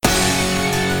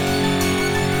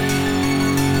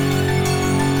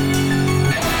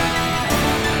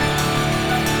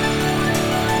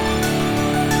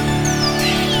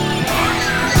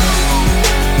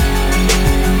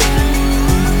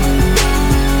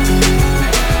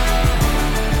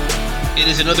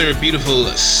is another beautiful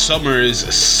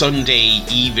summer's Sunday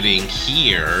evening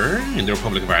here in the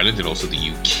Republic of Ireland and also the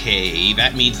UK.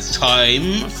 That means it's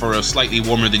time for a slightly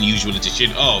warmer than usual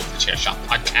edition of the Chair Shot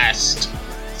Podcast.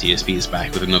 CSP is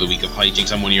back with another week of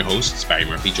hijinks. I'm one of your hosts, Barry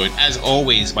Murphy, joined as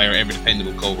always by our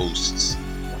ever-dependable co-hosts.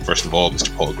 First of all,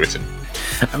 Mr. Paul Griffin.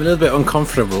 I'm a little bit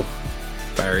uncomfortable,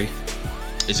 Barry.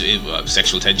 Is it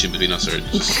sexual tension between us or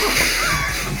just...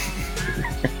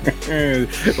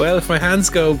 Well, if my hands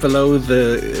go below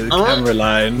the camera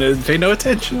line, pay no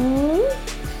attention.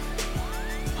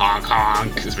 Honk,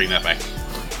 honk. Let's bring that back.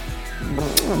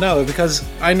 No, because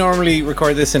I normally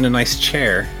record this in a nice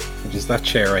chair, which is that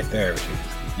chair right there. Which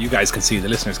you guys can see, the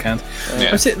listeners can't.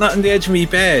 I'm sitting on the edge of my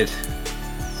bed,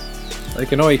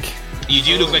 like an oik. You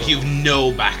do look like you have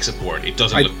no back support. It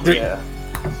doesn't look great.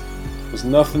 There's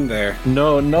nothing there.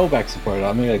 No back support.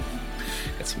 I'm gonna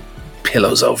get some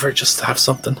pillows over just to have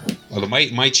something. Well,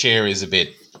 my chair is a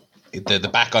bit, the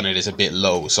back on it is a bit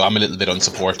low, so I'm a little bit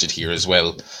unsupported here as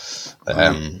well.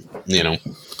 You know.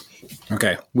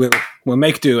 Okay, we'll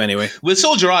make do anyway. We'll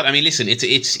soldier on. I mean, listen,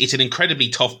 it's an incredibly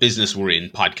tough business we're in,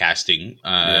 podcasting.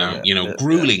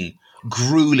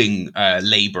 Grueling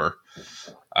labor.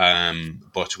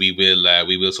 But we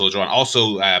will soldier on.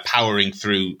 Also, powering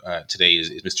through today is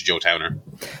Mr. Joe Towner.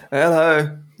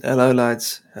 Hello,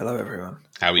 lads. Hello, everyone.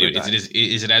 How are we doing?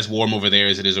 Is it as warm over there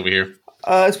as it is over here?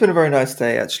 It's been a very nice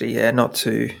day, actually. Yeah, not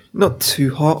too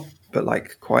hot, but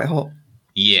like quite hot.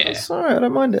 Yeah, it's all right. I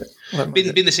don't mind it.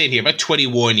 Been the same here. About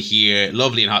 21 here,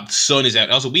 lovely and hot. The sun is out.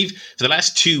 Also, we've for the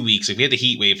last 2 weeks, like we had the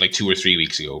heat wave like 2 or 3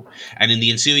 weeks ago, and in the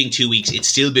ensuing 2 weeks, it's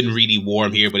still been really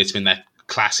warm here, but it's been that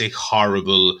classic,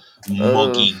 horrible,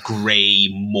 muggy, grey,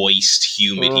 moist,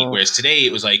 humid heat. Whereas today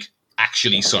it was like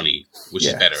actually sunny, which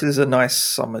is better. This is a nice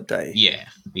summer day. Yeah.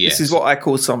 This is what I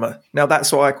call summer. Now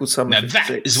that's what I call summer. Now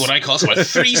that is what I call summer.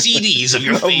 3 CDs of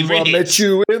your favourite hits. I met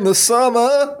you in the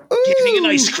summer. Getting an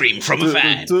ice cream from a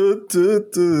van.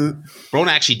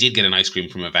 Rona actually did get an ice cream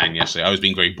from a van yesterday. I was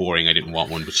being very boring. I didn't want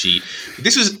one, but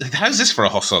how's this for a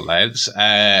hustle, lads?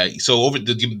 So over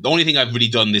the only thing I've really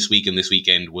done this week and this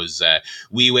weekend was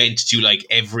we went to like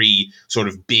every sort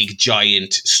of big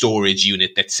giant storage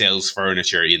unit that sells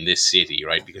furniture in this city,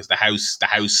 right? Because the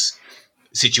house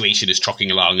situation is trucking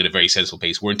along at a very sensible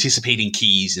pace. We're anticipating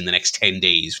keys in the next 10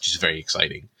 days, which is very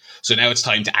exciting. So now it's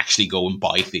time to actually go and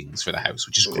buy things for the house,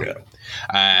 which is great.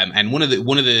 And one of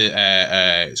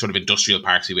the sort of industrial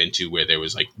parks we went to, where there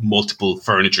was like multiple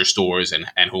furniture stores and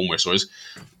homeware stores,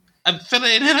 a fella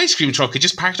in an ice cream truck had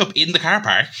just parked up in the car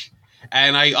park.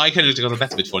 And I kind of thought,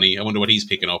 that's a bit funny. I wonder what he's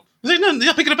picking up. I was like, no, he's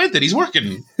not picking up anything. He's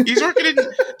working. He's working in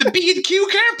the B&Q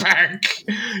car park.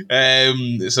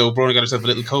 So Brona got herself a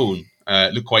little cone.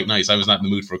 It looked quite nice. I was not in the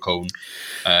mood for a cone.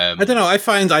 I don't know. I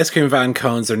find ice cream van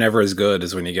cones are never as good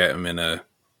as when you get them in a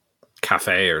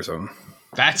cafe or something.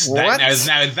 Now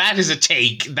that is a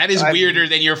take. That is weirder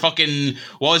than your fucking...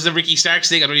 What was the Ricky Starks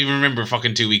thing? I don't even remember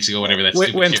fucking 2 weeks ago, whatever that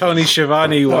stupid when Tony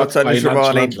Schiavone walked by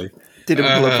nonchalantly. Did him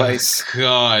pull a face.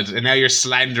 God, and now you're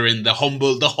slandering the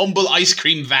humble ice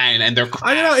cream van and their craft.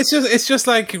 I don't know, it's just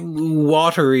like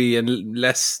watery and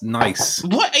less nice.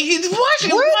 What?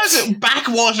 Was it?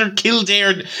 Backwater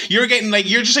Kildare. You're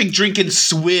just like drinking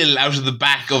swill out of the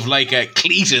back of like a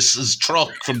Cletus's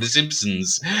truck from The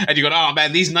Simpsons, and you go, oh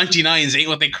man, these 99s ain't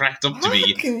what they cracked up to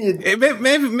be.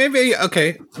 Maybe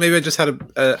I just had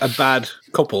a bad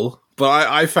couple.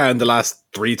 But I found the last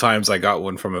 3 times I got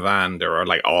one from a van, they were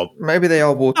like all... Maybe they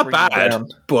are watering not bad, down.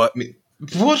 But...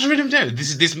 Watering them down?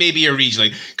 This may be a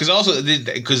region, because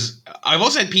I've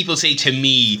also had people say to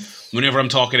me, whenever I'm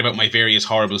talking about my various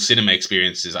horrible cinema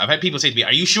experiences, I've had people say to me,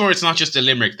 are you sure it's not just a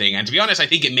Limerick thing? And to be honest, I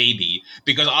think it may be,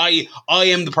 because I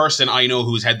am the person I know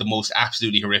who's had the most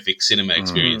absolutely horrific cinema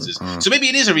experiences. So maybe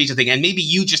it is a region thing, and maybe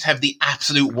you just have the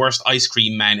absolute worst ice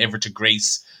cream man ever to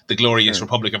grace the glorious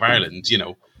Republic of Ireland, you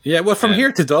know. Yeah, well, from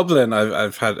here to Dublin,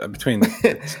 I've had between...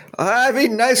 I've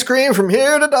eaten ice cream from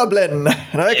here to Dublin,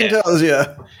 and I can tell you,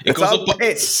 it goes up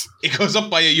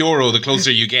by €1 the closer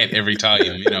you get every time,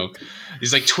 you know.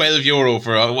 It's like €12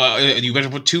 for... you better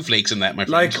put 2 flakes in that, my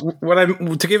friend.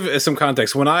 Like, to give some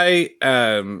context, when I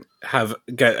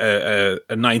get a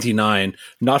 99,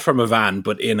 not from a van,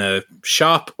 but in a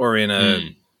shop or in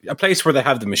a place where they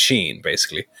have the machine,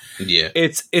 basically. Yeah.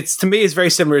 It's to me, it's very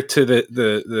similar to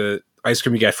the ice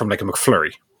cream you get from like a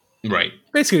McFlurry. Right.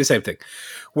 Basically the same thing.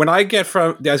 When I get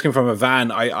from the ice cream from a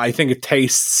van, I think it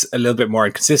tastes a little bit more,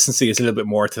 and consistency is a little bit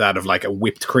more to that of like a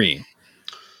whipped cream.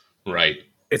 Right.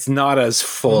 It's not as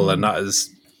full and not as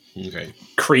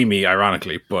creamy,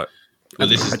 ironically, but well,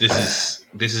 this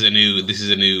is a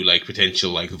new like potential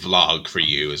like vlog for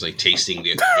you. Is like tasting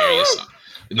the various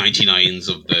 99s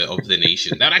of the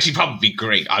nation. That would actually probably be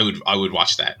great. I would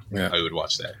watch that. Yeah. I would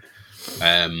watch that.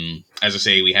 As I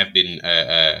say, we have been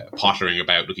pottering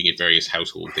about looking at various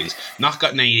household things. Not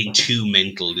gotten anything too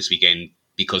mental this weekend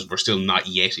because we're still not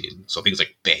yet in. So things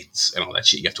like beds and all that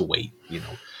shit, you have to wait,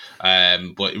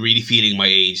 But really feeling my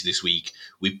age this week.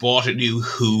 We bought a new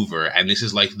Hoover, and this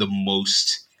is like the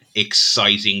most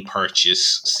exciting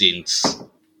purchase since.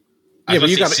 Yeah, but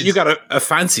you got a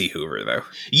fancy Hoover though.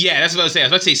 Yeah, that's what I was saying. I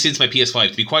was about to say since my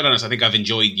PS5. To be quite honest, I think I've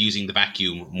enjoyed using the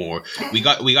vacuum more. We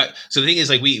got. So the thing is,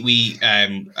 like, we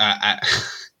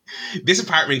this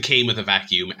apartment came with a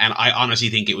vacuum, and I honestly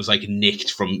think it was like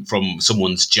nicked from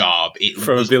someone's job.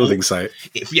 From a building site.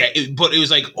 But it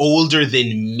was like older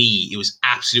than me. It was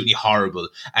absolutely horrible,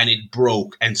 and it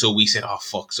broke. And so we said, "Oh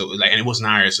fuck!" So like, and it wasn't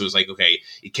ours. So it was like, okay,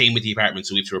 it came with the apartment,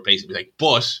 so we have to replace it. We're like,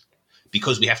 but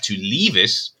because we have to leave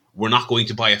it, we're not going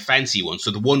to buy a fancy one.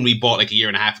 So the one we bought like a year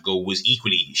and a half ago was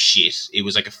equally shit. It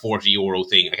was like a €40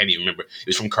 thing. I can't even remember. It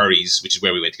was from Curry's, which is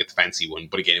where we went to get the fancy one.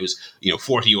 But again, it was,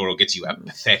 €40 gets you a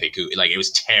pathetic, like it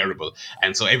was terrible.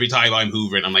 And so every time I'm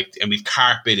hoovering, I'm like, and we've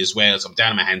carpet as well. So I'm down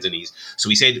on my hands and knees. So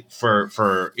we said for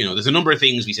there's a number of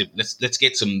things. We said, let's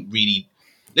get some really,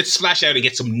 let's splash out and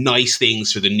get some nice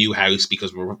things for the new house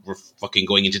because we're fucking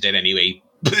going into debt anyway.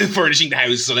 Furnishing the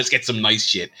house, so let's get some nice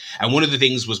shit. And one of the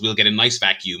things was we'll get a nice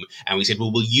vacuum, and we said,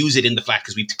 well, we'll use it in the flat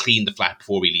because we have to clean the flat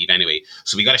before we leave anyway.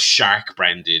 So we got a Shark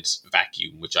branded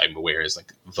vacuum, which I'm aware is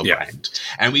like the brand.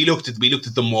 And we looked at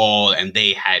them all, and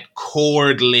they had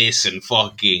cordless and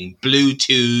fucking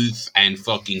Bluetooth and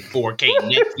fucking 4K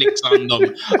Netflix on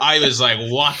them. I was like,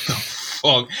 what the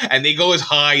fuck? And they go as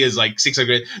high as like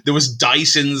 600. There was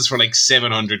Dysons for like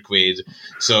 700 quid.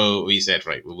 So we said,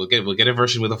 right, we'll get a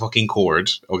version with a fucking cord,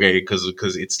 okay?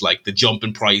 Because it's like the jump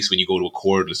in price when you go to a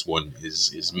cordless one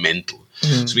is mental.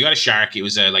 Mm-hmm. So we got a Shark. It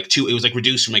was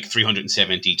reduced from like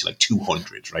 370 to like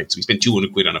 200, right? So we spent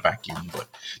 200 quid on a vacuum, but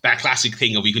that classic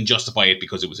thing of you can justify it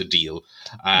because it was a deal.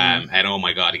 And oh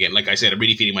my god, again, like I said, I'm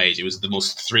really feeling my age. It was the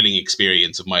most thrilling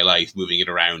experience of my life, moving it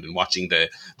around and watching the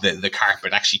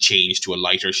carpet actually change to a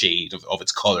lighter shade of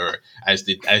its color as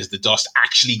the dust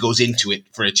actually goes into it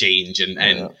for a change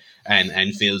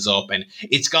and fills up, and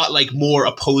it's got like more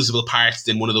opposable parts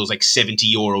than one of those like €70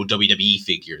 WWE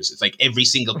figures. It's like every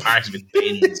single part of it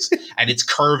bends and it's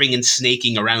curving and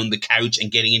snaking around the couch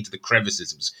and getting into the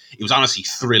crevices. It was honestly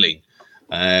thrilling.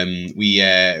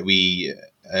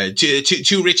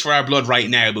 Too rich for our blood right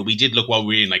now, but we did look while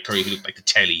we were in like Curry. We looked like the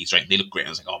tellies, right? They look great. I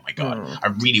was like, oh my god, I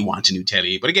really want a new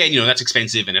telly. But again, that's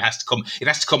expensive, and it has to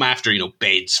come after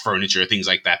beds, furniture, things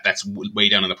like that. That's way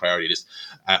down on the priority list.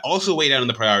 Also way down on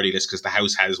the priority list because the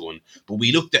house has one. But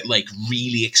we looked at like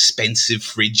really expensive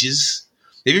fridges.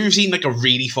 Have you ever seen like a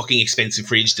really fucking expensive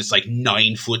fridge that's like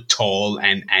 9 foot tall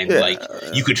and like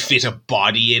you could fit a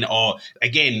body in? Oh,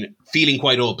 again, feeling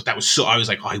quite old, but that was so. I was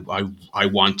like, I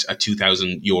want a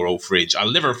 €2,000 fridge.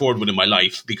 I'll never afford one in my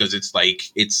life because it's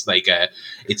like a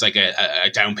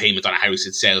down payment on a house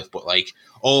itself. But like,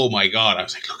 oh my god, I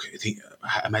was like, look,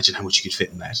 imagine how much you could fit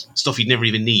in that stuff you'd never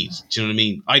even need. Do you know what I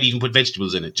mean? I'd even put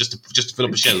vegetables in it just to fill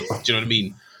up a shelf. Do you know what I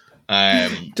mean?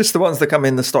 Just the ones that come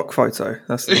in the stock photo.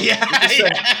 That's the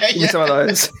give me some of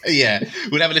those. Yeah,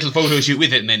 we'll have a little photo shoot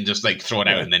with it, and then just like throw it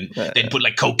out, and then put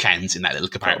like Coke cans in that little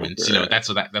compartment. That's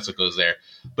what goes there.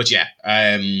 But yeah,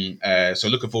 so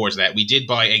looking forward to that. We did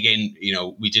buy again.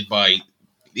 We did buy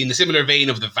in the similar vein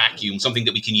of the vacuum, something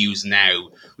that we can use now.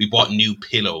 We bought new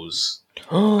pillows.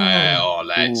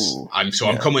 Lads! I'm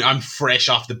fresh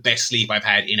off the best sleep I've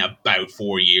had in about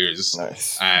 4 years.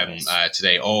 Nice.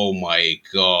 Today. Oh my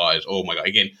god!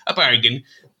 Again, a bargain.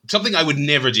 Something I would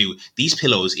never do. These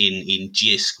pillows in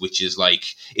JYSK, which is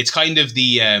like it's kind of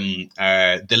the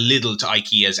Lidl to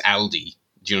IKEA's Aldi.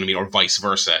 Do you know what I mean? Or vice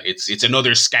versa. It's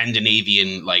another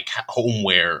Scandinavian like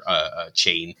homeware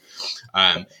chain.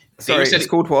 Sorry, it's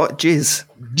called what? JYSK.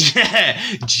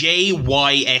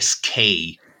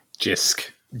 JYSK.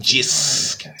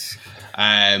 JYSK.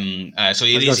 So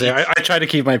it is. I try to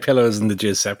keep my pillows and the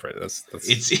jizz separate.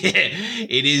 It's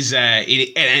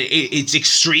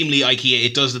extremely IKEA.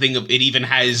 It does the thing of it even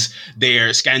has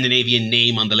their Scandinavian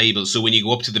name on the label. So when you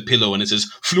go up to the pillow and it says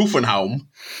Fluffenhaum,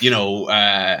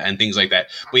 and things like that.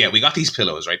 But yeah, we got these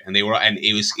pillows, right, and it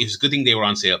was a good thing they were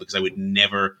on sale because I would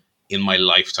never in my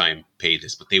lifetime pay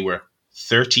this, but they were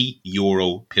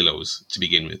 €30 pillows to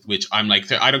begin with, which I'm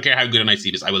like, I don't care how good a night's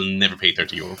sleep is, I will never pay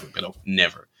 €30 for a pillow.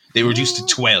 Never. They were reduced to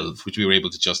 12, which we were able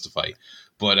to justify.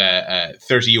 But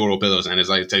 €30 pillows, and as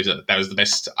I tell you, that was the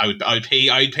best. I'd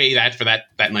pay that for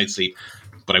that night's sleep,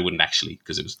 but I wouldn't actually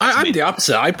because it was. I'm the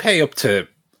opposite. I pay up to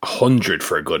 100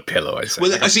 for a good pillow, I'd say.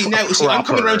 Well, I'm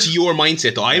coming around to your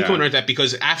mindset, though. I'm coming around to that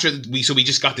because after we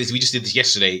just got this, we just did this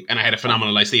yesterday, and I had a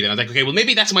phenomenal night's sleep, and I was like, okay, well,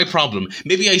 maybe that's my problem.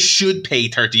 Maybe I should pay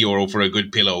 €30 for a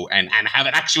good pillow and have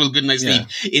an actual good night's sleep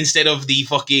instead of the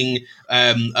fucking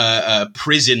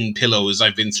prison pillows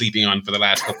I've been sleeping on for the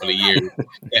last couple of years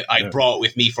that I brought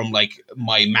with me from like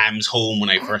my mam's home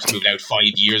when I first moved out 5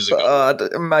 years ago.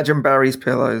 Imagine Barry's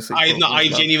pillows. I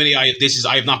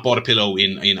have not bought a pillow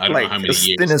in I don't know how many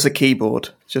years. Thin as a keyboard,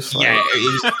 just like.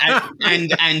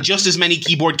 and just as many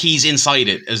keyboard keys inside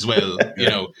it as well. You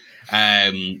know,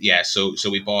 So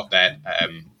we bought that.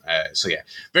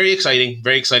 Very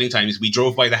exciting times. We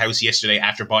drove by the house yesterday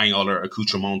after buying all our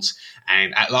accoutrements,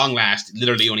 and at long last,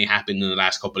 literally only happened in the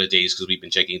last couple of days because we've been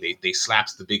checking. They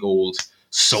slapped the big old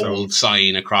sold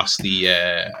sign across the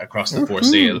for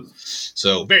sale.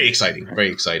 So very exciting.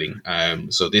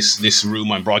 So this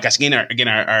room I'm broadcasting in,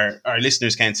 our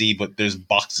listeners can't see, but there's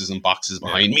boxes and boxes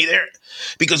behind me there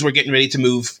because we're getting ready to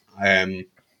move.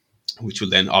 Which will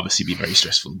then obviously be very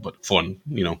stressful but fun.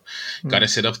 You know, got to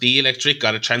set up the electric,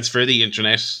 got to transfer the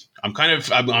internet. I'm kind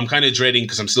of dreading,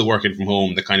 because I'm still working from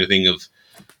home, the kind of thing of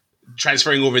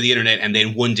transferring over the internet, and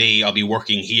then one day I'll be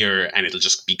working here and it'll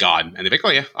just be gone, and they're like,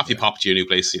 oh yeah, off you pop to your new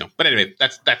place, you know. But anyway,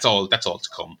 that's all to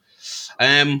come.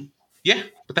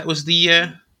 But that was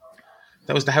the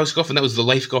house guff, and that was the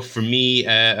life guff for me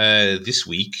this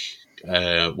week.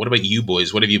 What about you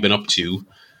boys? What have you been up to?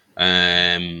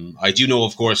 I do know,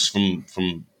 of course, from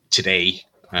today,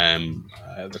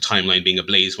 the timeline being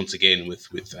ablaze once again with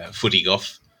footy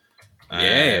guff.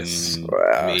 Yes,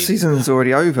 season's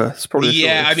already over. It's probably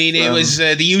it was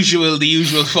the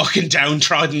usual fucking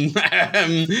downtrodden,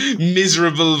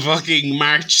 miserable fucking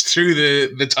march through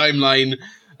the timeline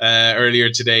earlier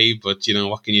today. But you know,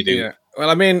 what can you do? Yeah. Well,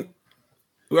 I mean,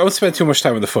 I won't spend too much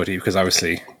time with the footy because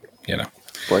obviously, you know,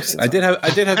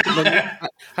 I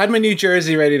had my new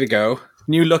jersey ready to go.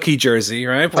 New lucky jersey,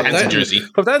 right? Put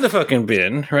that in the fucking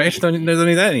bin, right? Don't need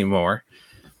that anymore.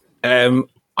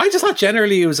 I just thought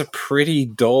generally it was a pretty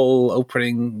dull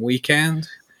opening weekend.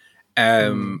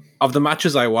 Of the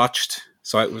matches I watched,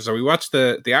 so we watched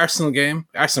the Arsenal game.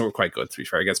 Arsenal were quite good, to be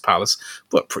fair, against Palace,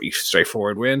 but pretty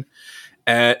straightforward win.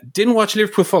 Didn't watch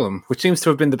Liverpool Fulham, which seems to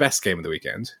have been the best game of the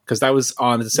weekend, because that was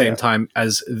on at the same time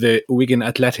as the Wigan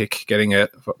Athletic getting a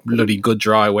bloody good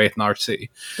draw away at Norwich City,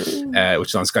 which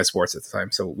was on Sky Sports at the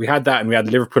time. So we had that, and we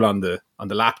had Liverpool on the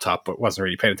laptop, but wasn't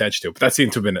really paying attention to it. But that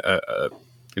seemed to have been at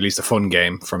least a fun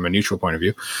game from a neutral point of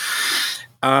view.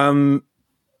 And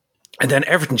then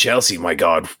Everton Chelsea, my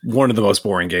God, one of the most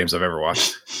boring games I've ever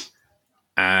watched.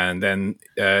 And then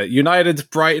United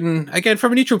Brighton, again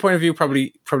from a neutral point of view,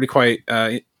 probably quite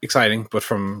exciting, but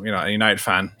from a United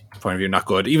fan point of view, not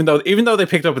good. Even though they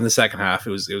picked up in the second half, it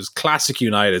was classic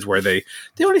United where they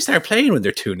only start playing when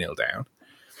they're 2-0 down.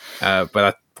 By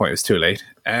that point, it was too late.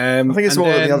 I think it's more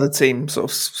that the other team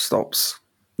sort of stops.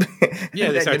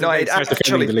 Yeah, they start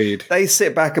actually the lead. They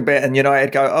sit back a bit, and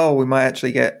United go, "Oh, we might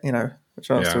actually get a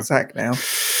chance to attack now."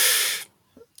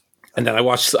 And then I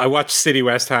watched City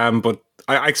West Ham, but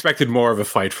I expected more of a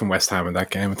fight from West Ham in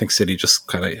that game. I think City just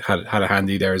kind of had a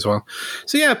handy there as well.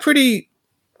 So yeah, pretty.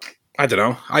 I don't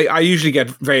know. I usually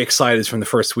get very excited from the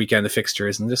first weekend of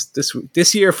fixtures, and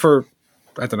this year for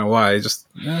I don't know why, just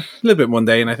a little bit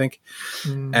mundane, I think.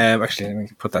 Actually, let me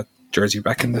put that jersey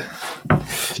back in the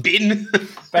bin,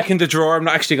 back in the drawer. I'm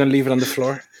not actually going to leave it on the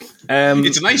floor.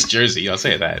 It's a nice jersey. I'll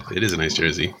say that it is a nice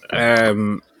jersey.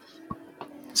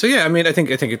 So yeah, I mean, I think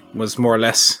it was more or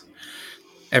less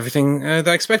everything that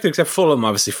I expected, except Fulham.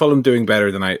 Obviously, Fulham doing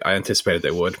better than I anticipated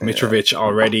they would. Mitrovic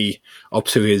already up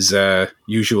to his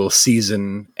usual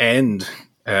season end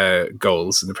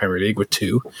goals in the Premier League with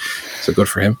 2, so good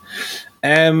for him.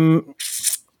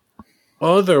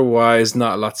 Otherwise,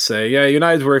 not a lot to say. Yeah,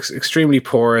 United were extremely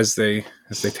poor as they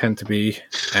tend to be.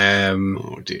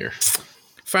 Oh dear.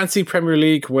 Fancy Premier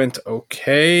League went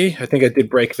okay. I think I did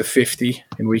break the 50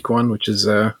 in week 1, which is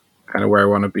kind of where I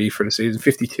want to be for the season.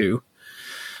 52.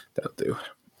 That'll do.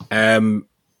 And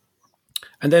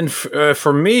then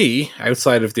for me,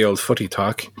 outside of the old footy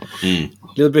talk, a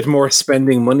little bit more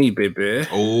spending money, baby.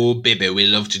 Oh, baby, we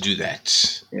love to do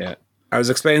that. Yeah. I was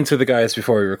explaining to the guys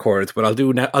before we recorded, but I'll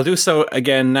do so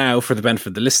again now for the benefit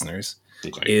of the listeners.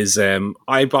 Okay. Is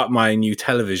I bought my new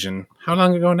television. How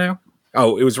long ago now?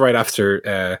 Oh, it was right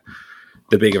after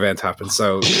the big event happened.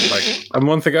 So, like a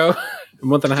month ago, a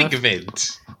month and a half. Big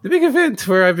event. The big event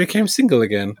where I became single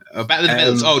again. Battle of the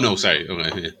Bells. Oh, no, sorry.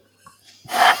 Okay.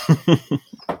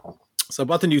 So I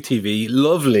bought the new TV.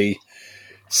 Lovely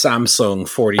Samsung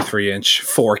 43-inch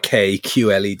 4K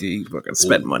QLED. We're going to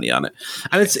spend money on it.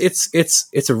 And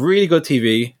it's a really good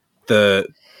TV. The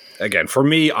again, for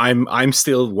me, I'm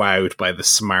still wowed by the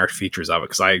smart features of it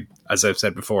because as I've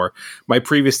said before, my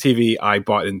previous TV I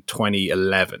bought in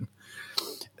 2011.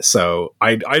 So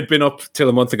I'd been up till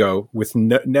a month ago with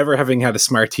never having had a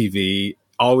smart TV,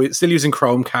 always still using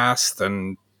Chromecast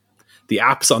and the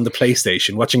apps on the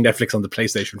PlayStation, watching Netflix on the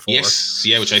PlayStation 4. Yes,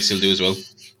 yeah, which I still do as well.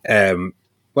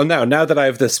 Well, now that I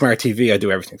have the smart TV, I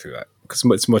do everything through that because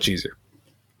it's much easier.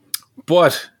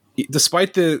 But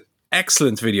despite the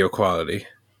excellent video quality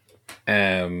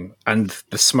and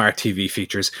the smart TV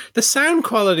features, the sound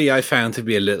quality I found to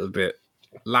be a little bit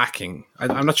lacking.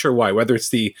 I'm not sure why, whether it's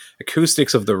the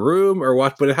acoustics of the room or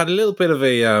what, but it had a little bit of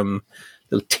a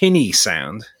little tinny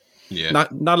sound. Yeah,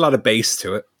 not a lot of bass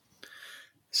to it.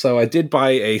 So I did buy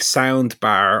a sound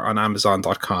bar on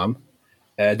Amazon.com.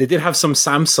 They did have some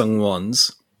Samsung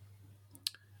ones.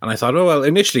 And I thought, oh, well,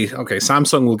 initially, okay,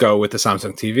 Samsung will go with the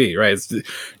Samsung TV, right? You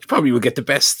probably will get the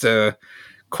best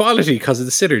quality because of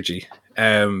the synergy.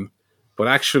 But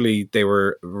actually, they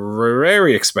were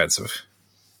very expensive.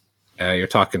 You're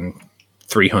talking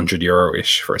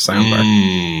 €300-ish for a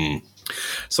soundbar.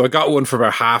 So I got one for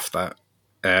about half that.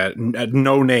 A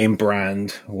no-name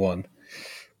brand one.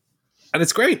 And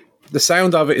it's great. The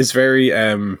sound of it is very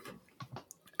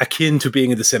akin to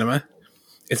being in the cinema.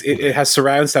 It has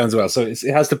surround sound as well. So it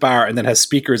has the bar and then has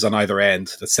speakers on either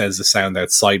end that sends the sound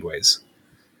out sideways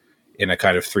in a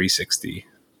kind of 360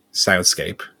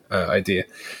 soundscape idea.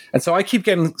 And so I keep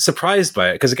getting surprised by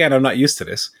it because, again, I'm not used to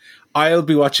this. I'll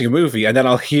be watching a movie and then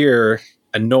I'll hear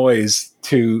a noise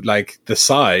to like the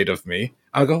side of me.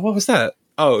 I'll go, what was that?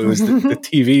 Oh, it was the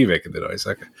TV making the noise.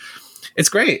 Okay. It's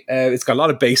great. It's got a lot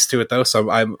of bass to it though. So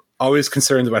I'm always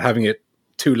concerned about having it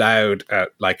too loud at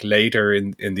like later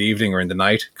in the evening or in the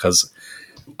night because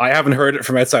I haven't heard it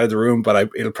from outside of the room,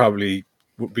 but it'll probably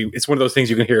be, it's one of those things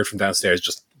you can hear it from downstairs,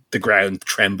 just the ground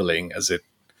trembling as it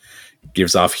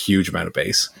gives off a huge amount of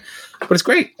bass. But it's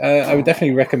great. I would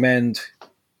definitely recommend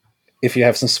if you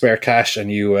have some spare cash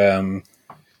and you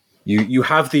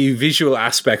have the visual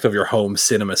aspect of your home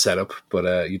cinema setup,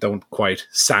 but you don't quite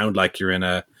sound like you're in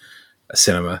a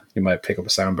cinema, you might pick up a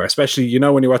soundbar, especially,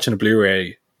 when you're watching a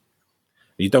Blu-ray,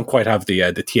 you don't quite have the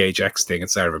THX thing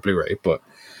inside of a Blu-ray, but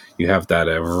you have that,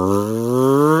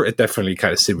 it definitely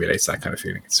kind of simulates that kind of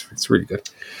feeling. It's really good.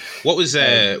 What was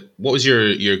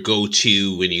your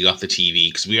go-to when you got the TV?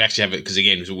 Because we actually have it, because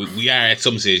again, we are at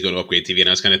some stage going to upgrade TV, and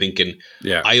I was kind of thinking,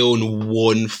 I own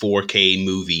one 4K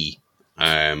movie,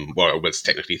 well, it's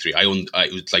technically 3.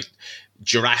 It was like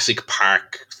Jurassic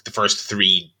Park, the first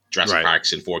 3 Jurassic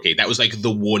Parks in 4K. That was like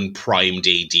the one Prime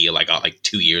Day deal I got like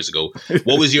 2 years ago.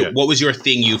 What was your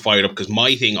thing you fired up? Because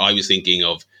my thing, I was thinking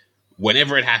of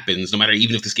whenever it happens, no matter,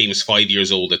 even if this game is 5 years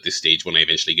old at this stage, when I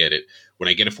eventually get it, when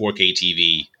I get a 4K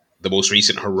TV, the most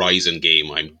recent Horizon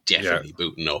game, I'm definitely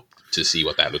booting up to see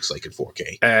what that looks like in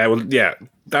 4K.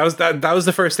 That was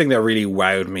the first thing that really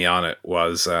wowed me on it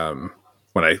was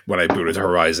when I booted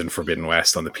Horizon Forbidden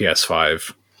West on the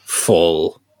PS5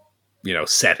 full,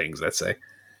 settings, let's say.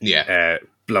 Yeah.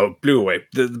 Blew away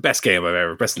the best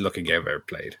looking game I've ever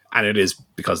played. And it is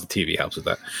because the TV helps with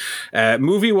that.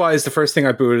 Movie wise, the first thing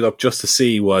I booted up just to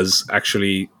see was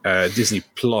actually Disney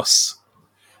Plus,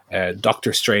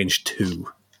 Doctor Strange 2.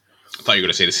 I thought you were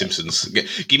going to say The Simpsons.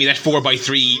 Give me that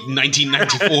 4x3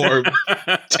 1994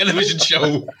 television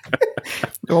show.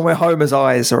 The one where Homer's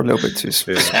eyes are a little bit too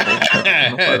small.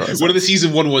 One of the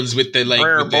season 1 ones with the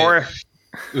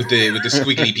with the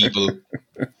squiggly people.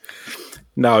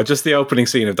 No, just the opening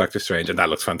scene of Doctor Strange, and that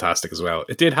looks fantastic as well.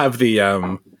 It did have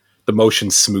the motion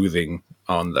smoothing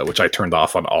on which I turned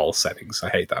off on all settings. I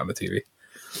hate that on the TV,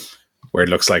 where it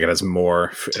looks like it has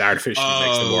more. It artificially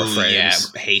makes the more frames.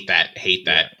 Yeah, hate that.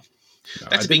 Yeah. No,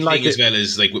 that's a big thing as well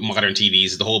as like with modern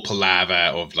TVs, the whole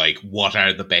palaver of like what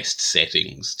are the best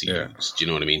settings to use. Do you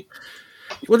know what I mean?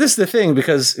 Well, this is the thing,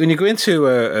 because when you go into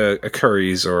a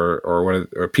Curry's or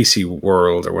PC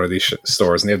World or one of these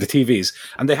stores, and they have the TVs,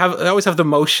 and they always have the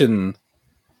motion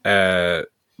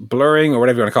blurring or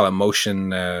whatever you want to call it,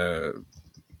 motion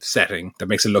setting that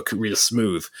makes it look real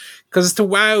smooth, because it's to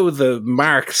wow the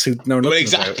marks who know nothing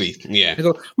exactly about it. Yeah, they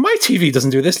go, my TV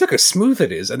doesn't do this, look how smooth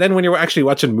it is. And then when you're actually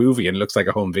watching a movie and it looks like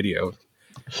a home video,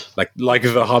 like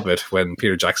The Hobbit, when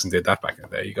Peter Jackson did that back in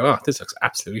the day, you go, oh, this looks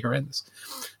absolutely horrendous.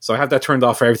 So I have that turned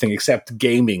off for everything except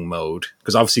gaming mode,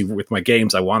 because obviously with my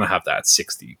games I want to have that at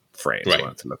 60 frames. I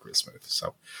want it to look real smooth.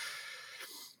 So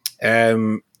I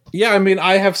mean,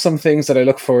 I have some things that I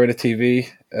look for in a TV.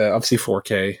 Obviously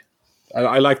 4K.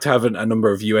 I like to have a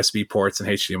number of USB ports and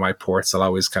HDMI ports. I'll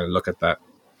always kind of look at that.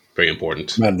 Very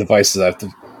important. And devices I have to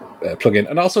plug in.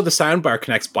 And also the soundbar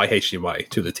connects by HDMI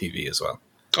to the TV as well.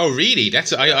 Oh, really?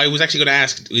 I was actually going to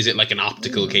ask, is it like an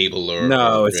optical cable? Or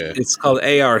no, it's called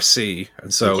ARC.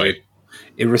 And so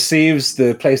it receives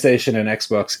the PlayStation and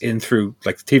Xbox in through,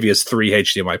 like the TV has 3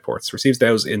 HDMI ports, receives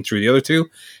those in through the other 2,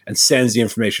 and sends the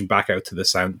information back out to the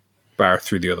sound bar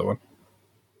through the other one.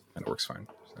 And it works fine.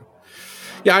 So.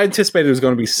 Yeah, I anticipated it was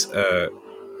going to be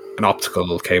an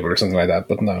optical cable or something like that,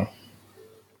 but no.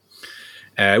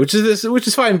 Which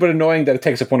is fine, but annoying that it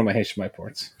takes up one of my HDMI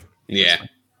ports. Yeah.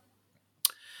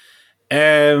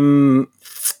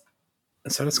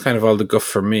 So that's kind of all the guff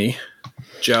for me.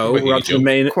 Joe, we're on to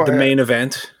the main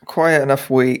event. Quiet enough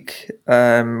week.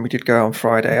 We did go on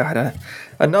Friday. I had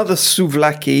another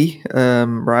souvlaki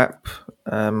wrap.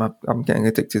 I'm getting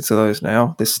addicted to those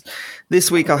now.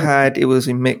 This week it was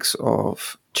a mix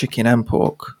of chicken and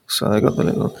pork. So I got the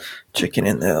little chicken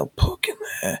in there, little pork in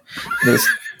there. There's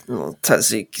little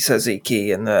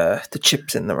tzatziki and the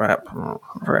chips in the wrap.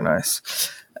 Very nice.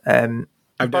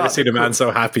 I've never seen a man so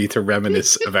happy to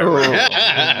reminisce about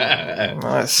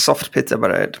nice soft pizza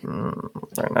bread.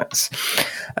 Very nice.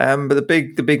 But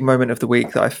the big moment of the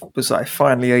week that I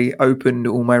finally opened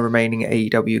all my remaining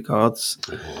AEW cards.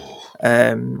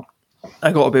 I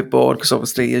got a bit bored because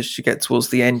obviously as you get towards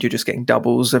the end, you're just getting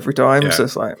doubles every time. Yeah. So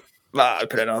it's like,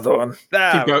 open another one.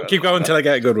 Keep going until I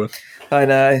get a good one. I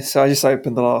know. So I just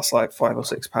opened the last 5 or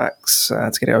 6 packs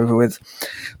to get it over with.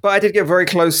 But I did get very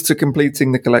close to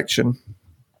completing the collection.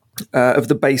 Of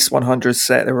the base 100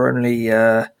 set, there were only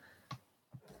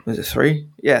was it 3?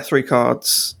 Yeah, 3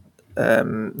 cards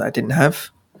that I didn't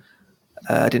have.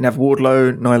 I didn't have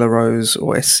Wardlow, Nyla Rose,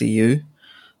 or SCU.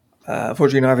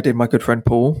 Unfortunately, neither did my good friend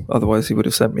Paul. Otherwise, he would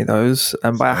have sent me those.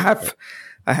 But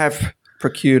I have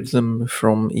procured them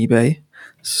from eBay,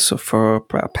 so for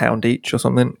about £1 each or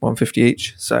something, $1.50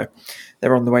 each. So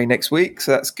they're on the way next week.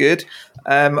 So that's good.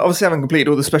 Obviously, I haven't completed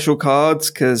all the special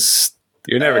cards because.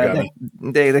 You're never going.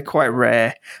 They're quite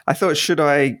rare. I thought,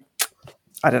 I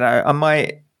don't know. I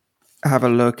might have a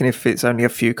look, and if it's only a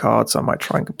few cards, I might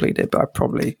try and complete it. But I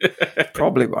probably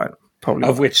won't.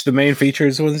 Of which the main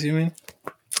features ones, you mean?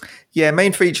 Yeah,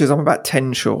 main features. I'm about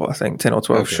 10 short. I think 10 or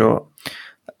 12 short.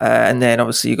 And then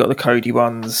obviously you got the Cody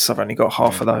ones. I've only got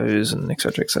half of those, and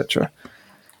etc. etc.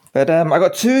 But I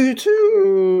got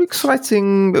two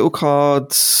exciting little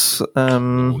cards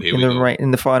in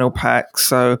the final pack.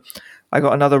 So. I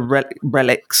got another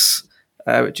relics,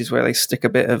 which is where they stick a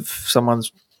bit of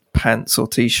someone's pants or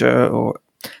t-shirt or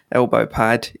elbow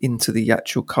pad into the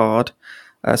actual card.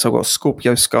 So I've got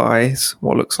Scorpio Sky's,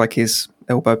 what looks like his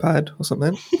elbow pad or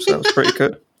something. So that was pretty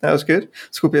good. That was good.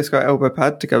 Scorpio Sky elbow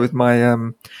pad to go with my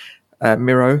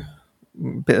Miro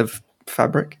bit of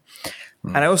fabric.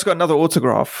 And I also got another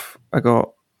autograph. I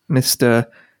got Mr.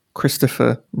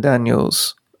 Christopher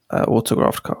Daniels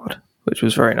autographed card, which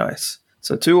was very nice.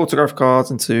 So 2 autograph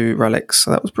cards and 2 relics. So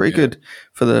that was pretty good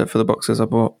for the boxes I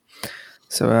bought.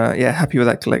 So happy with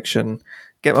that collection.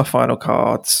 Get my final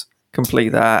cards, complete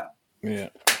that. Yeah.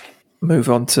 Move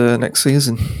on to next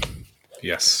season.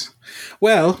 Yes.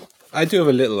 Well, I do have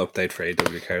a little update for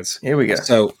AW cards. Here we go.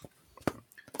 So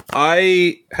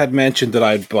I had mentioned that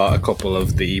I'd bought a couple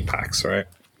of the E-packs, right?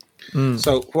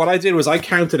 So what I did was I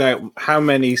counted out how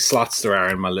many slots there are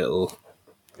in my little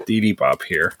DD Bob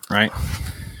here, right?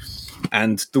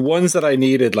 And the ones that I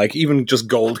needed, like even just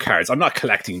gold cards, I'm not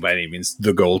collecting by any means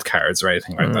the gold cards or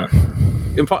anything like that.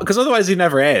 Because otherwise it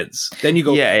never ends. Then you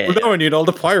go, now I need all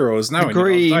the pyros. Now the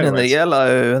green and the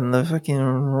yellow and the fucking...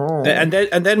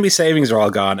 And then my savings are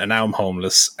all gone and now I'm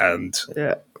homeless. And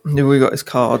we got his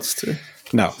cards too.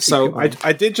 No. So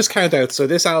I did just count out. So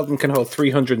this album can hold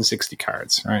 360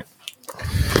 cards, right?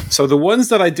 So the ones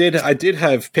that I did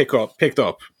have picked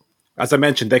up, as I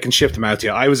mentioned, they can ship them out to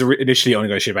you. I was initially only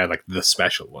going to ship out like the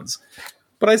special ones,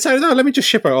 but I decided, no, let me just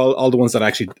ship out all the ones that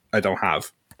actually I don't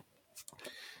have.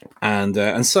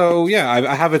 And so I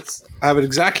have it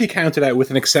exactly counted out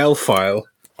with an Excel file,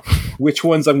 which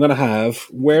ones I'm going to have,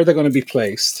 where they're going to be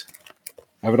placed.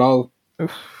 I have it all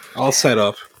set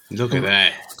up. Look at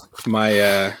that.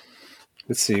 My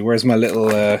let's see, where's my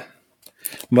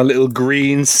little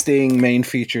green Sting main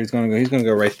feature? He's going to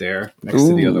go right there next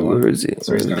to the other one. Where is he?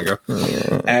 So he's going to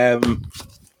go.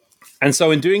 And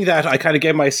so in doing that, I kind of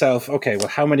gave myself, okay, well,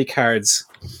 how many cards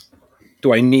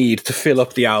do I need to fill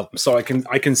up the album? So I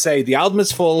can say the album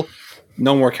is full,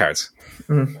 no more cards.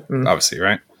 Obviously,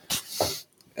 right?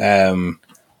 So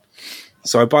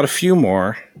I bought a few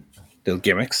more little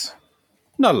gimmicks.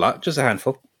 Not a lot, just a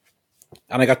handful.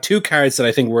 And I got 2 cards that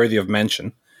I think worthy of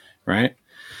mention, right?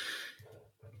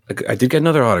 I did get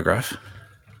another autograph.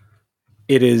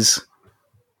 It is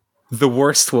the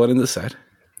worst one in the set.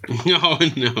 Oh,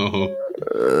 no.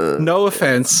 No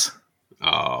offense.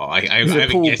 Oh, I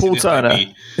haven't guessed Paul it. Turner?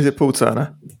 Is it Paul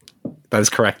Turner? That is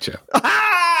correct, Joe.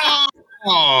 Oh,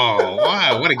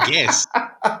 wow. What a guess.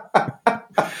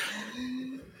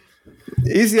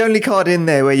 He's the only card in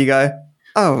there where you go,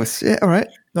 oh, yeah, all right,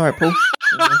 Paul.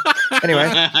 Anyway,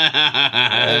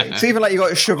 it's even like you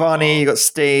got Shivani, you got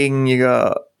Sting, you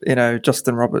got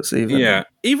Justin Roberts. Even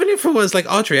even if it was like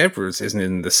Audrey Edwards isn't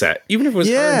in the set, even if it was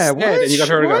her instead, and you got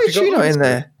her. Why is she not in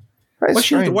there?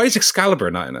 Why is Excalibur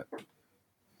not in it?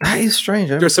 That is strange.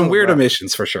 There's some weird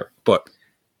omissions for sure, but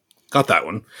got that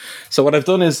one. So what I've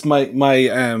done is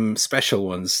my special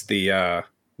ones, the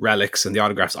relics and the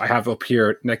autographs, I have up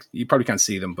here next. You probably can't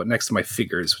see them, but next to my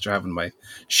figures, which I have in my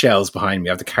shelves behind me,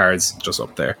 I have the cards just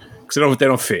up there because they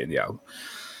don't fit in the album.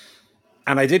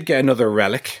 And I did get another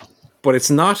relic, but it's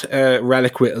not a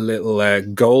relic with a little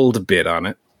gold bit on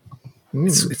it.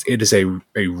 It is a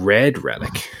red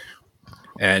relic.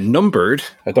 Numbered,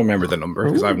 I don't remember the number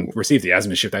because I haven't received it. It hasn't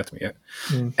been shipped out to me yet.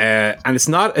 And it's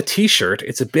not a t-shirt,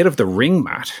 it's a bit of the ring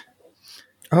mat.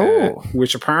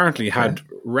 Which apparently had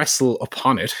wrestle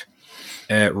upon it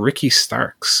Ricky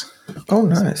Starks. Oh,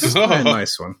 nice. It's a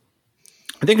nice one.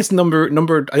 I think it's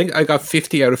numbered. I think I got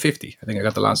 50 out of 50. I think I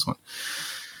got the last one.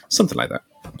 Something like that.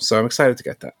 So I'm excited to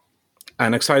get that.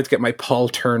 And excited to get my Paul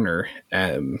Turner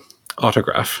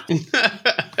autograph.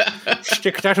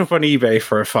 Stick that up on eBay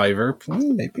for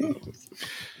 $5. Maybe.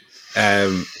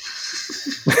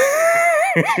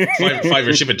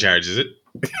 $5 shipping charge, is it?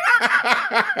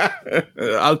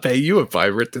 I'll pay you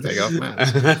 $5 to take off,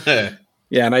 man.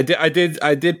 Yeah, and I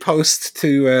did post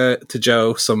to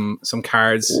Joe some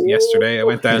cards yesterday. I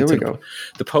went down to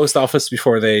the post office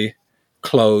before they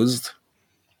closed.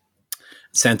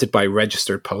 Sent it by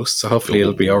registered post, so hopefully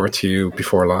it'll be over to you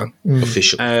before long.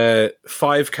 Official.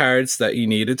 5 cards that you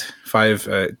needed,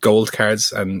 5 gold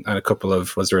cards, and a couple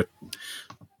of, was there a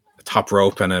top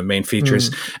rope and a main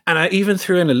features, and I even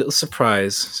threw in a little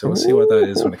surprise. So we'll see what that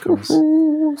is when it comes.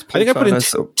 I think I put in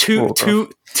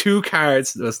two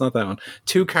cards. That's not that one.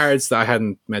 2 cards that I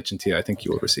hadn't mentioned to you. I think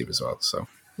you will receive as well. So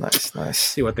nice.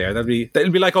 See what they are. That'll be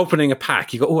like opening a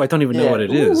pack. You go, oh, I don't even know what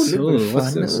it is.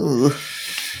 What's this?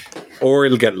 Or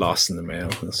it'll get lost in the mail.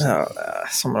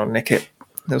 Someone will nick it.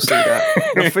 They'll see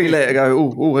that. They'll feel it and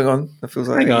go, oh, hang on. That feels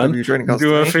like a training cards.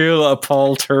 Do I feel a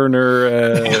Paul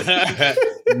Turner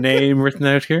name written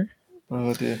out here?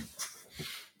 Oh, dear.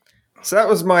 So that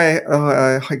was my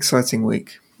exciting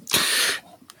week.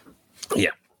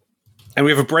 Yeah. And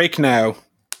we have a break now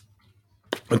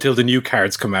until the new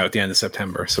cards come out at the end of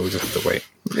September. So we just have to wait.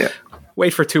 Yeah.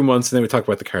 Wait for 2 months and then we talk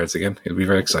about the cards again. It'll be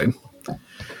very exciting.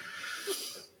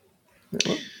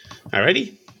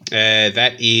 Alrighty.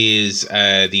 That is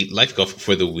the Life Guff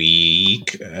for the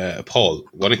week. Paul,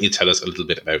 why don't you tell us a little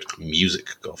bit about Music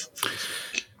Guff for this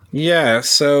week? Yeah,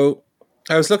 so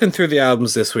I was looking through the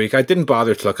albums this week. I didn't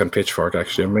bother to look on Pitchfork,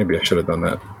 actually. Maybe I should have done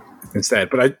that instead.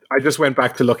 But I just went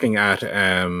back to looking at...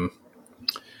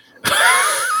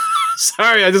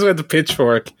 Sorry, I just went to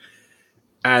Pitchfork.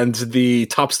 And the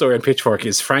top story on Pitchfork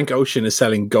is Frank Ocean is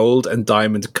selling gold and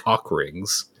diamond cock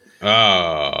rings.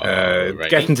 Right.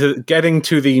 Getting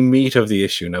to the meat of the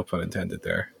issue, no pun intended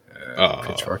there.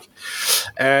 Pitchfork.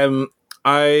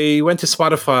 I went to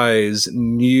Spotify's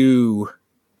new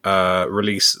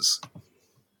releases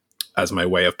as my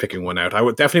way of picking one out. I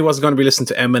definitely wasn't going to be listening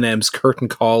to Eminem's Curtain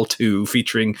Call 2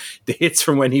 featuring the hits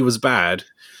from when he was bad.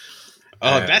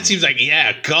 That seems like,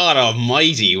 God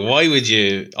almighty. Why would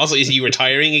you... Also, is he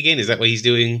retiring again? Is that what he's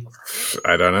doing?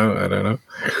 I don't know.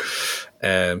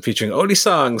 Featuring only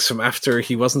songs from after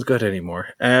he wasn't good anymore.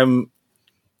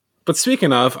 But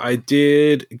speaking of, I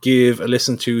did give a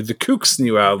listen to the KOOKS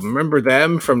new album. Remember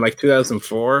them from like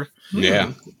 2004?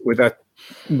 Yeah. With that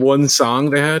one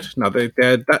song they had? No, they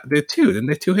had 2, didn't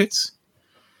they? 2 hits?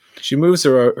 She Moves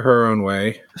her Own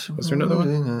Way. Was there another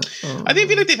one? I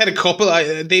feel like they've had a couple.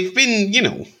 They've been,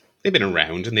 they've been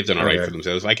around and they've done all right for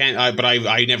themselves. I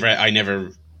never.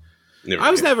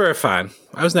 I was never a fan.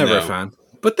 A fan.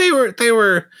 But they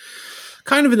were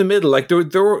kind of in the middle. Like they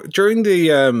were during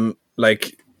the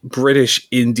British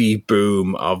indie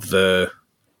boom of the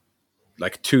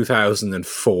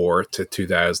 2004 to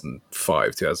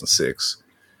 2005, 2006.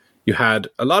 You had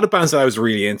a lot of bands that I was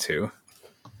really into.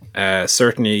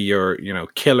 Certainly your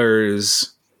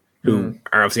Killers, who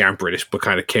obviously aren't British but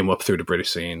kind of came up through the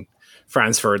British scene.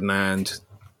 Franz Ferdinand.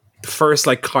 The first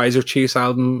Kaiser Chiefs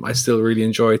album I still really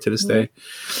enjoy to this day.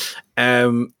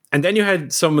 And then you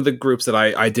had some of the groups that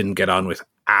I didn't get on with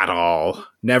at all.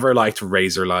 Never liked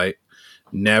Razorlight.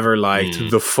 Never liked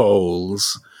The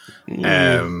Foals.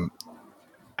 And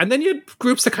And then you had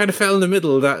groups that kind of fell in the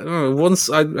middle. That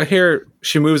once I hear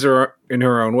she moves her in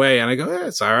her own way, and I go,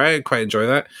 it's all right, I quite enjoy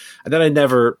that. And then I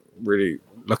never really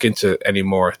look into it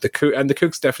anymore. The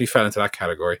KOOKS definitely fell into that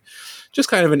category. Just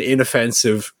kind of an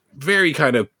inoffensive, very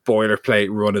kind of boilerplate,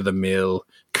 run of the mill,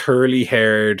 curly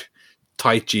haired,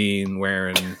 tight jean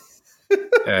wearing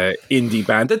indie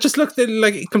band that just looked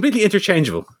like completely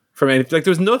interchangeable from anything. Like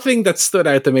there was nothing that stood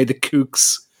out that made the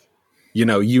KOOKS,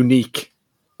 unique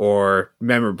or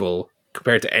memorable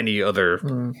compared to any other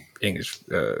English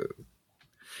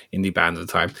indie band at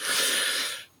the time.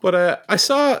 But I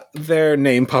saw their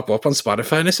name pop up on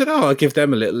Spotify, and I said, I'll give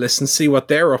them a little listen, see what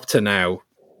they're up to now,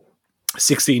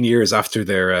 16 years after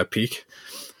their peak.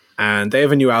 And they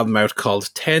have a new album out called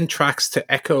 10 Tracks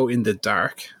to Echo in the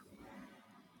Dark.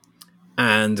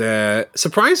 And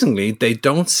surprisingly, they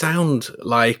don't sound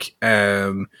like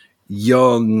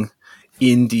young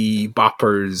indie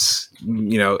boppers,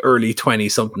 early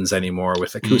 20-somethings anymore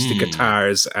with acoustic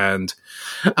guitars and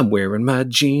I'm wearing my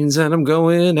jeans and I'm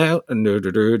going out and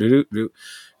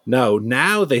No,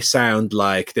 now they sound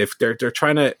like they're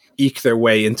trying to eke their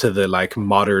way into the like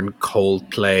modern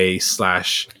Coldplay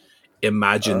 /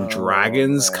 Imagine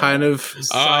Dragons kind of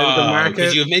side of the market.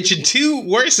 Because you've mentioned two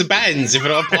worse bands, if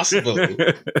at all possible.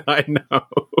 I know.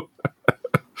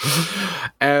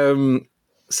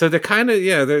 So they're kind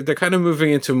of they're kind of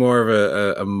moving into more of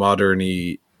a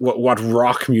moderny what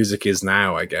rock music is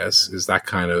now, I guess, is that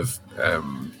kind of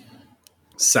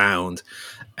sound.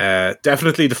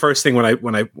 Definitely the first thing when I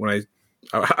was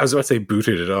about to say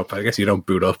booted it up. I guess you don't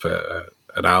boot up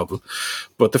an album,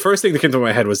 but the first thing that came to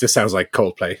my head was this sounds like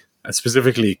Coldplay, and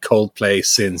specifically Coldplay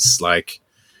since like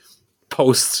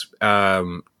post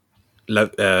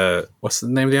what's the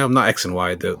name of the album? Not X and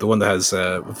Y, the one that has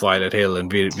Violet Hill and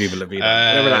Viva La Vida.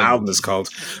 Whatever the album is called.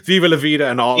 Viva La Vida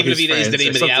and all Viva his friends. Viva La Vida is the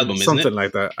name of the album, isn't it? Something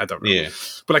like that. I don't know. Yeah.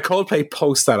 But like Coldplay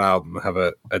post that album have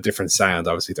a different sound,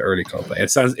 obviously, the early Coldplay.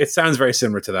 It sounds very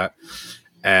similar to that.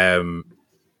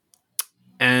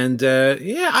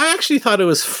 I actually thought it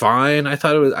was fine. I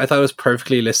thought it was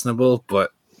perfectly listenable,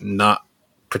 but not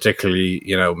particularly,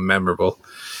 memorable.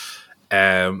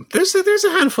 There's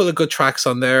a handful of good tracks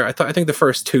on there. I think the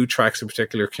first two tracks in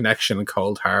particular, Connection and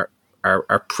Cold Heart,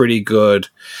 are pretty good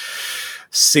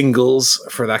singles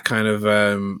for that kind of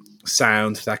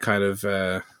sound. That kind of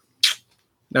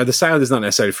now the sound is not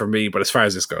necessarily for me, but as far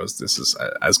as this goes, this is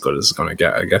as good as it's going to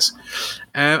get, I guess.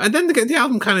 And then the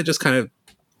album kind of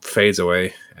fades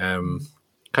away. Kind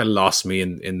of lost me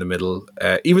in the middle.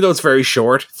 Even though it's very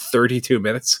short, 32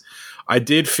 minutes. I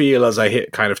did feel as I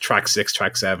hit kind of track 6,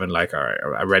 track 7, like, all right,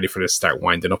 I'm ready for this to start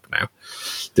winding up now.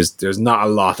 There's not a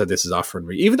lot that this is offering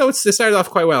me. Even though it started off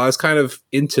quite well, I was kind of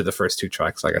into the first 2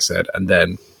 tracks, like I said, and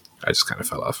then I just kind of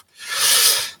fell off.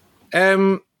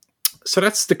 So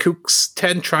that's the KOOKS,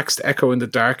 10 Tracks to Echo in the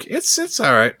Dark. It's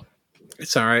all right.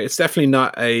 It's all right. It's definitely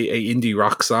not a indie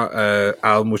rock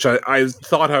album, which I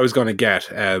thought I was going to get.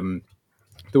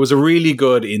 There was a really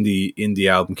good indie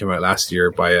album came out last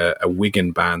year by a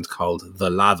Wigan band called The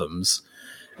Lathams,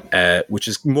 which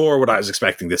is more what I was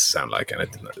expecting this to sound like, and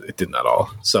it didn't at all.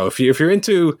 So if you're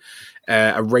into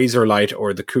a Razorlight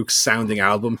or the KOOKS sounding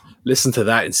album, listen to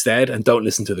that instead, and don't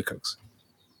listen to the KOOKS.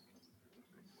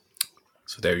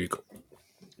 So there you go.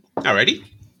 Alrighty,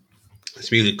 that's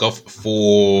SUMMERGUFF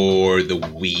for the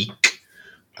week.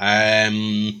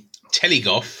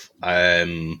 Teleguff.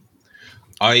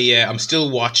 I'm still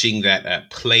watching that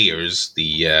Players,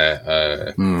 the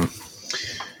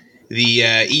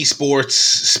esports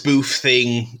spoof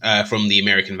thing from the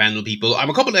American Vandal people. I'm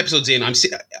a couple of episodes in.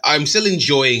 I'm still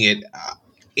enjoying it.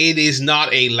 It is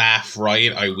not a laugh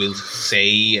riot, I will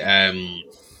say.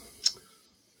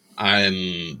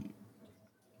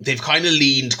 They've kind of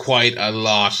leaned quite a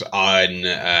lot on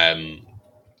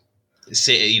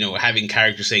having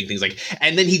characters saying things like,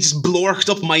 and then he just blorked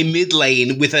up my mid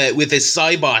lane with a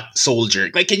Cybot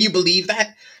soldier. Like, can you believe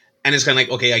that? And it's kind of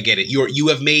like, okay, I get it. You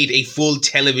have made a full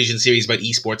television series about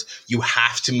esports. You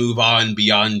have to move on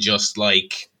beyond just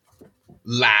like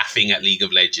laughing at League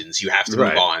of Legends. You have to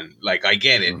move on. Like, I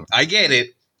get it. And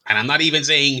I'm not even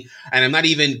saying,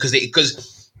 because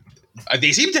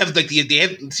they seem to have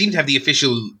the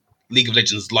official League of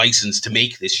Legends license to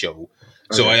make this show.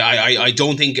 So I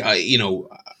don't think,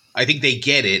 I think they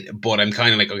get it, but I'm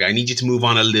kind of like, okay, I need you to move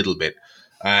on a little bit.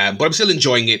 But I'm still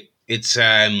enjoying it.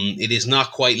 It is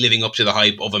not quite living up to the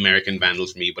hype of American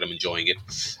Vandals for me, but I'm enjoying it.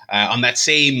 On that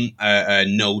same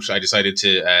note, I decided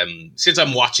to, since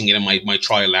I'm watching it and my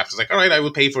trial lapse, I was like, all right, I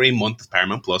will pay for a month of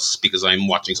Paramount Plus because I'm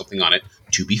watching something on it,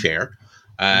 to be fair.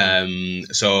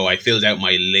 So I filled out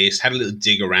my list, had a little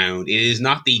dig around. It is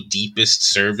not the deepest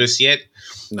service yet.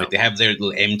 No. Like they have their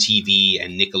little MTV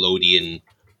and Nickelodeon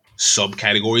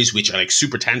subcategories, which are like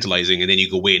super tantalizing, and then you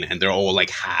go in and they're all like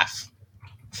half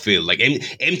filled. Like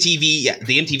MTV,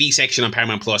 the MTV section on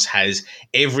Paramount Plus has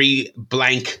every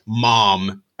blank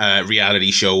mom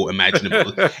reality show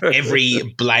imaginable, every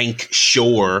blank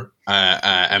shore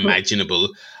imaginable,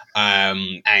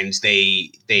 and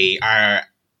they are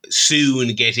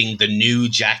soon getting the new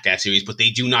Jackass series, but they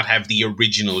do not have the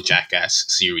original Jackass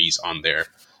series on there.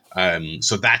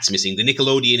 So that's missing. The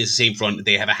Nickelodeon is the same front.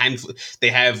 They have a handful. They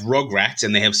have Rugrats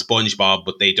and they have SpongeBob,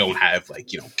 but they don't have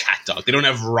Cat Dog. They don't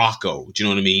have Rocco. Do you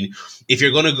know what I mean? If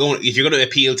you're gonna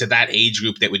appeal to that age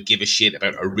group that would give a shit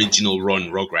about original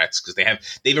run Rugrats, because they have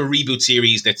a reboot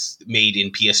series that's made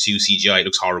in PS2 CGI. It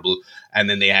looks horrible. And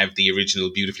then they have the original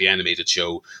beautifully animated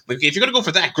show. Like, if you're gonna go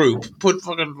for that group, put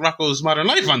fucking Rocco's Modern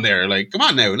Life on there. Like, come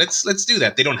on now, let's do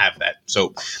that. They don't have that,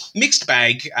 so mixed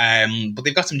bag. But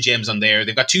they've got some gems on there.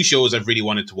 They've got two shows I've really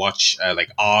wanted to watch,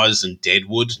 like Oz and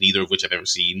Deadwood, neither of which I've ever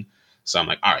seen. So I'm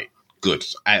like, all right, good.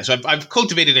 So I've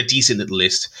cultivated a decent little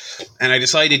list, and I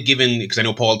decided, because I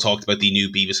know Paul talked about the new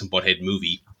Beavis and Butthead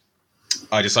movie.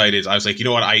 I was like, you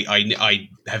know what? I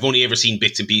have only ever seen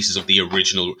bits and pieces of the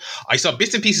original. I saw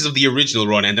bits and pieces of the original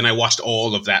run, and then I watched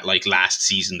all of that like last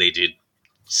season they did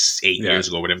 8 years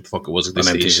ago, whatever the fuck it was at this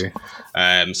stage.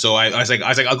 So I was like,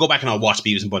 I'll go back and I'll watch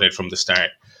Beavis and Butthead from the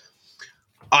start.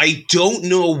 I don't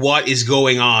know what is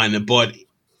going on, but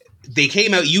they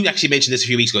came out. You actually mentioned this a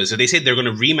few weeks ago. So they said they're going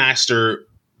to remaster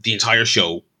the entire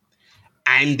show.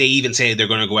 And they even say they're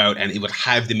going to go out and it would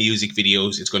have the music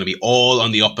videos. It's going to be all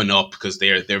on the up and up, because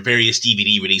their various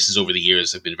DVD releases over the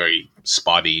years have been very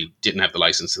spotty. Didn't have the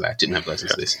license to that. Didn't have the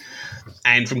license to this.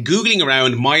 And from Googling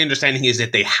around, my understanding is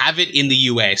that they have it in the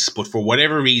US, but for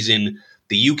whatever reason,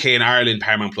 the UK and Ireland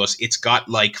Paramount Plus, it's got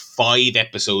like 5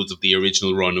 episodes of the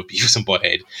original run of Beavis and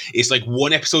Butthead. It's like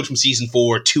 1 episode from season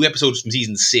 4, 2 episodes from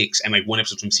season 6, and like 1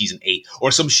 episode from season 8,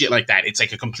 or some shit like that. It's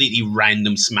like a completely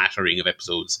random smattering of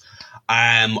episodes.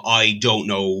 I don't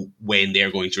know when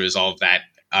they're going to resolve that.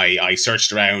 I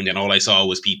searched around and all I saw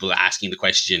was people asking the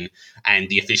question and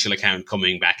the official account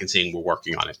coming back and saying we're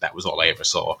working on it. That was all I ever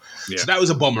saw. Yeah. So that was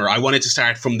a bummer. I wanted to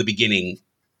start from the beginning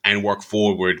and work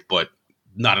forward, but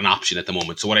not an option at the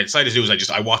moment. So what I decided to do is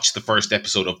I watched the first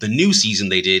episode of the new season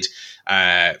they did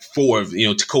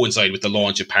to coincide with the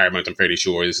launch of Paramount. I'm fairly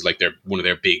sure this is like one of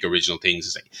their big original things.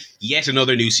 It's like yet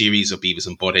another new series of Beavis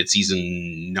and Butthead,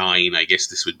 season 9, I guess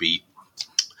this would be.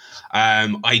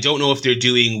 I don't know if they're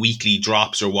doing weekly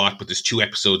drops or what, but there's 2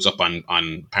 episodes up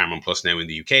on Paramount Plus now in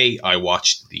the UK. I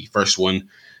watched the first one,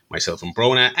 myself and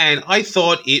Brona, and I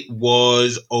thought it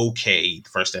was okay, the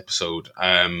first episode.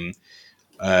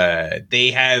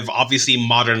 They have obviously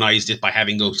modernized it by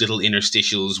having those little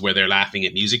interstitials where they're laughing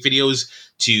at music videos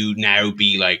to now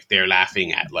be like they're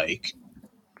laughing at like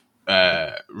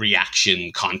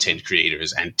reaction content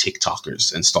creators and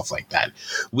TikTokers and stuff like that,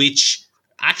 which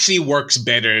actually works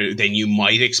better than you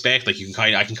might expect. Like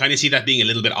I can kind of see that being a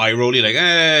little bit eye rolly. Like,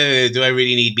 do I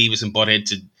really need Beavis and Butthead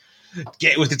to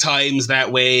get with the times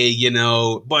that way? You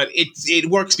know, but it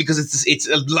works because it's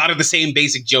a lot of the same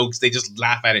basic jokes. They just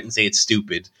laugh at it and say it's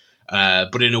stupid,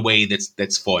 but in a way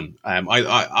that's fun.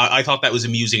 I thought that was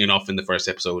amusing enough in the first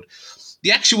episode.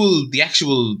 The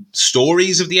actual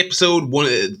stories of the episode,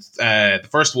 the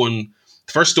first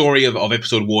story of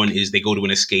episode 1 is they go to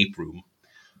an escape room.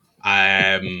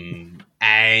 And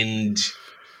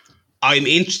I'm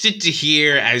interested to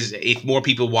hear, as if more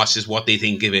people watch this, what they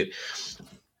think of it.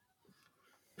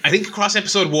 I think across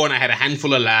episode 1, I had a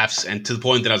handful of laughs, and to the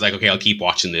point that I was like, okay, I'll keep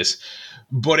watching this.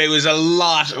 But it was a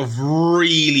lot of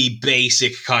really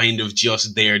basic kind of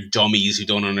just they're dummies who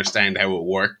don't understand how it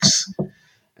works.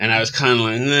 And I was kind of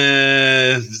like,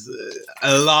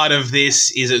 a lot of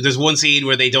this is, there's one scene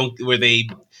where they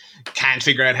can't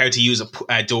figure out how to use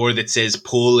a door that says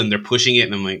pull, and they're pushing it,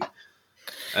 and I'm like,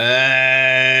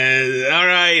 all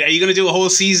right, are you going to do a whole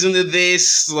season of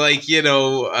this? Like,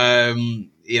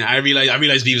 I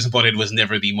realized Beavis and Butthead was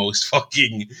never the most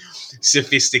fucking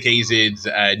sophisticated,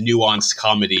 nuanced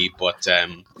comedy, but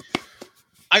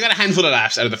I got a handful of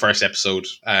laughs out of the first episode,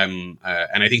 and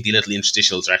I think the little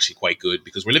interstitials are actually quite good,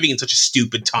 because we're living in such a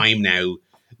stupid time now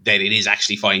that it is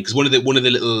actually fine. Because one of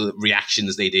the little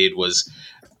reactions they did was,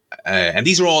 and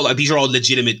these are all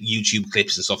legitimate YouTube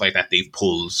clips and stuff like that they've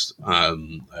pulled,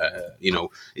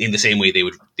 in the same way they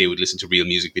would listen to real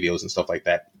music videos and stuff like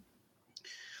that.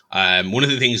 One of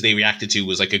the things they reacted to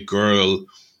was like a girl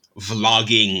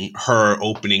vlogging her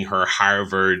opening her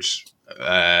Harvard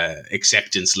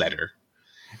acceptance letter.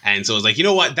 And so I was like, you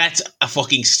know what? That's a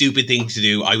fucking stupid thing to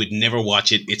do. I would never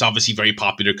watch it. It's obviously very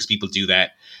popular because people do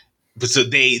that. But so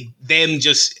them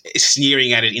just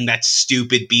sneering at it in that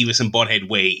stupid Beavis and Butthead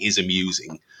way is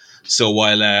amusing. So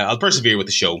while I'll persevere with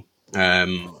the show,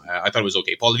 I thought it was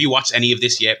okay. Paul, have you watched any of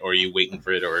this yet, or are you waiting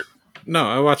for it? Or no,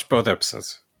 I watched both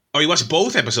episodes. Oh, you watched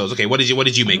both episodes? Okay, what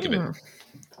did you make of it?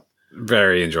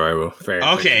 Very enjoyable. Very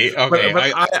okay. But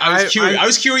I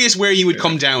was curious where you would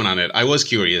come down on it. I was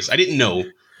curious. I didn't know.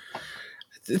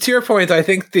 To your point, I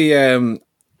think the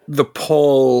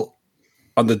pull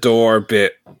on the door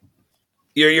bit.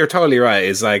 You're totally right.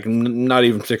 It's like not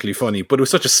even particularly funny, but it was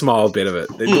such a small bit of it.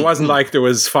 It wasn't like there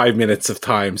was 5 minutes of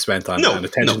time spent on it and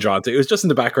attention drawn to it. It was just in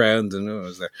the background and it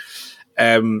was there.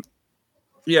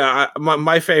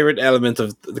 My favorite element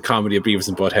of the comedy of Beavis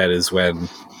and Butthead is when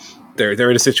they're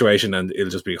in a situation and it'll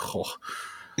just be,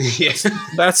 yes,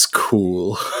 that's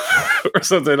cool, or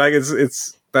something like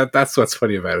that's what's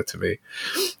funny about it to me.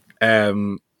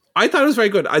 I thought it was very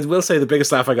good. I will say the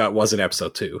biggest laugh I got was in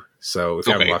episode 2. So if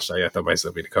you haven't watched that yet, that might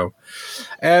still be to come.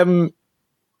 I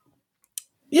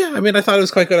thought it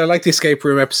was quite good. I liked the escape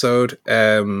room episode.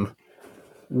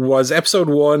 Was episode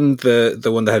 1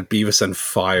 the one that had Beavis and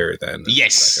fire then?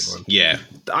 Yes. The second one? Yeah.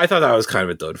 I thought that was kind of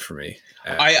a dud for me.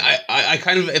 I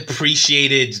kind of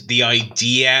appreciated the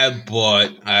idea,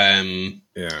 but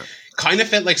kind of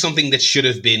felt like something that should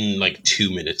have been like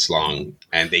 2 minutes long,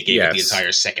 and they gave it the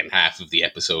entire second half of the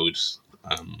episode.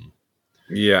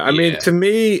 Mean, to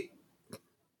me,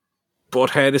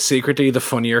 Butthead is secretly the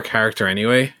funnier character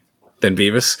anyway than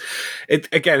Beavis.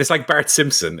 It's like Bart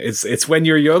Simpson. It's when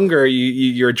you're younger,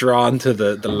 you're drawn to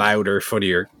the louder,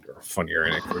 funnier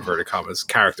in inverted commas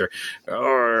character.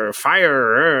 Or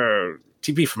fire,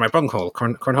 TP for my bunghole,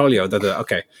 cornholio.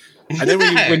 Okay, and then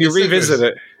when you revisit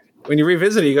it. When you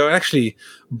revisit it, you go, actually,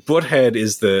 Butthead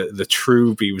is the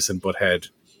true Beavis and Butthead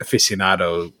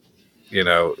aficionado,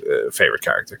 favorite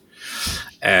character.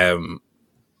 I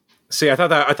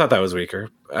thought that was weaker.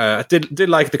 I did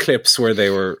like the clips where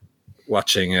they were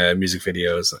watching music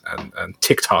videos and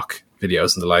TikTok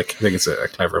videos and the like. I think it's a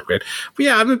clever upgrade. But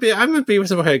yeah, I'm a Beavis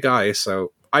and Butthead guy,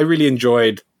 so I really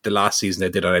enjoyed the last season they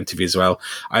did on MTV as well.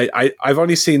 I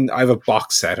have a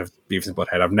box set of Beavis and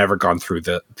Butthead. I've never gone through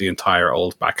the entire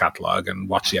old back catalogue and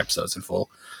watched the episodes in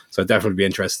full. So I'd definitely be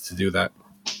interested to do that.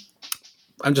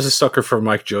 I'm just a sucker for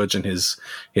Mike Judge and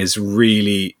his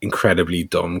really incredibly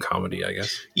dumb comedy, I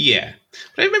guess. Yeah.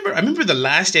 But I remember the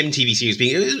last MTV series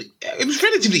it was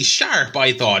relatively sharp,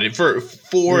 I thought. For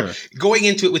going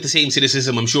into it with the same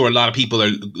cynicism I'm sure a lot of people are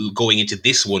going into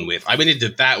this one with. I went into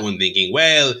that one thinking,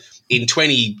 well, in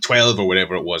 2012 or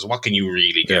whatever it was, what can you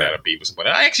really get out of Beavis and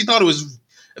Butthead? I actually thought it was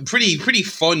a pretty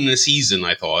fun season,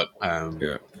 I thought. I think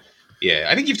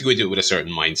you have to go into it with a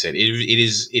certain mindset.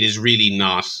 It is really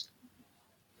not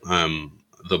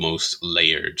the most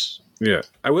layered. Yeah.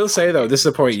 I will say, though, this is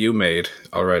a point you made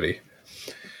already.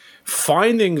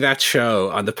 Finding that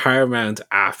show on the Paramount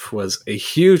app was a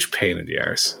huge pain in the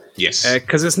arse. Yes.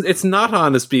 Because it's not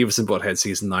on as Beavis and Butthead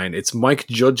Season 9. It's Mike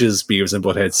Judge's Beavis and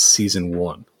Butthead Season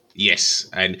 1. Yes,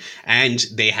 and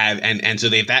they have and so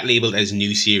they have that labeled as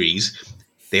new series.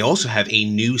 They also have a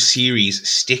new series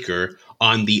sticker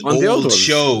on the old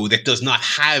show that does not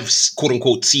have quote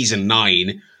unquote season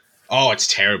 9. Oh, it's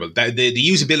terrible. The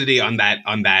usability on that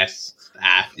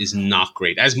app is not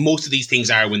great. As most of these things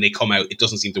are when they come out, it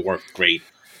doesn't seem to work great.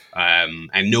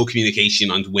 And no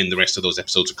communication on when the rest of those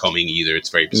episodes are coming either. It's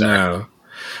very bizarre. No.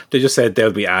 They just said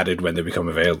they'll be added when they become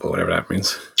available, whatever that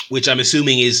means. Which I'm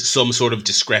assuming is some sort of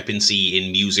discrepancy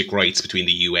in music rights between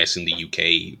the US and the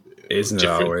UK. Isn't it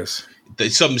always?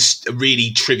 There's some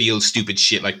really trivial, stupid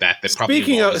shit like that. That probably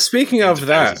speaking of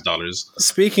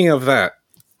that,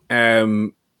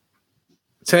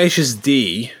 Tenacious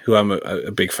D, who I'm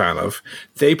a big fan of,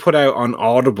 they put out on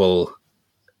Audible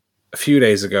a few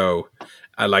days ago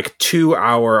a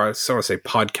 2-hour, I sort of say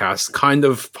podcast,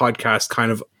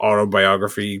 kind of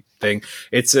autobiography thing.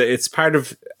 It's part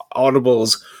of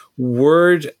Audible's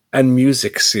Word and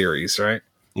Music series, right?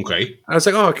 Okay. I was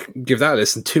like, oh, give that a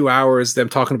listen. 2 hours, them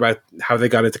talking about how they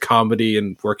got into comedy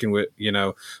and working with,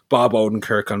 Bob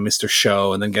Odenkirk on Mr.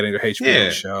 Show and then getting their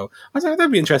HBO show. I was like,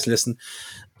 that'd be interesting to listen.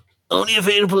 Only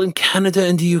available in Canada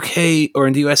and the UK or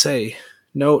in the USA.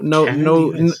 No,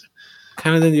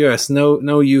 Canada and the US.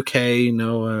 No UK,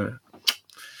 no.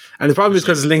 And the problem is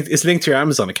because it's linked to your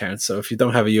Amazon account. So if you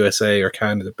don't have a USA or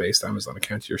Canada-based Amazon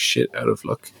account, you're shit out of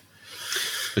luck.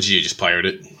 But you just pirate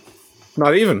it?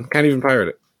 Not even. Can't even pirate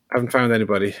it. Haven't found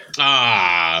anybody.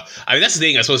 I mean, that's the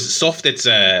thing. I suppose stuff that's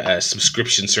a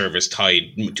subscription service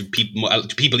tied to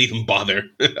people even bother.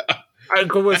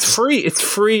 It's free. It's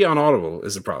free on Audible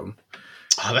is the problem.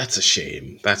 Oh, that's a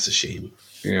shame.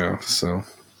 Yeah. So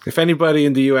if anybody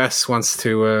in the US wants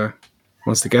to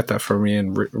wants to get that for me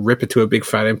and rip it to a big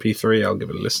fat MP3, I'll give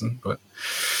it a listen. But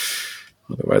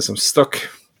otherwise, I'm stuck.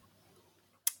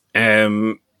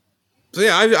 So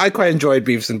yeah, I quite enjoyed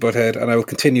Beavis and Butthead, and I will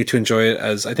continue to enjoy it,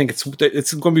 as I think it's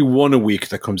going to be one a week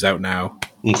that comes out now.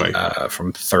 Okay.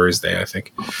 From Thursday, I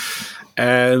think.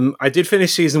 I did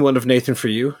finish season 1 of Nathan For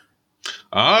You.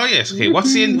 Oh yes. Okay.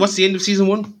 What's the end of season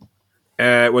 1?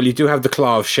 Well, you do have the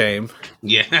Claw of Shame.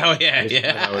 Yeah. Oh yeah.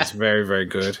 Yeah. That was very, very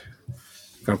good.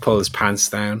 Going to pull his pants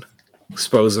down,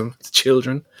 expose him to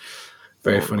children.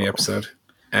 Very funny episode.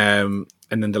 And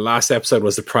then the last episode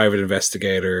was the Private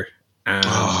Investigator. And,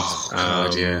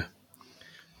 yeah.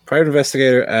 Private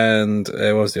Investigator and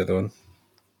what was the other one?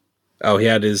 Oh, he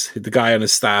had the guy on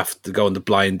his staff to go on the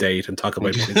blind date and talk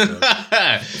about two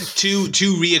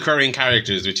reoccurring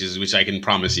characters, which I can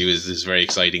promise you is very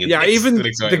exciting. And even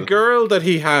the girl that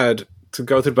he had to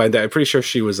go to the blind date, I'm pretty sure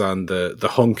she was on the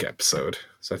Hunk episode.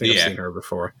 So I think I've seen her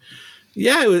before.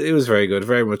 Yeah, it was very good.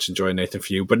 Very much enjoying Nathan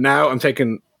For You. But now I'm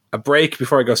taking a break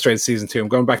before I go straight to season 2. I'm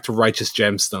going back to Righteous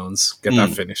Gemstones. Get that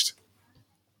finished.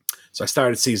 So I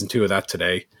started season 2 of that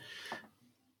today.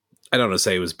 I don't want to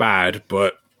say it was bad,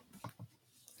 but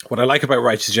what I like about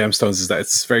Righteous Gemstones is that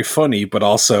it's very funny, but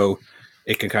also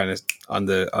it can kind of on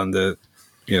the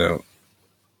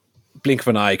blink of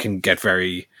an eye can get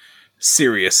very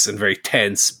serious and very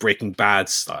tense, Breaking Bad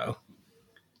style.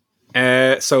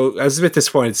 So I was a bit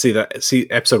disappointed to see that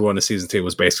episode 1 of season 2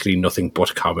 was basically nothing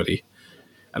but comedy,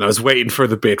 and I was waiting for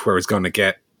the bit where it's going to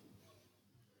get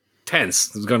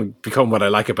tense. It was going to become what I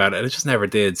like about it, and it just never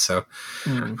did. So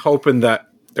I'm hoping that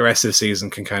the rest of the season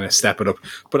can kind of step it up.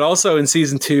 But also in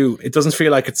season 2, it doesn't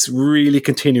feel like it's really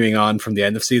continuing on from the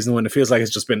end of season 1. It feels like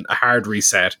it's just been a hard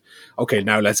reset. Okay,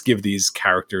 now let's give these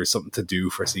characters something to do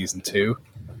for season 2.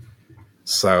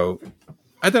 So,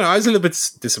 I don't know. I was a little bit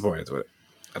disappointed with it,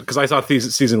 because I thought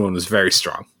season 1 was very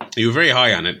strong. You were very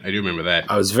high on it. I do remember that.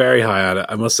 I was very high on it.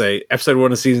 I must say, episode 1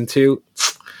 of season 2,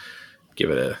 give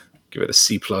it a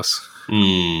C+.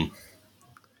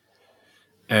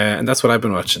 And that's what I've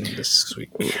been watching this week.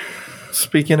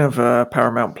 Speaking of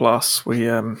Paramount Plus, we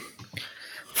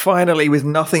finally, with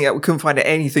nothing, we couldn't find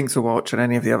anything to watch on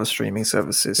any of the other streaming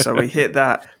services. So we hit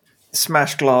that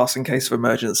smash glass in case of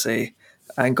emergency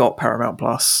and got Paramount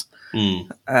Plus.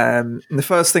 And the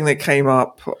first thing that came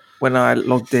up when I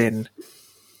logged in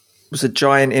was a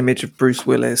giant image of Bruce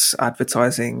Willis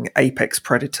advertising Apex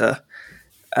Predator.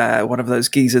 One of those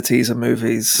geezer teaser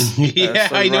movies.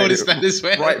 I noticed that as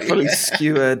well. Rightfully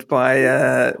skewered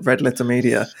by Red Letter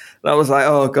Media. And I was like,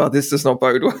 oh God, this does not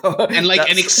bode well. And like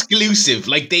an exclusive.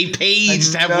 Like they paid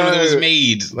to have one of those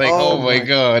made. Like, oh my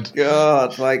God.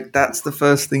 God, like that's the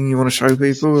first thing you want to show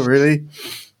people, really?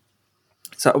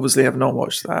 So obviously I've not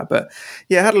watched that. But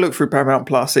yeah, I had a look through Paramount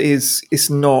Plus. It's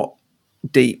not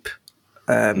deep,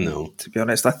 no. To be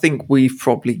honest. I think we've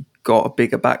probably got a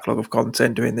bigger backlog of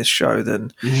content doing this show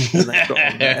than they've got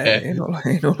on there, in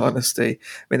all honesty.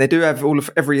 I mean, they do have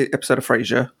every episode of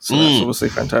Frasier, so that's obviously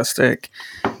fantastic.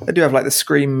 They do have like the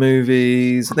Scream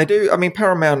movies. And they do, I mean,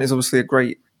 Paramount is obviously a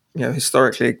great,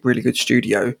 historically a really good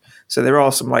studio. So there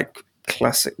are some like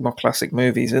more classic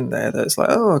movies in there that's like,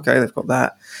 oh, okay, they've got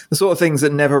that. The sort of things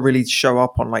that never really show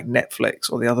up on like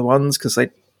Netflix or the other ones because they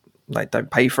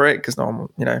don't pay for it because no one,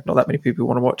 not that many people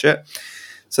want to watch it.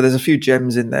 So there's a few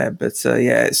gems in there, but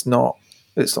it's not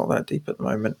that deep at the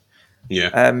moment.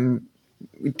 Yeah.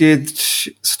 We did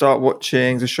start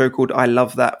watching the show called I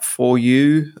Love That For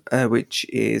You, which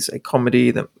is a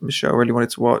comedy that Michelle really wanted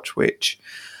to watch, which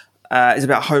is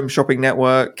about Home Shopping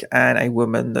Network and a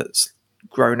woman that's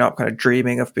grown up kind of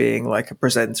dreaming of being like a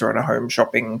presenter on a home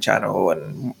shopping channel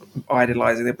and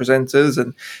idolizing the presenters,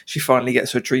 and she finally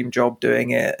gets her dream job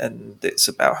doing it, and it's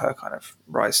about her kind of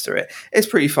rise through it. It's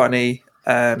pretty funny.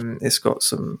 It's got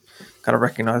some kind of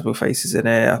recognizable faces in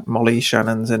it. Molly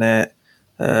Shannon's in it,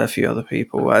 a few other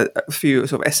people, a few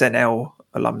sort of SNL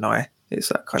alumni. It's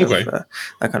that kind of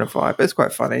vibe. It's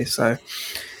quite funny. So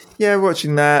yeah,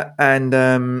 watching that, and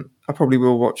I probably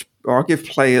will watch, or I'll give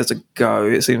Players a go.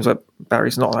 It seems like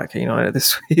Barry's not that keen on it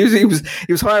this week. He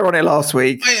was higher on it last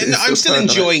week. I'm still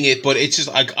enjoying it, but it's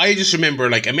just like I just remember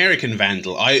like American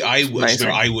Vandal. I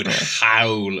would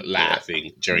howl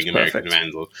laughing during American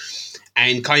Vandal.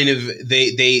 And kind of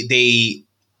the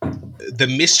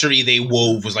mystery they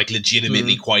wove was like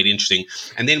legitimately quite interesting.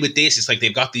 And then with this, it's like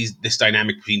they've got this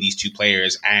dynamic between these two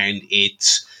players, and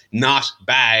it's not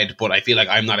bad, but I feel like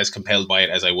I'm not as compelled by it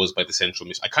as I was by the central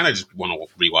mystery. I kind of just want to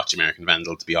rewatch American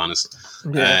Vandal, to be honest.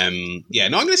 Yeah. I'm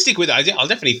going to stick with it. I'll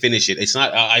definitely finish it. It's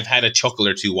not. I've had a chuckle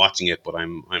or two watching it, but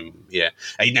I'm.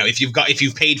 Now, if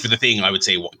you've paid for the thing, I would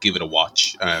say give it a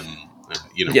watch.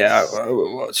 Yeah, I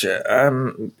will watch it.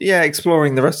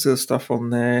 Exploring the rest of the stuff on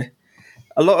there.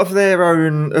 A lot of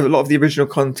the original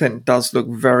content does look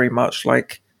very much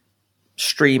like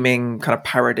streaming kind of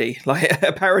parody, like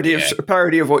a parody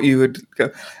of what you would go,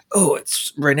 oh,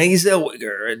 it's Renee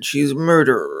Zellweger and she's a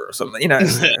murderer or something.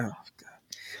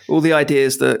 All the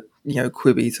ideas that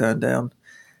Quibi turned down.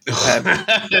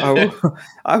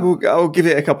 I will give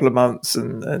it a couple of months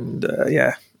and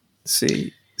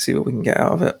see what we can get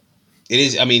out of it. It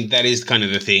is. I mean, that is kind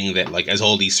of the thing that, like, as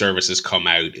all these services come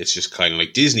out, it's just kind of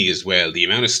like Disney as well. The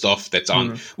amount of stuff that's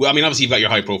on. Well, I mean, obviously you've got your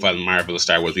high profile Marvel,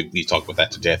 Star Wars. We've talked about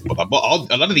that to death. But a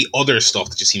lot of the other stuff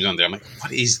that just seems on there, I'm like,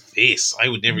 what is this? I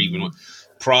would never even.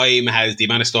 Prime has the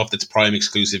amount of stuff that's Prime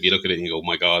exclusive. You look at it and you go, oh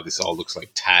my god, this all looks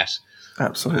like tat.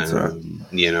 Absolutely.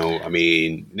 I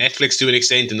mean, Netflix to an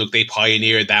extent, and look, they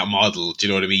pioneered that model. Do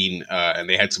you know what I mean? And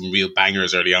they had some real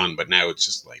bangers early on, but now it's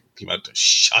just like the amount of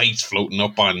shite floating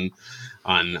up on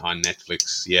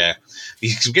Netflix. Yeah,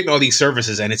 because you're getting all these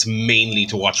services, and it's mainly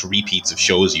to watch repeats of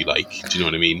shows you like. Do you know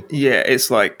what I mean? Yeah, it's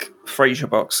like Frasier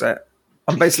box set.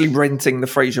 I'm basically renting the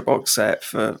Frasier box set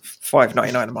for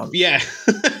 $5.99 a month. Yeah.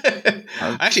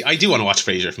 Actually, I do want to watch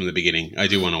Frasier from the beginning. I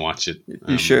do want to watch it.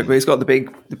 You should, but he's got the big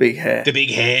hair. The big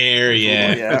hair,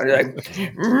 yeah.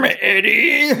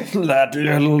 Eddie, that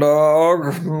little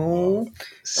dog.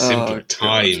 Simpler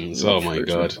times. Oh my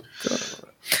god.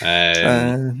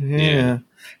 A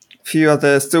few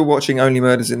other, still watching Only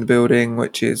Murders in the Building,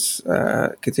 which is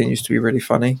continues to be really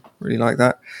funny. Really like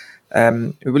that.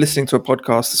 We were listening to a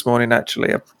podcast this morning,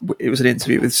 actually. It was an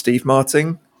interview with Steve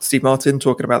Martin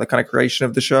talking about the kind of creation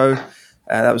of the show.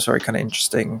 That was very kind of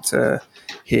interesting to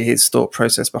hear his thought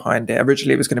process behind it.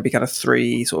 Originally, it was going to be kind of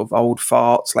three sort of old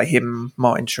farts, like him,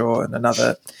 Martin Shaw, and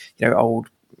another old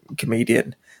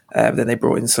comedian. Then they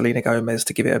brought in Selena Gomez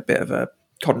to give it a bit of a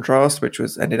contrast, which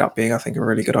ended up being, I think, a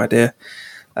really good idea.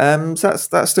 So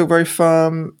that's still very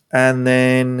fun. And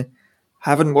then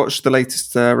haven't watched the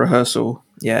latest rehearsal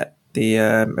yet, the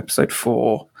episode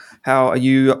 4. How are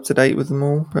you up to date with them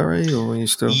all, Perry, or are you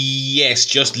still? Yes,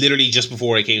 just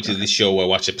before I came to this show, I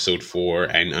watched episode 4,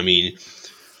 and I mean,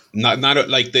 not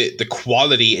like the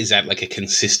quality is at like a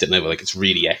consistent level, like it's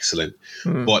really excellent,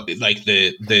 but like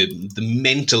the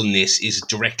mentalness is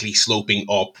directly sloping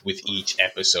up with each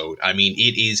episode. I mean,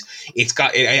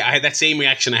 I had that same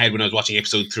reaction I had when I was watching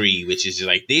episode 3, which is just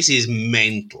like, this is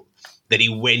mental. That he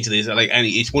went to this, like, and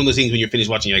it's one of those things when you're finished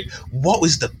watching, you're like, what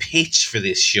was the pitch for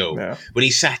this show? Yeah. When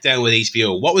he sat down with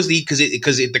HBO, what was because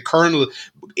the Colonel,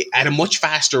 at a much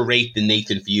faster rate than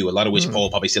Nathan For You, a lot of which Paul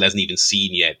probably still hasn't even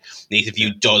seen yet. Nathan For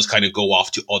You does kind of go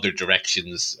off to other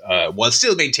directions while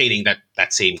still maintaining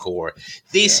that same core.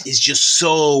 This is just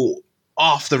so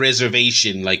off the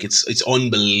reservation, like it's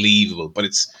unbelievable, but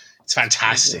it's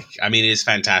fantastic. I mean, it is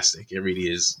fantastic. It really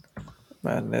is.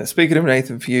 Man, speaking of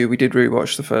Nathan For You, we did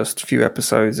rewatch the first few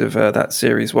episodes of that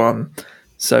series 1.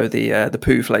 So the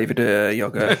poo flavored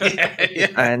yogurt,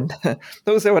 and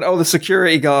also the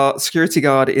security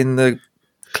guard in the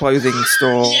clothing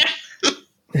store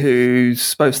who's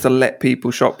supposed to let people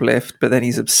shoplift, but then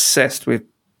he's obsessed with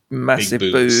massive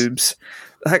boobs.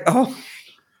 Like,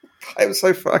 it was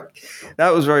so fun.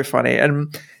 That was very funny.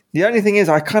 And the only thing is,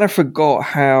 I kind of forgot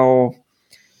how.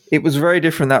 It was very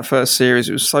different, that first series.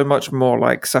 It was so much more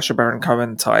like Sacha Baron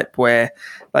Cohen type, where,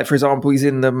 like, for example, he's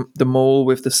in the mall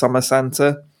with the summer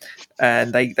Santa,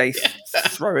 and they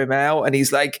throw him out, and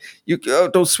he's like, "You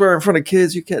don't swear in front of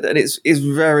kids, you can't." And it's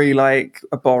very like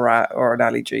a Borat or an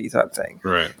Ali G type thing,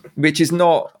 right? Which is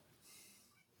not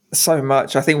so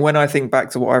much. I think when I think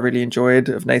back to what I really enjoyed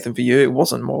of Nathan For You, it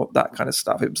wasn't more that kind of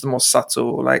stuff. It was the more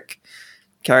subtle, like,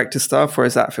 character stuff,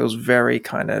 whereas that feels very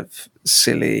kind of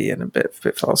silly and a bit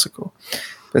farcical,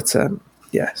 but still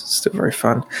very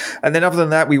fun. And then other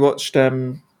than that, we watched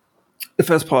the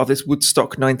first part of this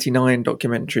Woodstock 99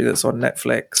 documentary that's on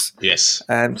Netflix. Yes.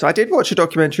 So I did watch a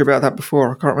documentary about that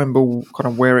before. I can't remember kind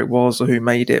of where it was or who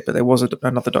made it, but there was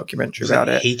another documentary about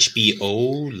it.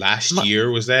 HBO last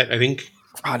year, was that, I think?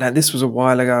 Oh no, this was a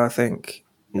while ago, I think.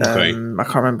 Okay. I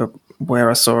can't remember where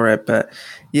I saw it, but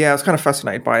yeah, I was kind of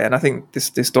fascinated by it. And I think this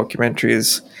documentary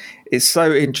is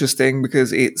so interesting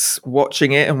because it's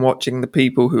watching it and watching the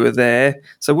people who are there.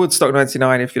 So Woodstock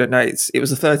 99, if you don't know, it was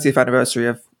the 30th anniversary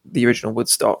of the original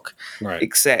Woodstock, right?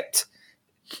 Except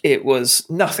it was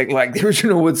nothing like the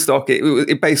original Woodstock.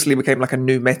 It basically became like a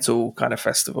new metal kind of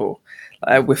festival.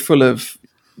 We're full of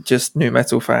just new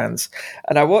metal fans,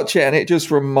 and I watch it and it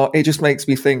just makes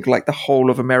me think like the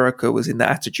whole of America was in the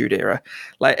Attitude Era.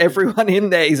 Like everyone in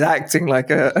there is acting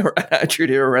like an Attitude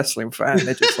Era wrestling fan.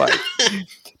 They're just like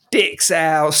dicks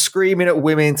out, screaming at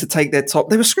women to take their top.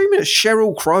 They were screaming at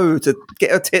Sheryl Crow to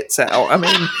get her tits out. I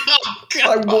mean,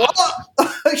 like, what?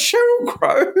 Sheryl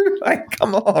Crow? Like,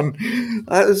 come on.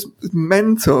 That was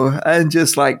mental. And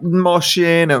just like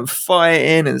moshing and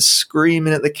fighting and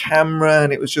screaming at the camera.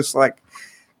 And it was just like,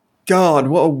 God,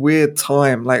 what a weird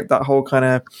time. Like that whole kind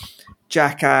of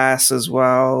Jackass as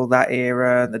well, that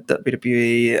era, the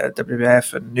WWE,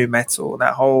 WWF and new metal, and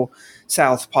that whole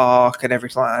South Park and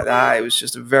everything like that. It was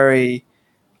just a very,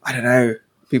 I don't know,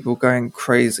 people going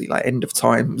crazy, like end of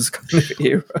times kind of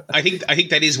era. I think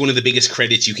that is one of the biggest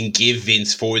credits you can give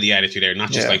Vince for the attitude there.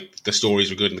 Not just like the stories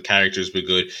were good and the characters were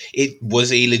good. It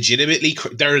was a legitimately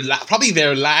probably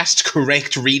their last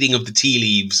correct reading of the tea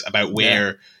leaves about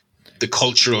where the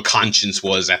cultural conscience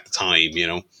was at the time. You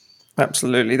know.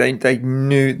 Absolutely. They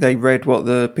knew, they read what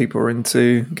the people were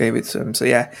into, gave it to them. So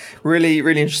yeah, really,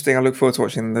 really interesting. I look forward to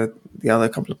watching the other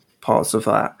couple of parts of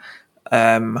that.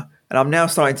 And I'm now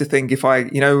starting to think, if I,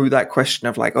 that question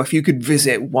of like, if you could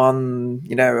visit one,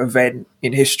 event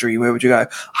in history, where would you go?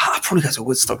 I'd probably go to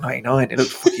Woodstock 99. It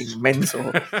looks fucking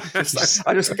mental.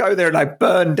 I just go there and I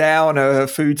burn down a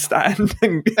food stand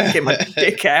and get my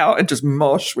dick out and just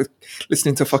mosh with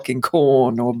listening to fucking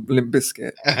Korn or Limp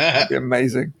Bizkit. That'd be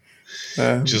amazing.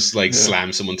 Just like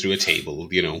slam someone through a table,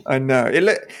 I know.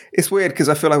 It's weird because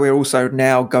I feel like we're also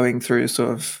now going through sort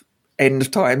of end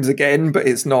times again, but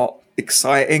it's not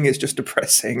exciting. It's just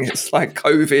depressing. It's like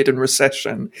COVID and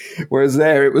recession. Whereas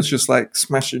there, it was just like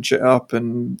smashing shit up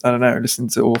and I don't know, listening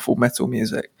to awful metal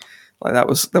music. Like that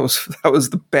was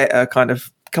the better kind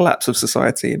of collapse of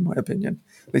society, in my opinion.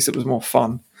 At least it was more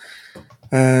fun.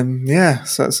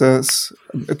 So it's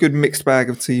a good mixed bag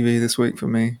of TV this week for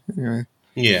me. Anyway.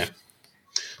 Yeah,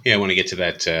 I want to get to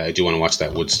that. I do want to watch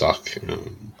that Woodstock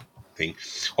thing.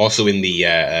 Also in the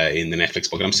Netflix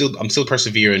book, and I'm still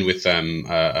persevering with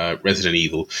Resident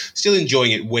Evil. Still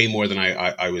enjoying it way more than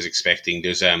I was expecting.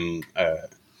 There's a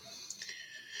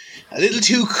little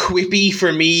too quippy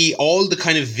for me. All the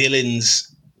kind of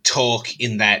villains talk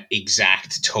in that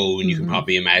exact tone you can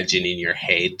probably imagine in your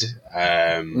head.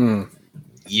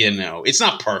 It's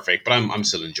not perfect, but I'm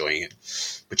still enjoying it.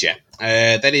 But yeah,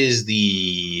 that is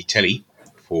the telly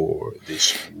for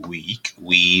this week.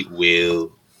 We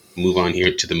will move on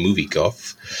here to the movie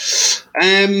guff.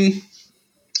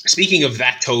 Speaking of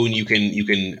that tone, you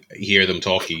can hear them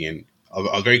talking, and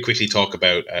I'll very quickly talk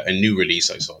about a new release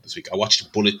I saw this week. I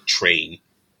watched Bullet Train,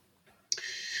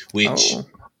 which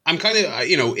I'm kind of,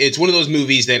 it's one of those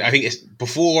movies that I think it's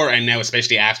before and now,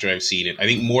 especially after I've seen it, I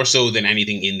think more so than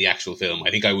anything in the actual film,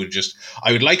 I think I would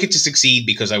like it to succeed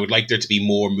because I would like there to be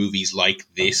more movies like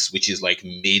this, which is like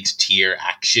mid-tier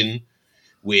action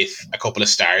with a couple of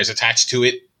stars attached to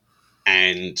it.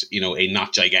 And, a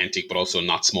not gigantic, but also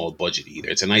not small budget either.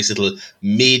 It's a nice little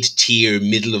mid-tier,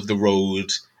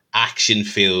 middle-of-the-road action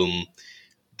film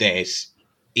that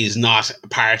is not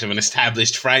part of an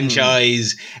established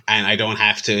franchise, and I don't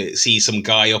have to see some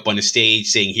guy up on a stage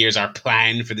saying, here's our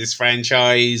plan for this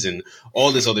franchise and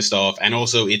all this other stuff. And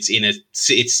also it's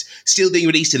still being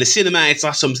released in a cinema. It's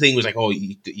not something where it's like,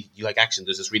 you like action.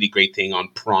 There's this really great thing on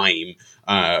Prime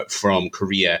from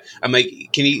Korea. I'm like,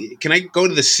 can I go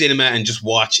to the cinema and just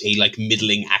watch a like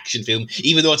middling action film?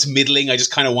 Even though it's middling, I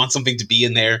just kind of want something to be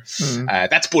in there.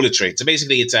 That's Bullet Train. So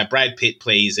basically it's Brad Pitt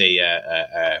plays a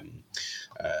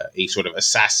sort of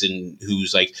assassin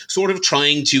who's like sort of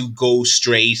trying to go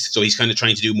straight. So he's kind of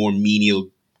trying to do more menial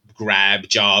grab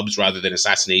jobs rather than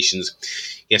assassinations.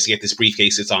 He has to get this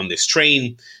briefcase that's on this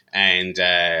train. And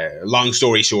long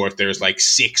story short, there's like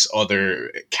 6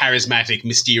 other charismatic,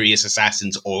 mysterious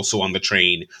assassins also on the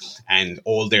train. And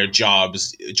all their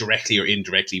jobs, directly or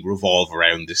indirectly, revolve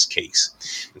around this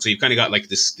case. And so you've kind of got like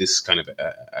this kind of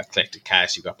eclectic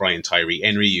cast. You've got Brian Tyree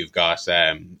Henry. You've got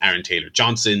Aaron Taylor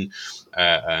Johnson.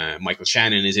 Michael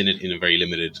Shannon is in it in a very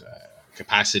limited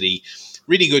capacity.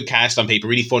 Really good cast on paper,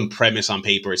 really fun premise on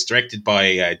paper. It's directed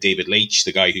by David Leitch,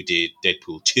 the guy who did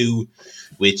Deadpool 2,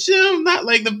 which, not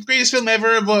like the greatest film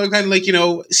ever, but kind of like,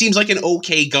 seems like an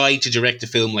okay guy to direct a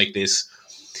film like this.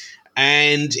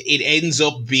 And it ends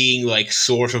up being like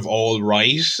sort of all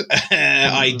right.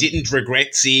 I didn't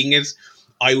regret seeing it.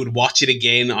 I would watch it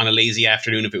again on a lazy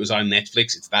afternoon if it was on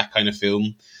Netflix. It's that kind of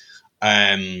film.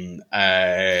 Some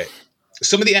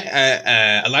of the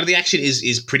a lot of the action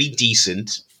is pretty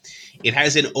decent. It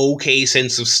has an okay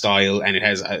sense of style, and it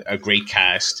has a great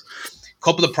cast.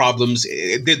 Couple of problems.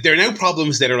 There are now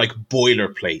problems that are like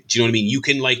boilerplate. Do you know what I mean? You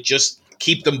can like just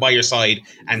keep them by your side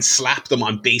and slap them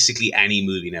on basically any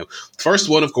movie now. First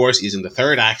one, of course, is in the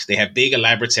third act. They have big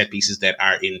elaborate set pieces that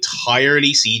are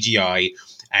entirely CGI,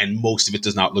 and most of it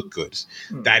does not look good.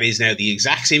 That is now the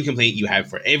exact same complaint you have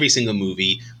for every single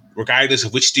movie, regardless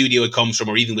of which studio it comes from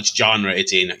or even which genre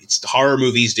it's in. It's horror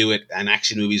movies do it, and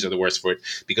action movies are the worst for it,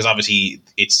 because obviously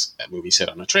it's a movie set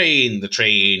on a train. The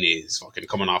train is fucking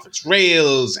coming off its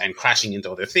rails and crashing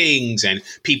into other things, and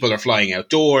people are flying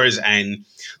outdoors. And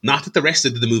not that the rest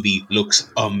of the movie looks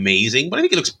amazing, but I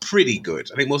think it looks pretty good.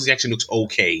 I think most of the action looks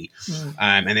okay.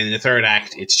 And then in the third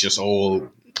act, it's just all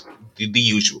the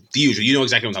usual. You know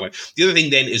exactly what I'm talking about. The other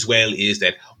thing then as well is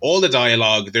that all the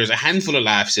dialogue, there's a handful of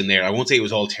laughs in there. I won't say it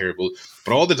was all terrible,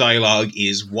 but all the dialogue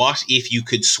is, what if you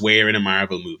could swear in a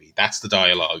Marvel movie? That's the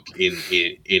dialogue in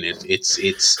it.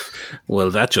 It's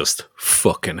well, that just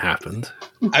fucking happened.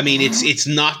 I mean, it's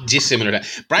not dissimilar to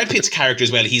Brad Pitt's character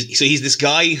as well. He's this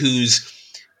guy he's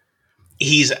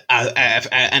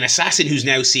an assassin who's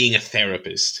now seeing a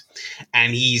therapist,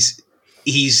 and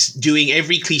he's doing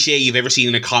every cliche you've ever seen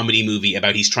in a comedy movie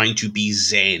about he's trying to be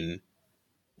zen.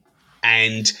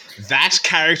 And that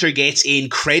character gets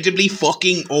incredibly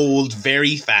fucking old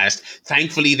very fast.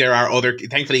 Thankfully,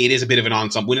 it is a bit of an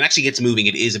ensemble. When it actually gets moving,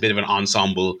 it is a bit of an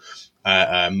ensemble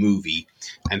movie.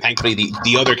 And thankfully,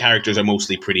 the other characters are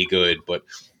mostly pretty good. But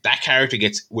that character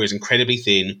wears incredibly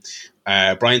thin.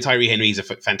 Brian Tyree Henry is a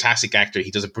fantastic actor.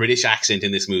 He does a British accent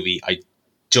in this movie. I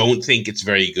don't think it's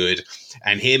very good.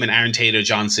 And him and Aaron Taylor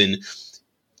Johnson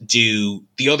do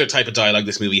the other type of dialogue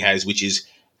this movie has, which is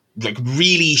like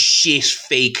really shit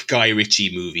fake Guy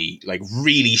Ritchie movie, like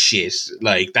really shit.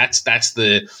 Like that's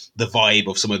the vibe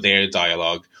of some of their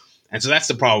dialogue. And so that's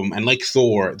the problem. And like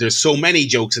Thor, there's so many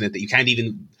jokes in it that you can't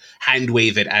even hand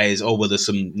wave it as, oh, well, there's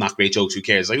some not great jokes, who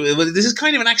cares? Like, well, this is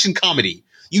kind of an action comedy.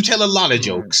 You tell a lot of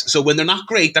jokes. So when they're not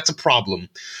great, that's a problem.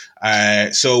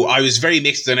 So I was very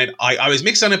mixed on it. I was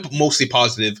mixed on it, mostly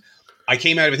positive. I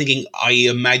came out of it thinking, I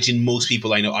imagine most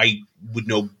people I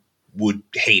would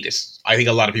hate it. I think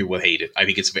a lot of people will hate it. I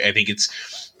think it's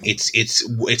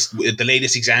the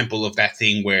latest example of that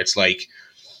thing where it's like,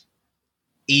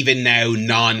 even now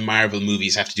non-Marvel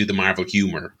movies have to do the Marvel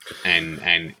humor,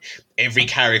 and every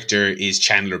character is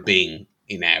Chandler Bing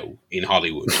now in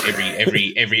Hollywood.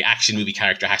 Every action movie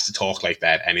character has to talk like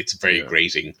that, and it's very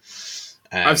grating.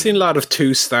 I've seen a lot of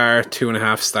 2-star,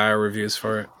 2.5-star reviews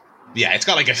for it. Yeah, it's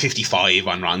got like a 55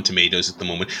 on Rotten Tomatoes at the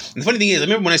moment. And the funny thing is, I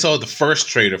remember when I saw the first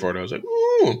trailer for it, I was like,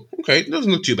 oh, okay, it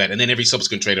doesn't look too bad. And then every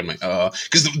subsequent trailer, I'm like, oh,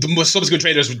 because the subsequent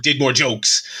trailers did more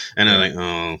jokes. And I'm like,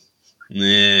 oh,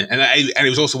 nah. And it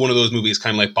was also one of those movies,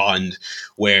 kind of like Bond,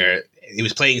 where it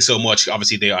was playing so much.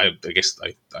 Obviously, I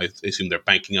assume they're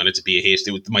banking on it to be a hit.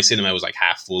 My cinema was like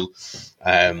half full.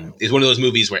 It's one of those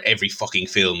movies where every fucking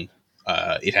film,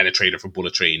 it had a trailer for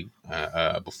Bullet Train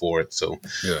before it. So,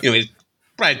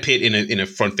 Brad Pitt in a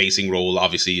front-facing role,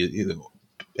 obviously,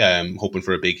 hoping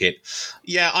for a big hit.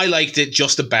 Yeah, I liked it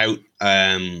just about,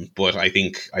 but I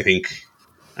think I can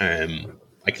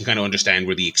kind of understand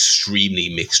where the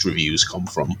extremely mixed reviews come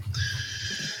from.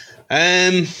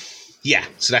 Yeah,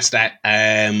 so that's that.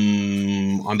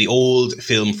 On the old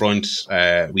film front,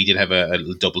 we did have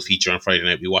a double feature on Friday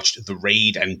night. We watched The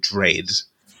Raid and DREDD,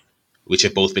 which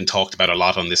have both been talked about a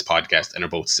lot on this podcast and are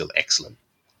both still excellent.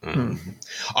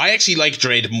 I actually like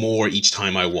DREDD more each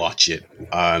time I watch it.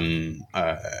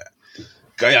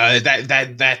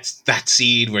 That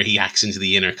scene where he hacks into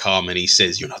the intercom and he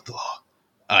says, "You're not the law,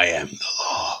 I am the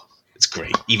law." It's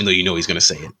great, even though you know he's going to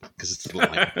say it, because it's the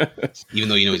line. Even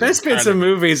though you know he's best bits of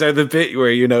movies are the bit where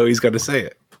you know he's going to say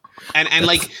it. And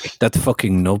like that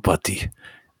fucking nobody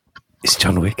is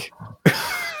John Wick.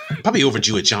 Probably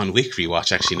overdue a John Wick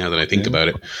rewatch, actually, now that I think about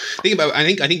it.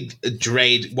 I think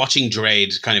watching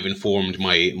DREDD kind of informed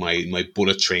my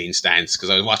Bullet Train stance, because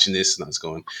I was watching this and I was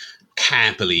going,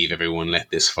 can't believe everyone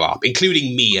let this flop,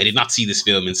 including me. I did not see this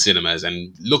film in cinemas,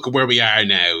 and look at where we are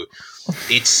now.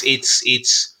 It's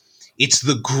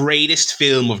the greatest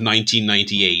film of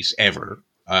 1998 ever,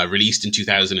 released in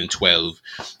 2012.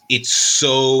 It's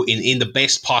so, in the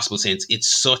best possible sense, it's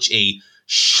such a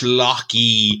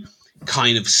schlocky,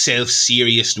 kind of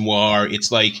self-serious noir.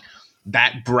 It's like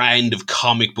that brand of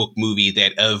comic book movie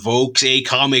that evokes a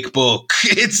comic book.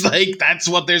 It's like, that's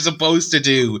what they're supposed to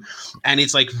do. And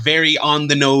it's like very on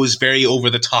the nose, very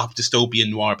over the top dystopian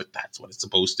noir, but that's what it's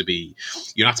supposed to be.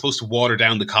 You're not supposed to water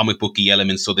down the comic booky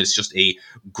elements so that it's just a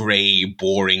grey,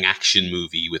 boring action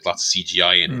movie with lots of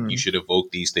CGI in it. You should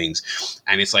evoke these things.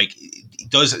 And it's like,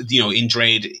 it does, in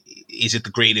DREDD, is it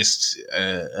the greatest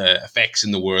effects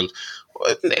in the world?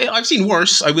 I've seen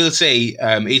worse, I will say.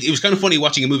 It was kind of funny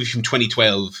watching a movie from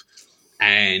 2012,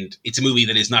 and it's a movie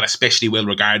that is not especially well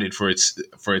regarded for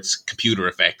its computer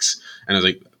effects. And I was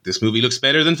like, this movie looks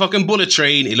better than fucking Bullet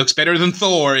Train. It looks better than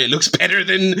Thor. It looks better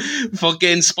than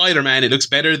fucking Spider-Man. It looks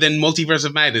better than Multiverse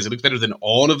of Madness. It looks better than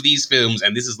all of these films.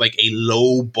 And this is like a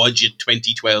low budget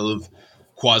 2012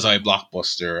 quasi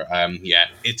blockbuster.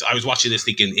 I was watching this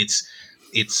thinking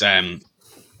it's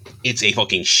a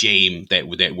fucking shame that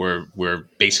we're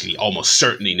basically almost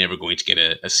certainly never going to get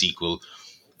a sequel.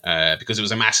 Because it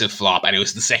was a massive flop, and it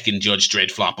was the second Judge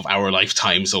Dredd flop of our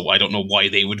lifetime. So I don't know why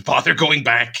they would bother going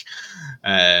back.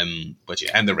 But yeah,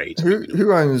 and the Raid.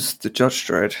 Who owns the Judge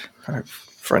Dredd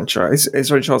franchise? Is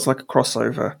there any chance like a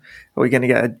crossover? Are we going to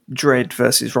get a Dredd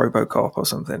versus RoboCop or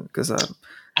something? Because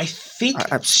I think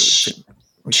I absolutely think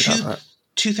we should have that.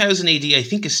 2000 AD, I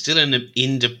think, is still an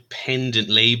independent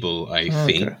label. I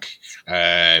think,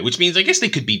 which means I guess they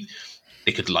could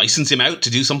license him out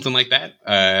to do something like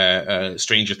that.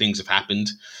 Stranger things have happened.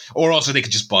 Or also they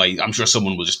could just buy, I'm sure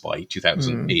someone will just buy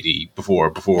 2080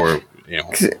 before, you know.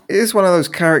 It is one of those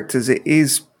characters,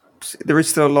 there is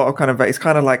still a lot of kind of, it's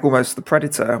kind of like almost the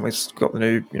Predator, and we've got the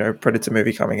new, Predator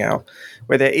movie coming out,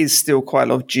 where there is still quite a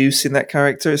lot of juice in that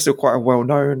character. It's still quite a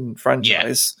well-known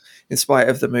franchise, in spite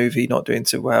of the movie not doing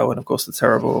too well, and of course the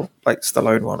terrible, like,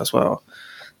 Stallone one as well.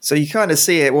 So you kind of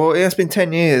see it. Well, it's been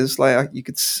 10 years. Like, you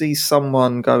could see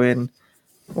someone going,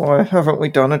 why haven't we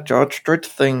done a Judge Dredd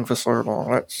thing for so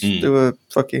long? Let's do a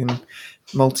fucking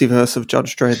multiverse of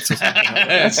Judge Dredds. Or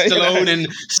something.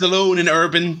 Stallone and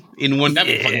Urban in one.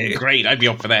 That'd be fucking great. I'd be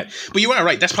up for that. But you are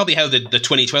right. That's probably how the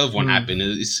 2012 one happened.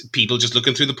 Is people just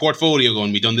looking through the portfolio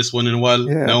going, we've done this one in a while?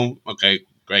 Yeah. No? Okay,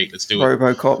 great. Let's do it.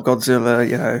 RoboCop, Godzilla,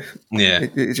 Yeah.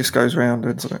 It just goes round,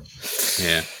 doesn't it?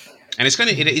 Yeah. And it's kind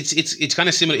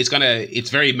of similar. It's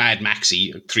very Mad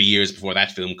Maxy 3 years before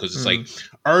that film, because it's like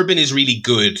Urban is really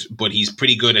good, but he's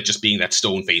pretty good at just being that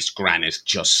stone-faced granite,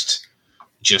 just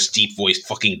deep voiced,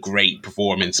 fucking great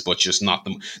performance, but just not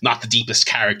the deepest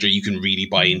character you can really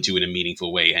buy into in a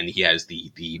meaningful way. And he has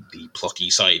the plucky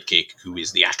sidekick who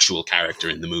is the actual character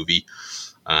in the movie,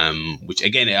 which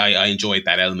again I enjoyed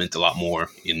that element a lot more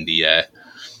in the.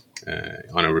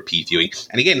 On a repeat viewing.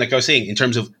 And again, like I was saying, in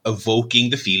terms of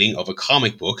evoking the feeling of a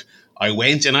comic book, I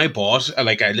went and I bought a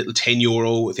little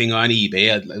 €10 thing on eBay,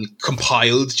 a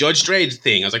compiled Judge Dredd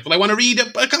thing. I was like, well, I want to read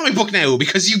a comic book now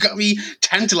because you got me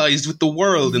tantalized with the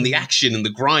world and the action and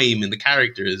the grime and the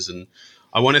characters, and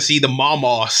I want to see the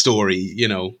Mama story.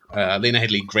 Lena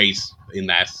Headey, great in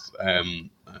that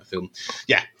film.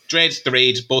 Yeah, Dredd, The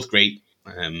Raid, both great.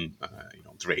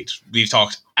 The Raid. We've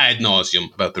talked ad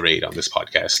nauseum about The Raid on this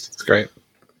podcast. It's great.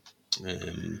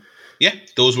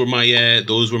 Those were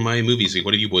my movies.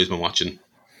 What have you boys been watching?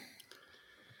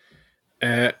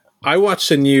 I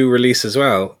watched a new release as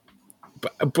well,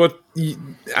 but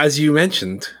as you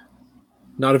mentioned,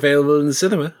 not available in the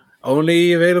cinema.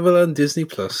 Only available on Disney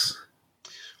Plus.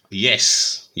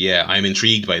 Yes, yeah, I'm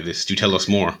intrigued by this. Do tell us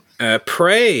more.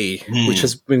 Prey, which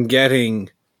has been getting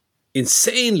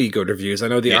insanely good reviews. I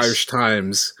know the Irish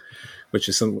Times, which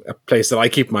is a place that I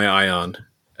keep my eye on,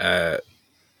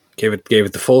 gave it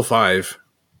the full 5.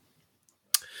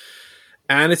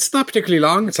 And it's not particularly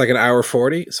long. It's like an hour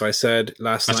 40. So I said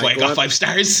last night. That's why I got 5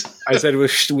 stars. I said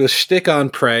we'll stick on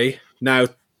Prey. Now,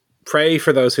 Prey,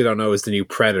 for those who don't know, is the new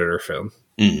Predator film.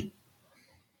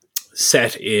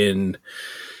 Set in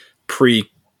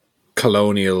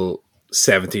pre-colonial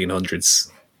 1700s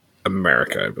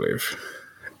America, I believe.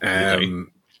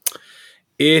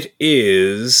 It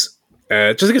is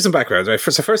just to give some background, right?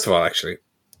 So first of all, actually,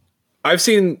 I've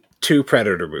seen 2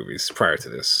 Predator movies prior to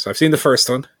this. So I've seen the first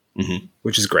one,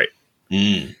 which is great,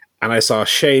 and I saw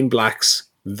Shane Black's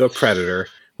The Predator,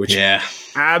 which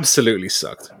absolutely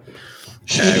sucked,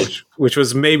 which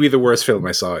was maybe the worst film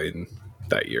I saw in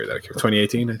that year. That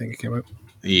 2018, I think it came out.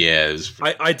 Yeah,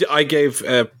 I gave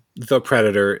The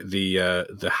Predator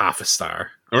the half a star.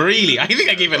 Really? I think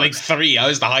I gave it 3. I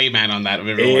was the high man on that of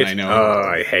everyone I know. Oh,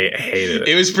 I hated it.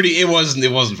 It was pretty. It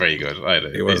wasn't very good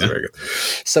either. It wasn't very good.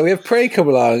 So we have Prey come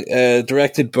along,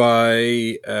 directed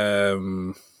by.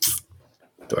 Do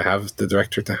I have the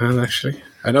director to hand? Actually,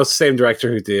 I know it's the same director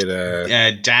who did.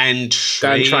 Dan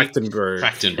Trachtenberg.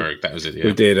 Trachtenberg, that was it. Yeah.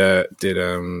 Who did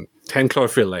 10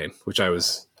 Cloverfield Lane, which I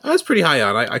was pretty high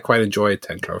on. I quite enjoyed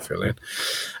 10 Cloverfield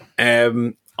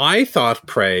Lane. I thought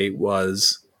Prey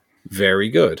was very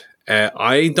good.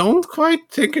 I don't quite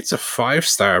think it's a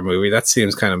 5-star movie. That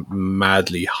seems kind of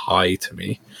madly high to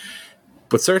me.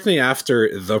 But certainly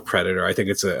after The Predator, I think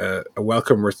it's a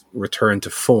welcome return to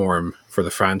form for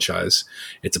the franchise.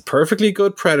 It's a perfectly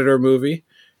good Predator movie.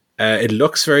 It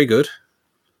looks very good.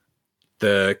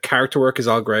 The character work is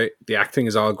all great. The acting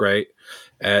is all great.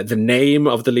 The name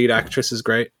of the lead actress is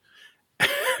great.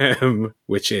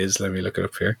 Which is, let me look it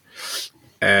up here.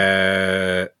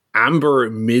 Amber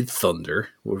Mid-Thunder,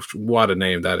 what a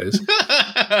name that is.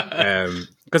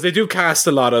 Because they do cast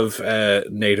a lot of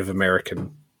Native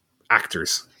American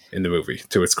actors in the movie,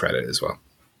 to its credit as well.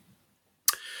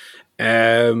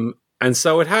 And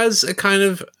so it has a kind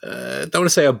of, I don't want to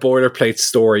say a boilerplate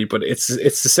story, but it's the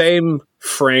same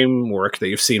framework that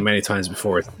you've seen many times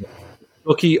before.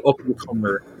 Lucky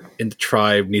up-and-comer in the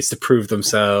tribe needs to prove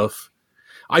themselves.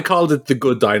 I called it the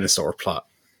good dinosaur plot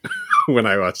when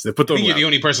I watched it. But I think you're the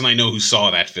only person I know who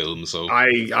saw that film. So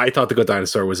I thought the good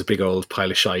dinosaur was a big old pile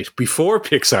of shite before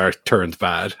Pixar turned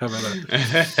bad. How about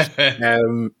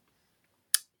that?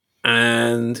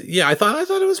 And yeah, I thought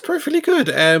it was perfectly good.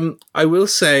 I will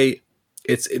say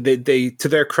they to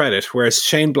their credit, whereas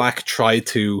Shane Black tried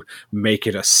to make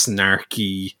it a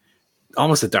snarky,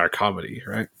 almost a dark comedy,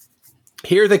 right?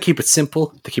 Here they keep it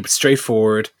simple, they keep it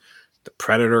straightforward. The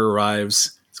predator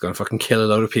arrives, it's going to fucking kill a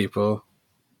load of people.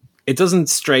 It doesn't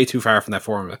stray too far from that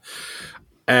formula,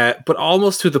 but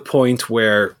almost to the point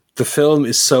where the film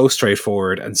is so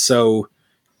straightforward and so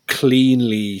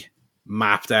cleanly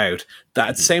mapped out that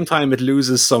at the same time it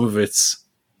loses some of its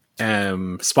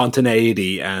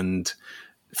spontaneity and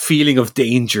feeling of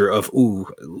danger of, ooh,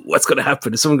 what's going to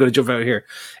happen? Is someone going to jump out here?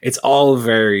 It's all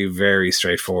very, very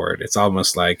straightforward. It's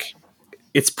almost like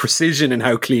it's precision in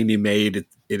how cleanly made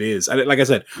it is. And like I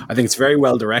said, I think it's very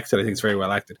well directed. I think it's very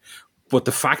well acted. But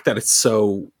the fact that it's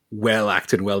so well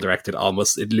acted and well directed,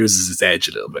 almost it loses its edge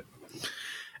a little bit.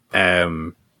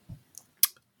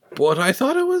 But I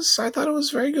thought it was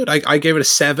very good. I gave it a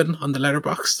 7 on the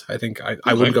Letterboxd. I think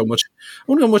I wouldn't go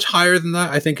much higher than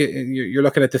that. I think you're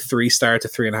looking at the 3-star to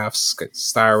 3.5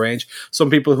 star range. Some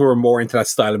people who are more into that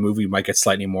style of movie might get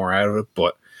slightly more out of it,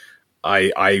 but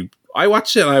I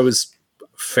watched it and I was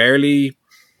fairly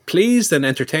pleased and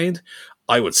entertained.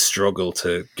 I would struggle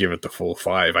to give it the full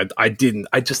 5. I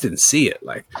just didn't see it.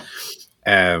 Like,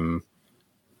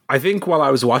 I think while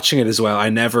I was watching it as well, I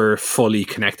never fully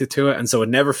connected to it. And so it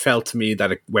never felt to me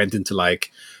that it went into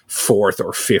like 4th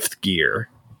or 5th gear.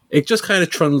 It just kind of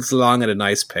trundles along at a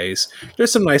nice pace.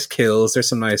 There's some nice kills. There's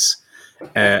some nice,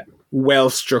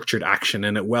 well-structured action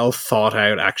in it, well thought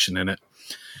out action in it.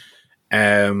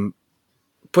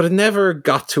 But it never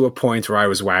got to a point where I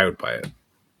was wowed by it.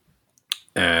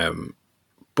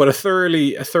 But a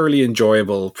thoroughly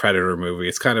enjoyable Predator movie.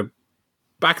 It's kind of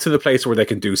back to the place where they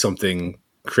can do something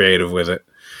creative with it.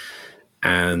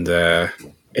 And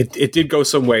it did go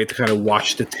some way to kind of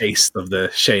wash the taste of the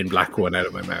Shane Black one out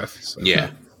of my mouth. So,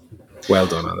 yeah. Well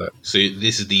done on that. So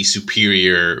this is the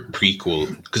superior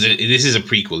prequel. Because this is a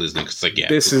prequel, isn't it? It's like, yeah,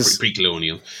 this is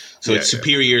pre-colonial. So it's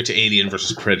superior to Alien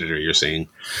versus Predator, you're saying?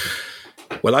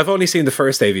 Well, I've only seen the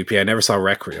first AVP. I never saw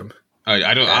Requiem.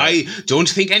 I don't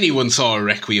think anyone saw a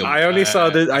Requiem. I only saw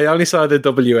the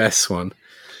WS one,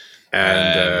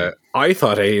 and I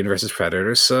thought Alien vs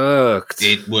Predator sucked.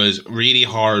 It was really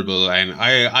horrible, and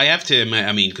I have to.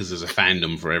 I mean, because there's a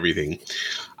fandom for everything.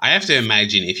 I have to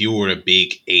imagine if you were a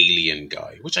big Alien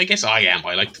guy, which I guess I am.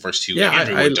 I like the first two. Yeah, like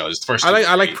everyone does. The first.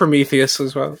 I like Prometheus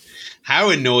as well.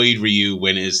 How annoyed were you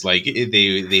when it's like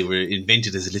they were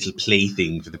invented as a little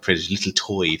plaything for the predators, little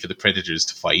toy for the predators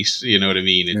to fight? You know what I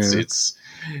mean?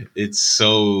 It's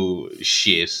so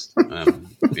shit.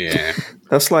 Yeah,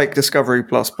 that's like Discovery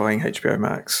Plus buying HBO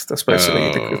Max. That's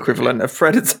basically the equivalent of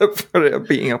Predator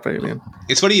beating up Alien.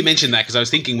 It's funny you mentioned that because I was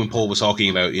thinking when Paul was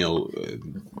talking about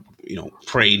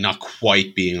Prey not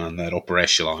quite being on that upper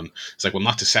echelon. It's like, well,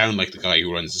 not to sound like the guy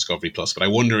who runs Discovery Plus, but I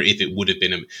wonder if it would have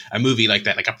been a movie like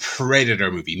that, like a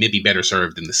Predator movie, maybe better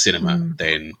served in the cinema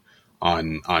than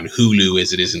on Hulu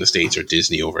as it is in the States or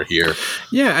Disney over here.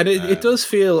 Yeah, and it does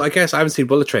feel, I guess I haven't seen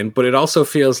Bullet Train, but it also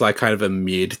feels like kind of a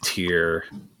mid-tier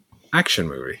action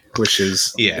movie, which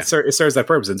is, it serves that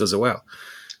purpose and does it well.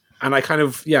 And I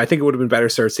think it would have been better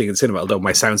served seeing in cinema, although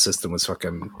my sound system was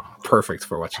fucking perfect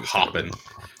for watching. Hopping.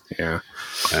 Yeah.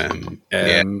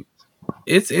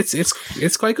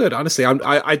 It's quite good, honestly.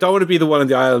 I don't want to be the one on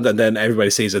the island and then everybody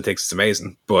sees it and thinks it's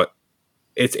amazing, but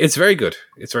it's very good.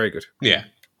 It's very good. Yeah.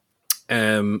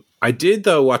 I did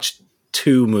though watch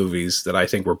 2 movies that I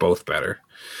think were both better.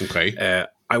 Okay.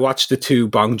 I watched the 2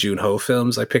 Bong Joon-ho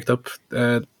films I picked up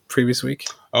previous week.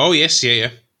 Oh yes, yeah.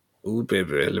 Oh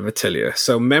baby, let me tell you.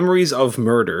 So Memories of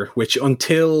Murder, which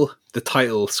until the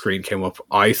title screen came up,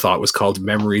 I thought was called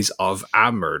Memories of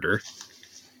a Murder.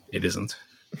 It isn't.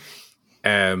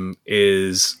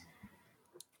 Is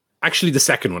actually the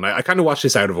second one. I kind of watched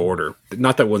this out of order.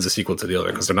 Not that one's a sequel to the other,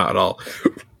 because they're not at all.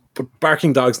 But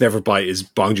Barking Dogs Never Bite is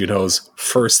Bong Joon-ho's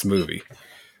first movie,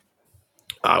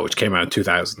 which came out in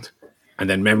 2000. And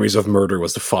then Memories of Murder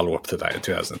was the follow-up to that in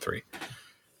 2003.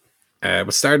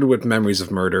 But started with Memories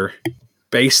of Murder.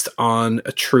 based on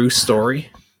a true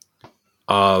story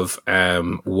of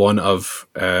one of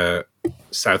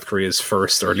South Korea's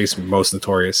first, or at least most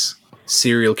notorious,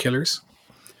 serial killers.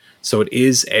 So it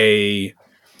is a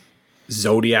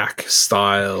Zodiac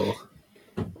style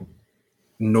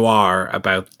noir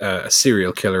about a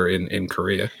serial killer in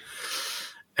Korea.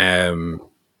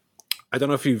 I don't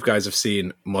know if you guys have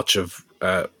seen much of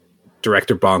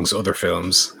director Bong's other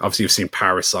films. Obviously, you've seen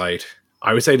Parasite.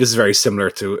 I would say this is very similar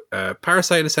to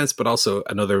Parasite in a sense, but also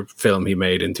another film he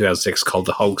made in 2006 called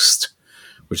The Host,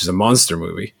 which is a monster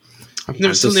movie.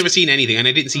 I've still never seen anything, and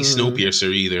I didn't see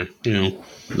Snowpiercer either.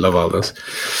 Love all those.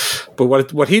 But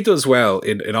what he does well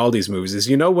in all these movies is,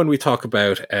 when we talk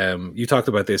about, you talked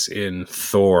about this in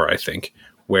Thor, I think,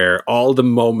 where all the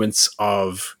moments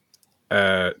of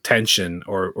tension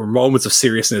or moments of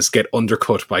seriousness get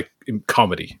undercut by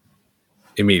comedy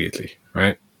immediately,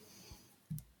 right?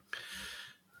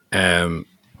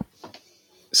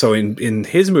 So in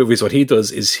his movies, what he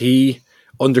does is he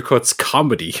undercuts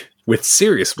comedy with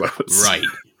serious moments. Right.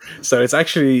 So it's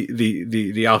actually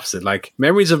the opposite. Like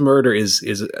Memories of Murder is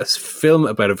a film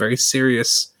about a very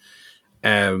serious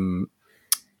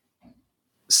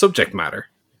subject matter.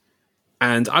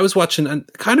 And I was watching, and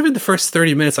kind of in the first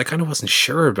 30 minutes, I kind of wasn't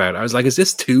sure about it. I was like, is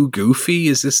this too goofy?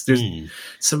 Is this, there's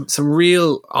some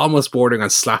real, almost bordering on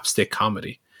slapstick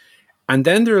comedy. And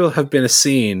then there will have been a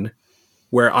scene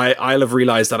where I'll have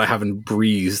realized that I haven't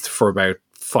breathed for about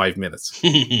 5 minutes. Do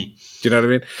you know what I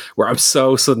mean? Where I'm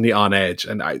so suddenly on edge.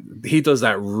 And he does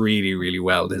that really, really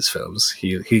well in his films.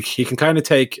 He can kind of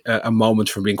take a moment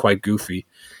from being quite goofy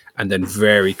and then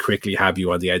very quickly have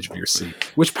you on the edge of your seat,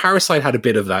 which Parasite had a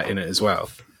bit of that in it as well.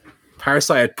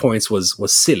 Parasite at points was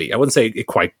silly. I wouldn't say it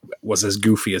quite was as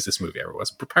goofy as this movie ever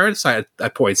was, but Parasite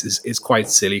at points is quite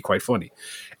silly, quite funny.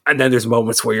 And then there's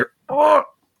moments where you're,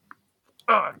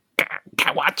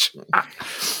 can't watch.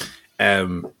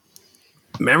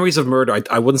 Memories of Murder,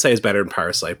 I wouldn't say is better than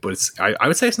Parasite, but I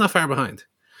would say it's not far behind.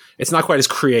 It's not quite as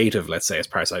creative, let's say, as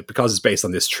Parasite, because it's based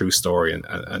on this true story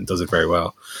and does it very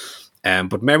well.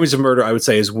 But Memories of Murder, I would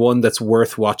say, is one that's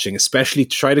worth watching, especially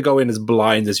try to go in as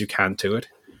blind as you can to it.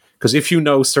 Because if you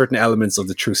know certain elements of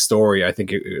the true story, I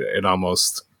think it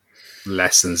almost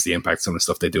lessens the impact of some of the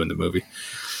stuff they do in the movie.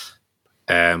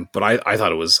 But I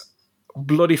thought it was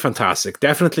bloody fantastic.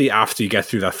 Definitely after you get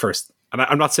through that first... And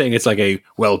I'm not saying it's like the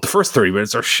first 30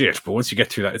 minutes are shit, but once you get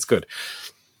through that, it's good.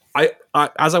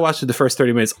 As I watched the first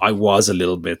 30 minutes, I was a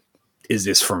little bit, is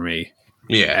this for me?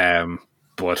 Yeah.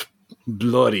 But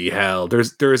bloody hell,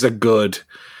 there's a good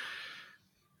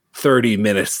 30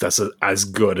 minutes that's as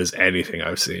good as anything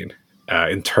I've seen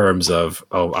in terms of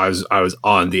I was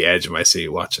on the edge of my seat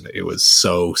watching it. It was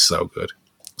so good,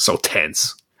 so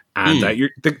tense, and you're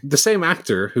the same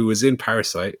actor who was in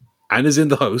Parasite and is in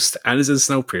The Host and is in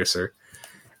Snowpiercer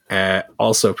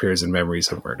also appears in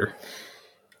Memories of Murder.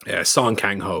 Song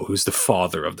Kang-ho, who's the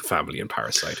father of the family in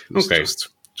Parasite, who's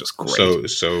just great.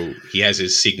 So he has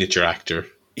his signature actor.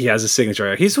 He has a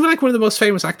signature. He's like one of the most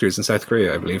famous actors in South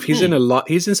Korea, I believe. He's in a lot.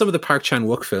 He's in some of the Park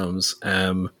Chan-wook films.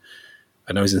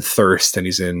 I know he's in Thirst, and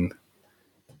he's in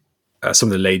some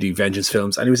of the Lady Vengeance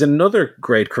films, and he was in another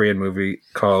great Korean movie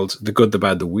called The Good, the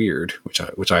Bad, the Weird, which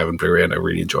I haven't Blu-ray and I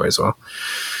really enjoy as well.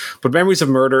 But Memories of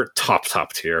Murder, top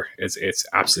tier. It's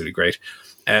absolutely great.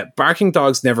 Barking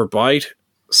Dogs Never Bite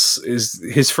is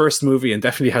his first movie and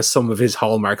definitely has some of his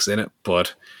hallmarks in it,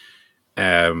 but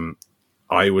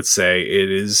I would say it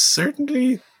is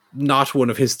certainly not one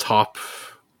of his top,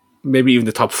 maybe even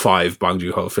the top 5 Bong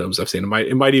Joon-ho films I've seen.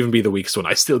 It might even be the weakest one.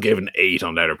 I still gave it an 8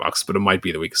 on Letterboxd, but it might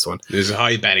be the weakest one. There's a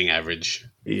high batting average.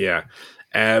 Yeah.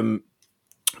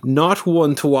 Not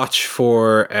one to watch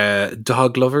for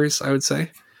dog lovers, I would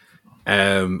say.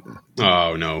 Oh,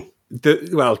 no.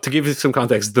 To give you some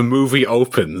context, the movie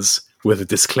opens with a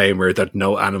disclaimer that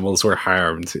no animals were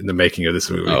harmed in the making of this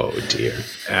movie. Oh dear!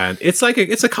 And it's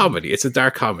a comedy. It's a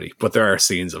dark comedy, but there are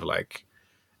scenes of like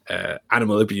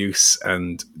animal abuse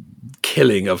and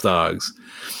killing of dogs.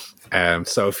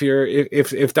 So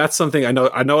if that's something, I know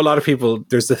a lot of people.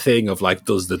 There's the thing of like,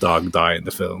 does the dog die in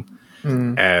the film?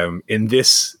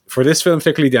 For this film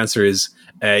particularly, the answer is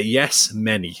yes,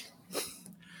 many.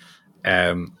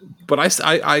 But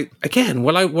I again,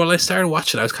 when I started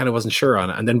watching, I wasn't sure on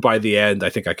it, and then by the end, I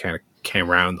think I kind of came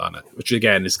around on it, which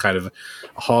again is kind of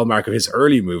a hallmark of his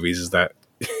early movies, is that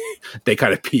they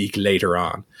kind of peak later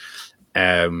on.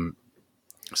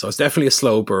 So it's definitely a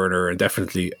slow burner and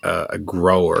definitely a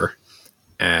grower.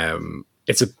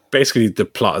 It's basically the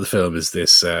plot of the film is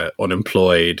this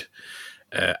unemployed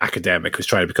academic who's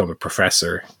trying to become a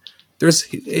professor. There's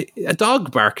a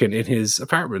dog barking in his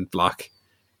apartment block.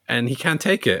 and he can't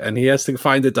take it, and he has to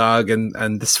find the dog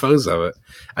and dispose of it.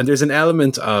 And there's an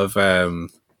element of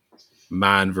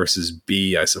man versus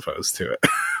bee, I suppose, to it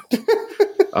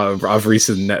of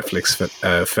recent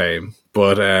Netflix fame,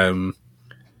 but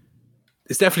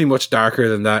it's definitely much darker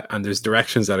than that. And there's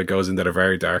directions that it goes in that are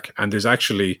very dark, and there's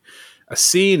actually a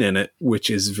scene in it which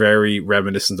is very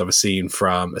reminiscent of a scene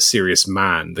from A Serious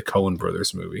Man, the Coen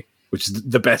Brothers movie, which is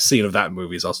the best scene of that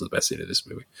movie is also the best scene of this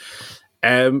movie.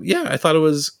 I thought it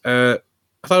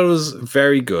was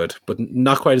very good, but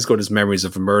not quite as good as Memories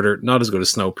of a Murder, not as good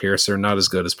as Snowpiercer, not as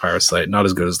good as Parasite, not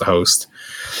as good as The Host.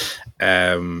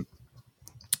 So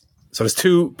there's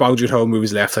 2 Bong Joon-ho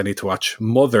movies left I need to watch.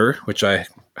 Mother, which I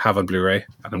have on Blu-ray,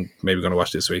 and I'm maybe going to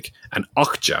watch this week, and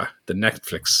Okja, the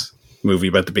Netflix movie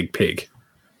about the big pig.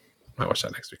 I might watch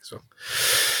that next week as well.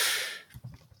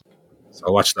 So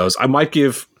I'll watch those. I might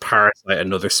give Parasite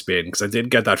another spin, because I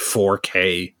did get that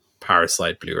 4K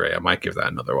Parasite Blu-ray. I might give that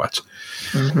another watch.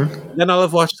 Mm-hmm. Then I'll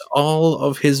have watched all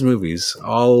of his movies,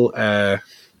 all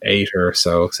 8 or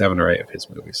so, 7 or 8 of his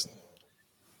movies.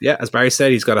 Yeah, as Barry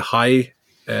said, he's got a high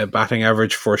batting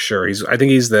average for sure. I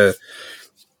think he's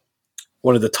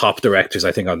one of the top directors,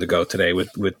 I think, on the go today with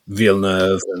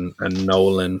Villeneuve and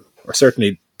Nolan, or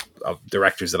certainly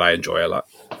directors that I enjoy a lot.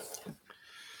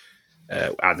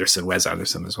 Wes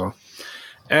Anderson as well.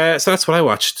 So that's what I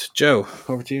watched. Joe,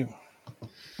 over to you.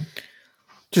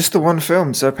 Just the one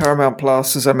film. So Paramount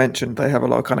Plus, as I mentioned, they have a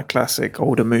lot of kind of classic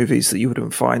older movies that you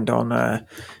wouldn't find on,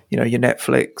 your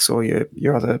Netflix or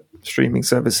your other streaming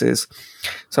services.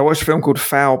 So I watched a film called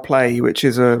Foul Play, which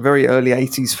is a very early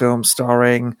 80s film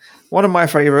starring one of my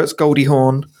favorites, Goldie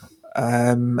Hawn,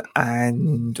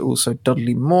 and also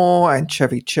Dudley Moore and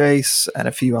Chevy Chase and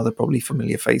a few other probably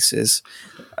familiar faces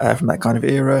from that kind of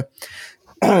era.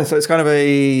 So it's kind of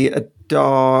a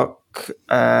dark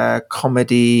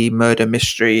comedy murder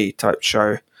mystery type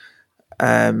show.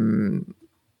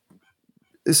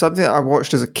 It's something that I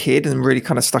watched as a kid and really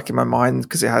kind of stuck in my mind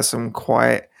because it has some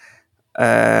quite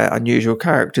unusual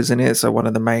characters in it. So one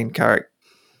of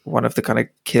the kind of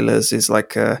killers is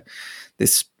like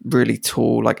this really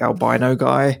tall, like albino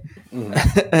guy,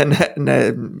 and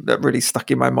that really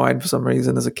stuck in my mind for some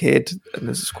reason as a kid. And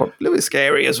this is quite a little bit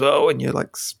scary as well when you're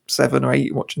like 7 or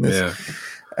 8 watching this.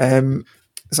 Yeah.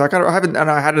 So I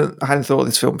hadn't thought of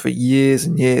this film for years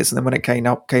and years, and then when it came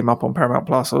up on Paramount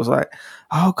Plus, I was like,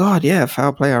 oh god, yeah,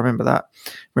 Foul Play. I remember that.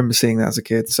 I remember seeing that as a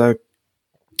kid. So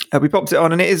we popped it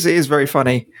on, and it is very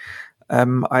funny.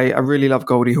 I really love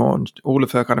Goldie Hawn. All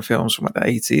of her kind of films from like the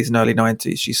 80s and early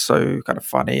 90s. She's so kind of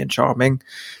funny and charming.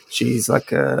 She's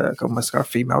like almost kind of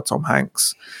female Tom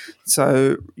Hanks.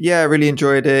 So yeah, I really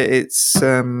enjoyed it. It's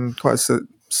quite a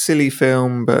silly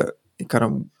film, but it kind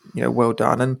of well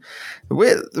done. And the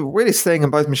weirdest thing,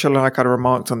 and both Michelle and I kind of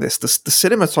remarked on this, the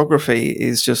cinematography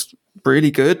is just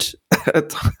really good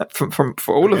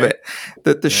for all of it.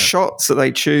 The shots that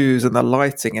they choose and the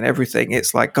lighting and everything,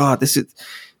 it's like, God, this is.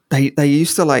 They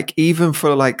used to, like, even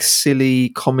for like silly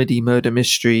comedy murder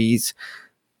mysteries,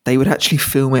 they would actually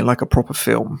film it like a proper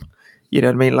film. You know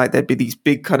what I mean? Like there'd be these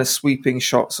big kind of sweeping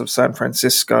shots of San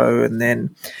Francisco, and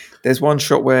then there's one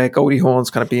shot where Goldie Hawn's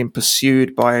kind of being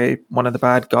pursued by one of the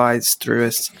bad guys through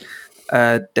us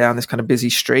down this kind of busy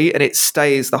street, and it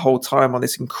stays the whole time on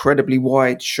this incredibly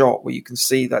wide shot where you can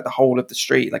see like the whole of the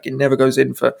street. Like it never goes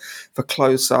in for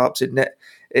close-ups.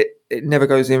 It never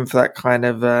goes in for that kind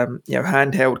of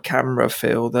handheld camera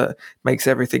feel that makes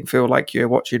everything feel like you're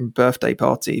watching birthday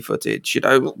party footage.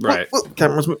 Right?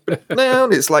 Cameras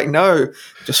down. It's like, no,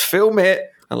 just film it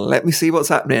and let me see what's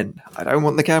happening. I don't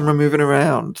want the camera moving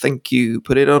around. Thank you.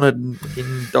 Put it on a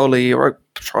dolly or a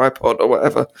tripod or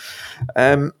whatever.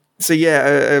 So yeah,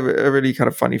 a really kind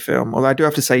of funny film. Although I do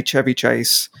have to say, Chevy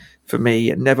Chase for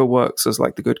me, it never works as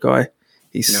like the good guy.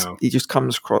 He just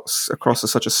comes across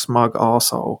as such a smug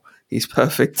arsehole. He's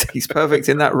perfect. He's perfect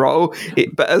in that role.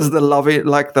 But as the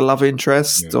love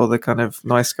interest or the kind of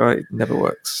nice guy, it never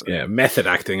works. Yeah, method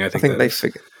acting. I think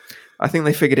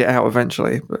they figured it out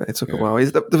eventually, but it took a while.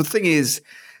 The thing is,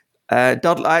 I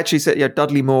actually said,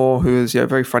 Dudley Moore, who is a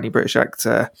very funny British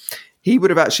actor, he would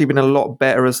have actually been a lot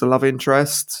better as the love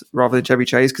interest rather than Chevy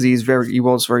Chase because he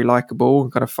was very likable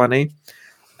and kind of funny.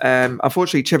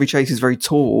 Unfortunately, Chevy Chase is very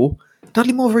tall.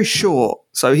 Dudley Moore very short,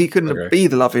 so he couldn't be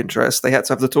the love interest. They had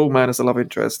to have the tall man as the love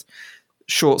interest,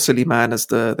 short, silly man as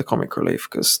the comic relief,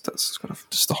 because that's kind of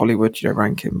just the Hollywood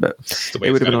ranking. But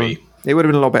it would have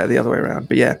been a lot better the other way around.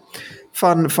 But yeah,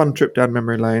 fun trip down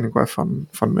memory lane and quite a fun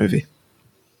movie.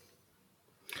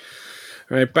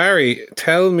 All right, Barry,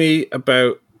 tell me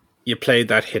about you played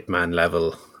that Hitman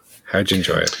level. How'd you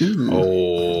enjoy it?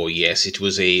 Oh, yes, it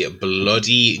was a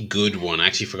bloody good one. I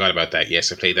actually forgot about that.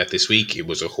 Yes, I played that this week. It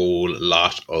was a whole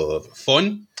lot of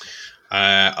fun.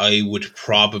 I would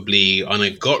probably, on a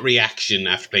gut reaction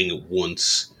after playing it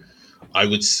once, I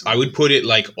would put it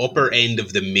like upper end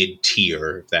of the mid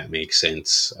tier, if that makes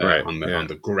sense, on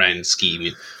the grand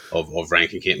scheme of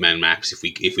ranking Hitman maps. If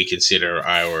we consider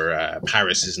our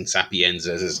Parises and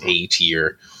Sapienzas as A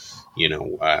tier,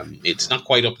 it's not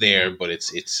quite up there, but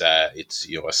it's a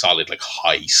solid like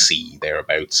high C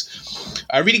thereabouts.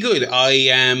 Really good. I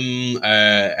am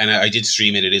and I did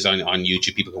stream it. It is on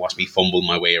YouTube. People can watch me fumble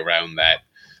my way around that.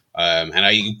 And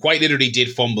I quite literally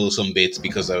did fumble some bits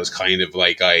because I was kind of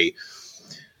like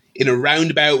in a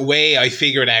roundabout way, I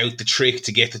figured out the trick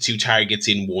to get the two targets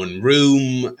in one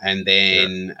room, and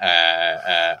then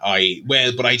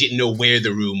but I didn't know where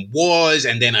the room was,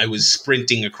 and then I was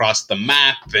sprinting across the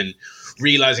map and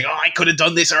realizing, I could have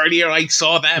done this earlier. I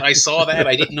saw that. I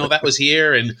didn't know that was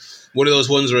here. And one of those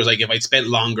ones where it's like, if I'd spent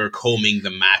longer combing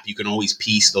the map, you can always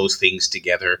piece those things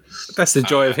together. That's the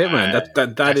joy of Hitman.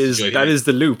 That is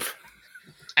the loop.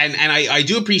 And I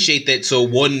do appreciate that. So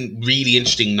one really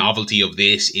interesting novelty of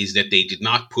this is that they did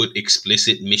not put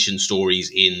explicit mission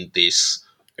stories in this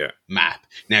map.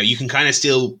 Now, you can kind of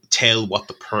still tell what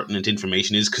the pertinent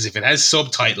information is, because if it has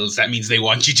subtitles, that means they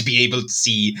want you to be able to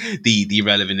see the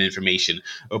relevant information.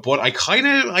 But I kind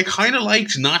of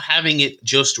liked not having it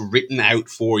just written out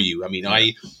for you. I mean,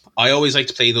 I always like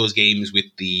to play those games with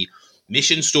the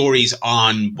mission stories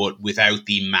on, but without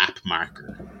the map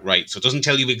marker, right? So it doesn't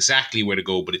tell you exactly where to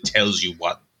go, but it tells you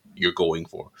what you're going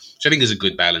for, which I think is a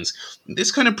good balance.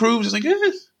 This kind of proves it's like,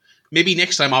 maybe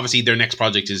next time, obviously their next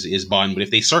project is Bond, but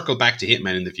if they circle back to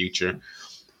Hitman in the future,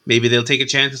 maybe they'll take a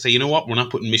chance and say, you know what, we're not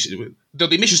putting there'll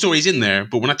be mission stories in there,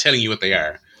 but we're not telling you what they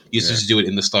are. You just do it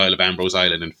in the style of Ambrose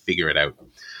Island and figure it out.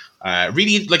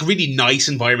 Really nice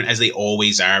environment, as they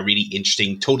always are. Really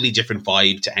interesting, totally different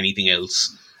vibe to anything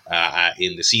else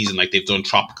in the season. Like, they've done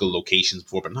tropical locations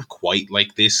before, but not quite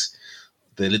like this.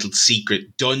 The little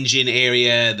secret dungeon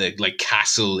area, the like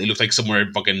castle, it looks like somewhere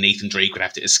fucking Nathan Drake would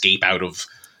have to escape out of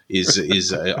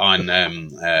is on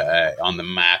the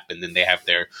map. And then they have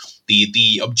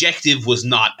the objective was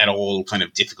not at all kind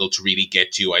of difficult to really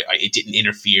get to. It didn't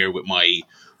interfere with my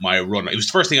run. It was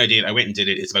the first thing I did. I went and did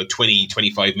it. It's about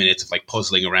 20-25 minutes of like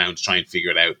puzzling around to try and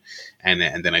figure it out, and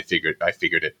then I figured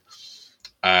it.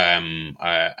 And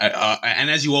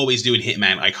as you always do in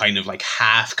Hitman, I kind of like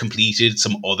half completed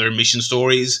some other mission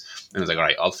stories, and I was like, all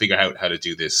right, I'll figure out how to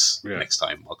do this next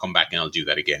time. I'll come back and I'll do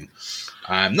that again.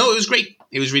 No, it was great.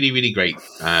 It was really, really great.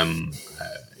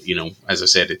 As I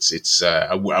said, it's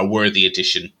a worthy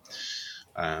addition.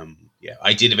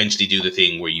 I did eventually do the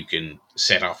thing where you can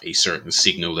set off a certain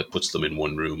signal that puts them in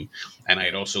one room. And I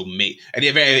had also made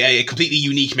a completely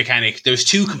unique mechanic. There's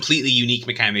two completely unique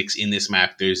mechanics in this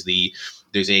map. There's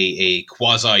a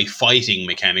quasi-fighting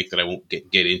mechanic that I won't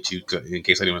get into in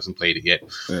case anyone hasn't played it yet.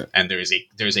 Yeah. And there's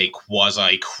a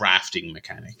quasi-crafting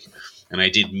mechanic. And I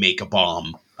did make a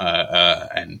bomb.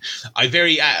 And I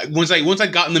once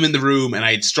I'd gotten them in the room, and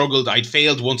I'd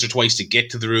failed once or twice to get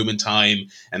to the room in time,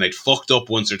 and I'd fucked up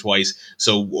once or twice.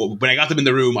 So when I got them in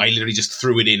the room, I literally just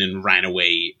threw it in and ran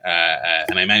away.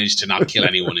 And I managed to not kill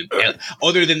anyone.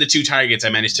 Other than the two targets, I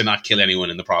managed to not kill anyone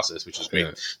in the process, which was great. Yeah.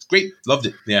 It's great. Loved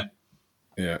it. Yeah.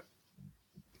 Yeah.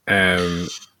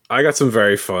 I got some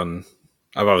very fun.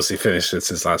 I've obviously finished it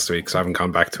since last week, so I haven't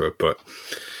gone back to it, but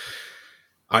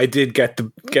I did get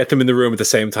them in the room at the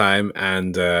same time,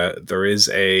 and there is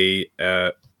a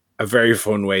very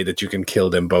fun way that you can kill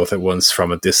them both at once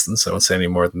from a distance. I won't say any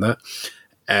more than that.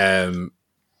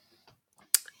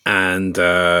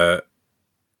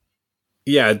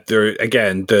 There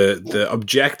again, the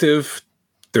objective.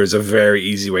 There's a very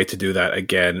easy way to do that.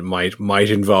 Again, might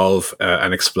involve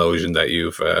an explosion that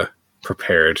you've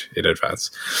prepared in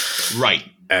advance. Right.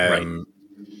 Right.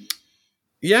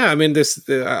 Yeah, I mean,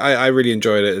 I really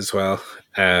enjoyed it as well.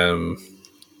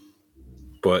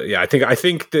 But yeah, I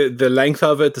think the length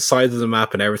of it, the size of the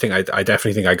map, and everything, I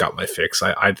definitely think I got my fix.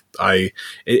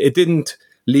 It didn't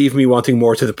leave me wanting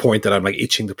more to the point that I'm like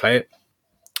itching to play it.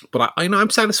 But I know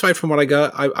I'm satisfied from what I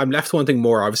got. I'm left wanting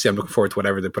more. Obviously, I'm looking forward to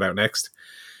whatever they put out next.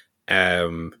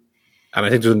 And I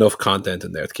think there's enough content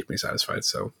in there to keep me satisfied.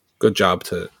 So good job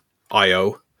to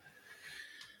IO.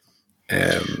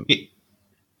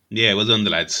 Yeah, well done, the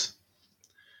lads.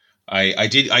 I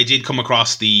did come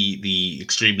across the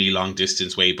extremely long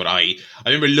distance way, but I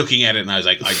remember looking at it and I was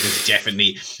like, it's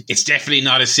definitely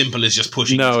not as simple as just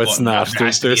pushing. No, it's not.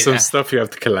 There's some stuff you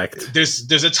have to collect.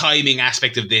 There's a timing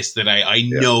aspect of this that I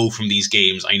know from these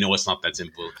games. I know it's not that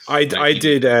simple. I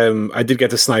did get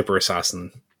the sniper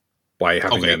assassin by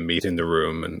having them meet in the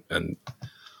room and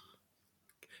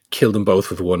kill them both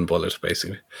with one bullet,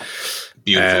 basically.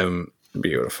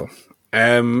 Beautiful.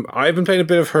 I've been playing a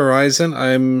bit of Horizon.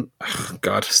 I'm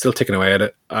still ticking away at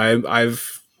it.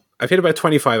 I've hit about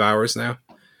 25 hours now.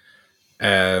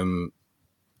 And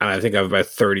I think I have about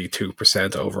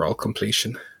 32% overall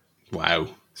completion. Wow.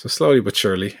 So slowly but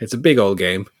surely. It's a big old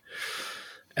game.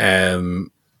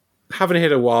 Haven't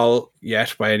hit a wall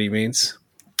yet by any means.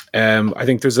 I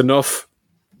think there's enough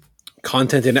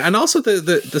content in it. And also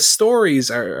the stories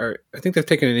are I think they've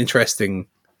taken an interesting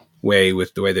way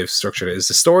with the way they've structured it. Is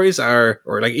the stories are,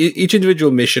 or like each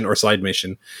individual mission or side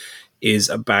mission is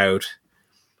about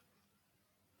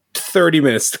 30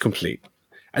 minutes to complete.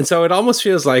 And so it almost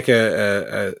feels like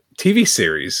a TV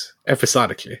series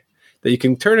episodically that you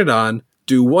can turn it on,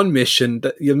 do one mission,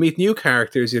 that you'll meet new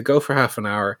characters, you'll go for half an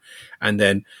hour, and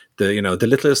then the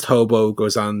littlest hobo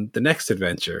goes on the next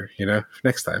adventure,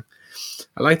 next time.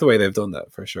 I like the way they've done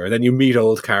that for sure. And then you meet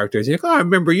old characters, you're like, I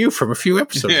remember you from a few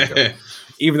episodes ago.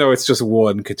 Even though it's just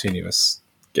one continuous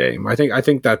game. I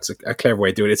think that's a clever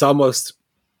way to do it. It's almost,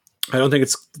 I don't think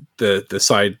it's the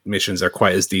side missions are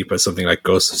quite as deep as something like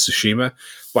Ghost of Tsushima,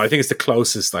 but I think it's the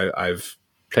closest I've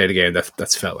played a game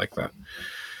that's felt like that.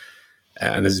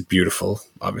 And this is beautiful,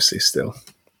 obviously, still.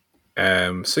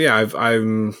 So yeah,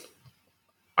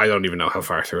 I don't even know how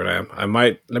far through it I am.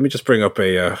 Let me just bring up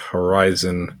a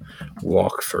Horizon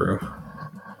walkthrough,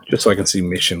 just so I can see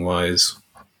mission-wise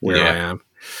where I am.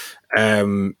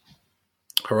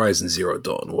 Horizon Zero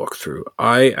Dawn walkthrough.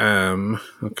 I am...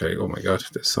 Okay, oh my god.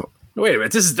 Wait a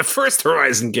minute, this is the first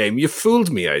Horizon game. You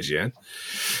fooled me, IGN.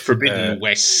 Forbidden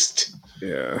West.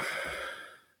 Yeah.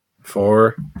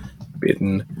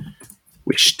 Forbidden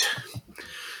West.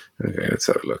 Okay, let's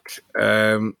have a look.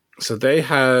 So they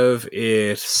have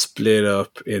it split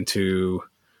up into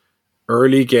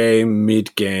early game,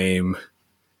 mid game,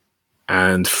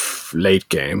 and late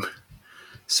game.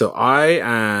 So I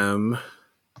am...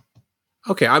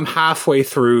 Okay, I'm halfway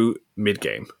through mid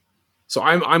game. So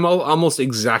I'm almost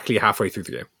exactly halfway through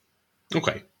the game.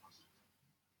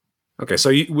 Okay,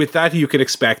 so with that, you can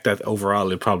expect that overall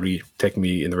it'll probably take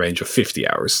me in the range of 50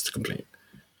 hours to complete.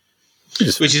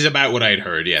 Which is about what I'd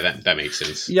heard. Yeah, that makes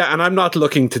sense. Yeah, and I'm not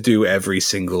looking to do every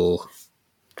single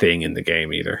thing in the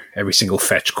game either. Every single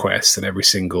fetch quest and every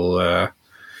single...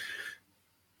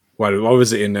 what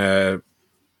was it in...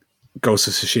 Ghost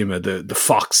of Tsushima, the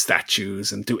fox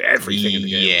statues, and do everything in the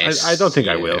game. Yes. I don't think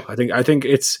I will. I think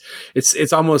it's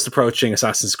almost approaching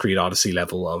Assassin's Creed Odyssey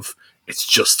level of it's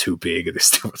just too big and there's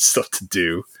too much stuff to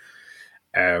do.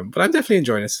 But I'm definitely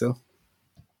enjoying it still.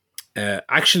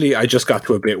 Actually, I just got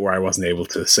to a bit where I wasn't able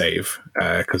to save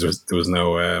because there was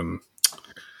no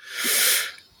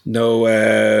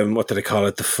what do they call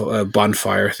it, the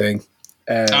bonfire thing.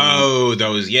 Those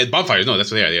bonfires. No, that's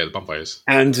what they are. Yeah, the bonfires.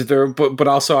 And there, but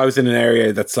also I was in an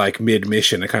area that's like mid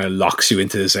mission. It kind of locks you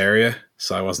into this area,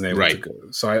 so I wasn't able to go.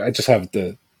 So I just have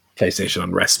the PlayStation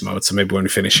on rest mode. So maybe when we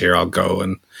finish here, I'll go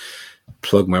and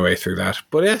plug my way through that.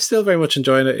 But yeah, still very much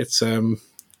enjoying it. It's very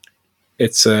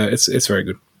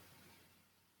good.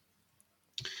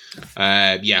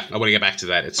 I want to get back to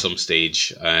that at some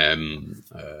stage.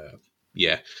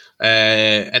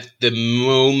 At the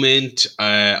moment,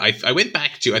 I went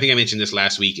back to, I think I mentioned this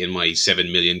last week in my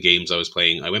 7 million games I was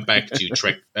playing. I went back to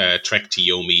Trek to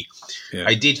Yomi. Yeah.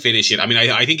 I did finish it. I mean,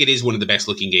 I think it is one of the best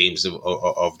looking games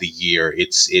of the year.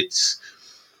 It's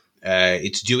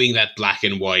doing that black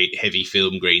and white heavy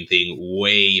film grain thing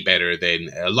way better than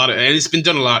a lot of, and it's been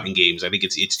done a lot in games. I think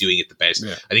it's doing it the best.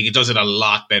 Yeah. I think it does it a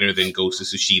lot better than Ghost of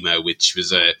Tsushima, which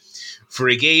was for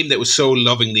a game that was so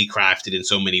lovingly crafted in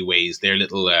so many ways. Their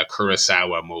little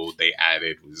Kurosawa mode they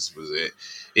added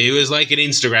it was like an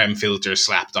Instagram filter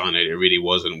slapped on it. It really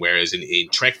wasn't. Whereas in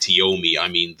Trek to Yomi, I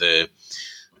mean the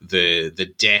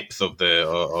depth of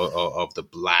the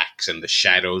blacks and the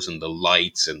shadows and the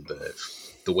lights and the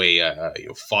way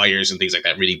fires and things like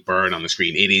that really burn on the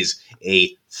screen. It is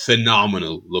a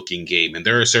phenomenal looking game, and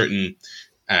there are certain.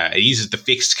 It uses the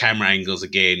fixed camera angles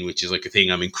again, which is like a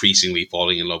thing I'm increasingly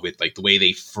falling in love with. Like the way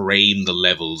they frame the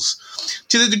levels,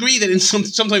 to the degree that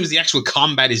sometimes the actual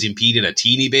combat is impeded a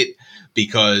teeny bit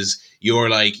because your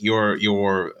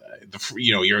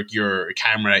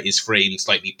camera is framed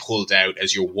slightly pulled out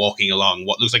as you're walking along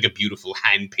what looks like a beautiful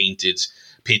hand painted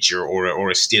picture or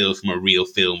a still from a real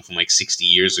film from like 60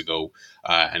 years ago,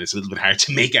 and it's a little bit hard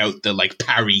to make out the like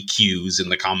parry cues in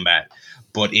the combat.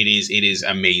 But it is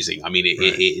amazing. I mean,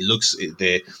 it looks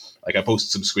like I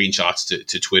posted some screenshots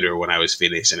to Twitter when I was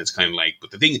finished, and it's kind of like.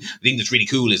 But the thing that's really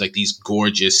cool is like these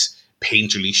gorgeous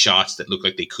painterly shots that look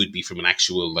like they could be from an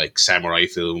actual like samurai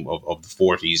film of the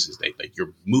 40s. Is like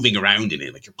you're moving around in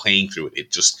it, like you're playing through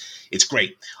it. It's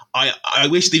great. I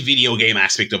wish the video game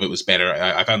aspect of it was better.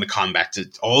 I found the combat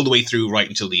all the way through right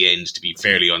until the end to be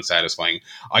fairly unsatisfying.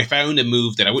 I found a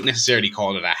move that I wouldn't necessarily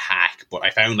call it a hack, but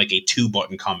I found like a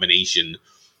 2-button combination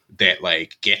that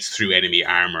like gets through enemy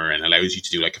armor and allows you to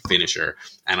do like a finisher.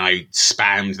 And I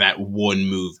spammed that one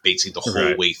move basically the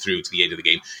whole way through to the end of the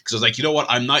game. Because I was like, you know what?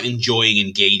 I'm not enjoying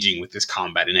engaging with this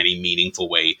combat in any meaningful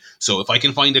way. So if I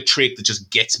can find a trick that just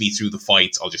gets me through the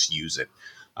fights, I'll just use it.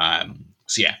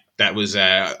 So yeah, that was.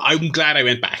 I'm glad I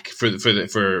went back for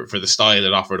the style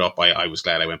it offered up. I was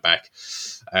glad I went back.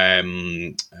 I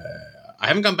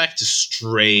haven't gone back to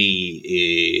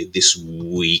Stray this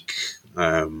week.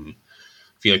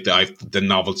 Feel like the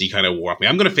novelty kind of wore off me.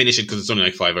 I'm going to finish it because it's only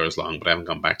like 5 hours long, but I haven't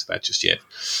gone back to that just yet.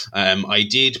 I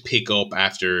did pick up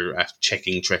after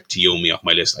checking Trek to Yomi off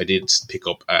my list. I did pick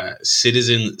up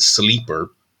Citizen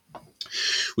Sleeper,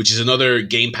 which is another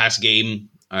Game Pass game.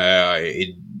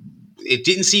 It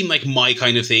didn't seem like my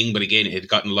kind of thing, but again, it had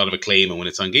gotten a lot of acclaim. And when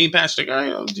it's on Game Pass, like,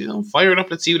 all right, fire it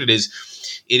up. Let's see what it is.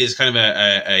 It is kind of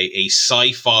a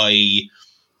sci-fi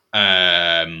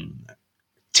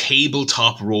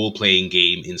tabletop role-playing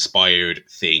game inspired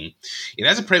thing. It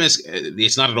has a premise.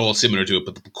 It's not at all similar to it,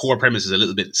 but the core premise is a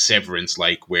little bit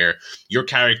Severance-like, where your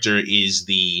character is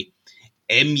the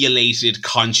emulated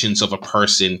conscience of a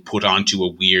person put onto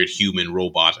a weird human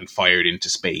robot and fired into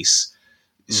space.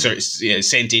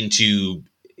 Sent into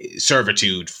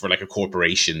servitude for like a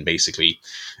corporation, basically.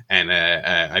 And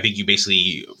I think you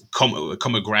basically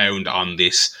come aground on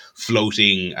this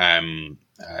floating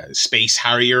space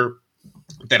harrier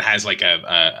that has like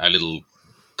a little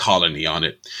colony on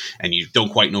it, and you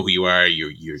don't quite know who you are.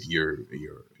 Your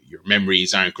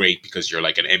memories aren't great because you're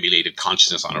like an emulated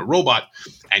consciousness on a robot,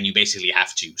 and you basically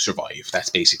have to survive. That's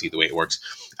basically the way it works.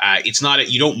 It's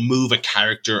not you don't move a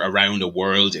character around a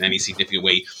world in any significant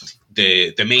way.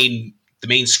 The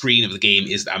main screen of the game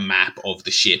is a map of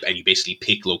the ship, and you basically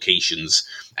pick locations,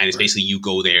 and it's basically you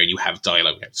go there and you have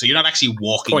dialogue. So you're not actually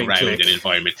walking around an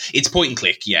environment. It's point and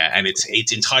click, yeah, and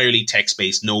it's entirely text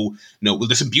based. No. Well,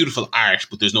 there's some beautiful art,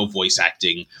 but there's no voice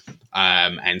acting,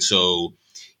 and so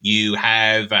you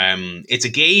have. It's a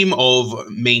game of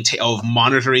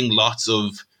monitoring lots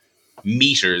of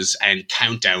meters and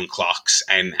countdown clocks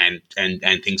and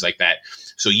things like that.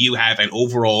 So you have an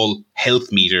overall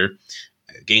health meter.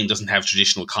 Game doesn't have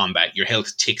traditional combat. Your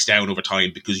health ticks down over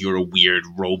time because you're a weird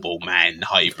robo-man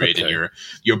hybrid, and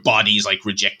your body's like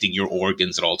rejecting your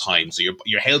organs at all times. So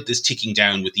your health is ticking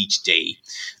down with each day.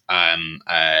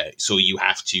 So you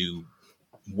have to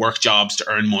work jobs to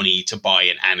earn money to buy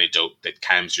an antidote that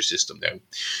calms your system down.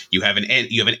 You have an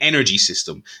energy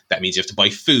system. That means you have to buy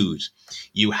food.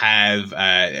 You have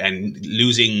and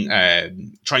losing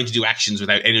trying to do actions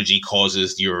without energy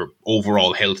causes your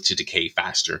overall health to decay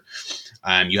faster.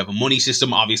 You have a money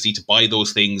system, obviously, to buy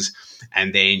those things,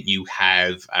 and then you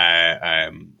have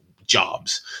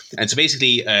jobs. And so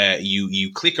basically,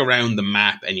 you click around the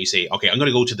map and you say, okay, I'm going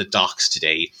to go to the docks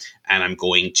today, and I'm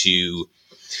going to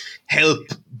help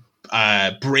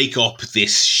break up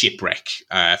this shipwreck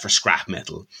for scrap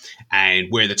metal.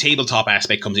 And where the tabletop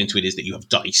aspect comes into it is that you have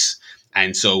dice.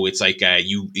 And so it's like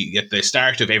you at the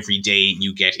start of every day,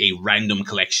 you get a random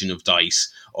collection of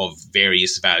dice of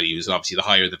various values. And obviously, the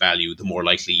higher the value, the more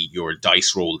likely your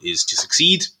dice roll is to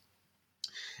succeed.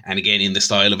 And again, in the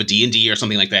style of a D&D or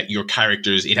something like that, your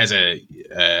characters, it has a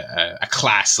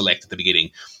class select at the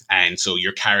beginning. And so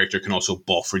your character can also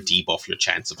buff or debuff your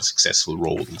chance of a successful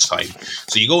roll each time.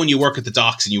 So you go and you work at the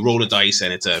docks and you roll a dice,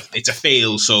 and it's a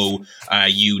fail. So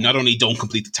you not only don't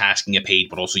complete the task and get paid,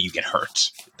 but also you get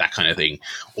hurt, that kind of thing.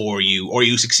 Or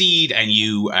you succeed and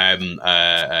you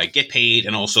get paid,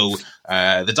 and also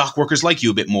the dock workers like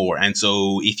you a bit more. And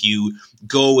so if you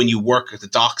go and you work at the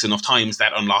docks enough times,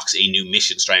 that unlocks a new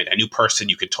mission strand, a new person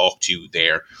you could talk to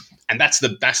there. And that's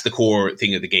the core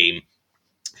thing of the game.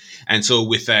 And so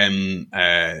with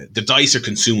the dice are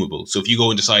consumable. So if you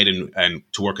go and decide and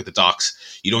to work at the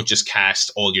docks, you don't just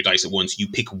cast all your dice at once. You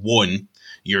pick one,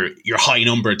 your high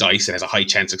number dice that has a high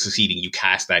chance of succeeding. You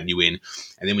cast that and you win.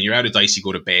 And then when you're out of dice, you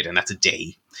go to bed, and that's a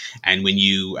day. And when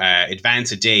you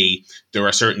advance a day, there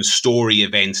are certain story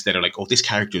events that are like, oh, this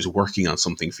character is working on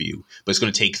something for you, but it's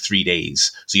going to take 3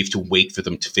 days. So you have to wait for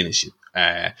them to finish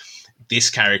it.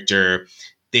 This character,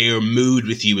 their mood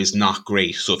with you is not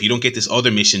great. So if you don't get this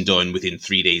other mission done within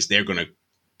 3 days, they're going to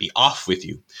be off with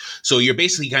you. So you're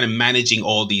basically kind of managing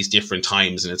all these different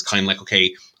times. And it's kind of like,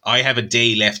 okay, I have a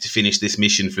day left to finish this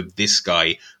mission for this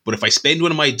guy. But if I spend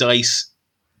one of my dice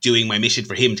doing my mission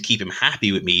for him to keep him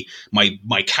happy with me.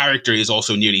 My character is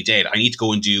also nearly dead. I need to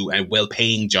go and do a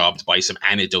well-paying job to buy some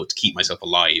antidote to keep myself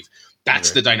alive.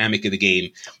 That's the dynamic of the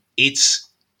game. It's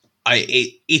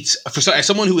as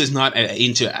someone who is not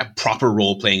into a proper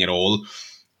role playing at all.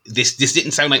 This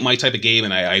didn't sound like my type of game,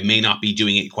 and I may not be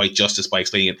doing it quite justice by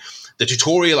explaining it. The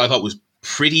tutorial I thought was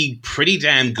pretty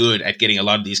damn good at getting a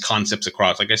lot of these concepts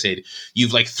across. Like I said,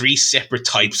 you've like 3 separate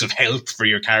types of health for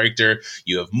your character.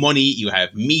 You have money, you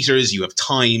have meters, you have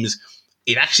times.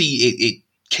 It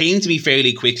came to me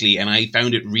fairly quickly, and I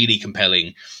found it really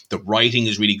compelling. The writing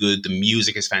is really good. The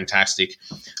music is fantastic.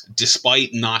 Despite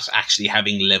not actually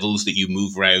having levels that you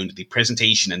move around, the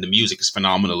presentation and the music is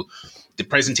phenomenal. The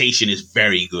presentation is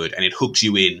very good, and it hooks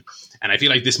you in. And I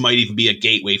feel like this might even be a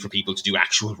gateway for people to do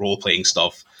actual role-playing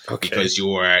stuff, because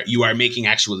you are making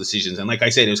actual decisions. And like I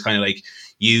said, it was kind of like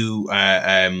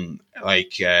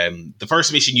the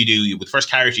first mission you do, the first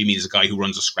character you meet is a guy who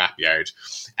runs a scrapyard.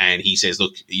 And he says,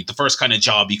 look, the first kind of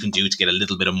job you can do to get a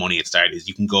little bit of money at the start is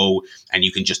you can go and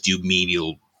you can just do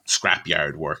menial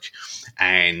scrapyard work.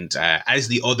 And as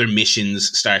the other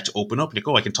missions start to open up, like,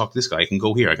 I can talk to this guy, I can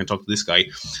go here, I can talk to this guy.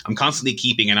 I'm constantly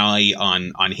keeping an eye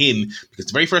on him, because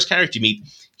the very first character you meet,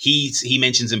 he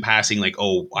mentions in passing, like,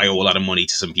 oh, I owe a lot of money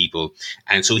to some people.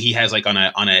 And so he has like on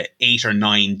a 8 or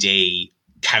 9 day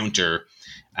counter,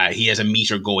 he has a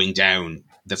meter going down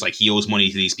that's like he owes money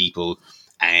to these people.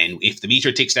 And if the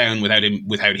meter ticks down without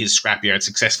his scrapyard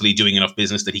successfully doing enough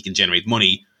business that he can generate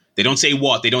money, they don't say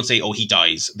what. They don't say, oh, he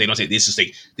dies. They don't say this. Is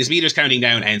like, this meter's counting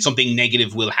down, and something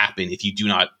negative will happen if you do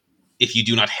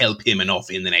not help him enough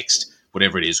in the next,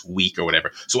 whatever it is, week or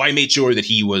whatever. So I made sure that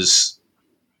he was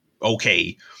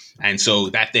okay, and so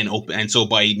that then and so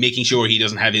by making sure he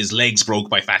doesn't have his legs broke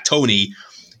by Fat Tony,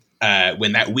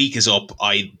 when that week is up,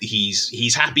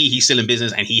 he's happy, he's still in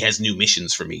business, and he has new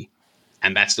missions for me.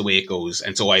 And that's the way it goes.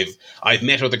 And so I've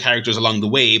met other characters along the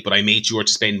way, but I made sure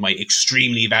to spend my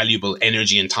extremely valuable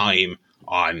energy and time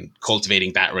on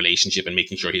cultivating that relationship and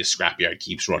making sure his scrapyard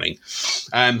keeps running.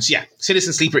 So yeah,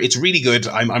 Citizen Sleeper, it's really good.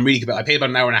 I'm really good. I paid about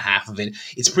an hour and a half of it.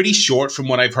 It's pretty short from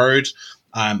what I've heard.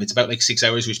 It's about like 6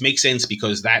 hours, which makes sense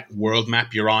because that world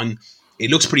map you're on,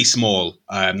 it looks pretty small.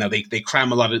 Now they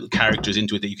cram a lot of characters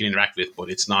into it that you can interact with,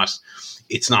 but it's not,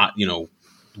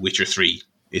 Witcher 3.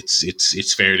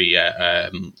 It's fairly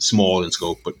small in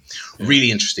scope, but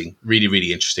really interesting,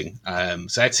 really interesting.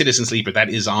 So that's Citizen Sleeper. That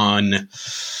is on.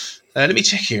 Let me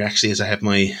check here actually, as I have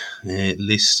my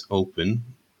list open.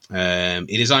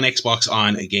 It is on Xbox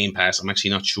on a Game Pass. I'm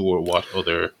actually not sure what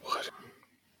other.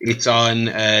 It's on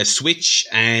Switch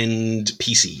and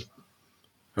PC,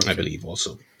 I believe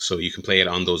also. So you can play it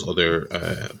on those other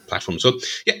platforms. So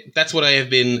yeah, that's what I have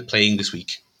been playing this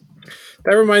week.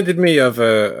 That reminded me of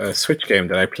a Switch game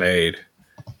that I played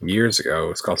years ago.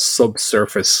 It's called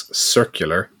Subsurface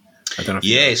Circular. I don't know if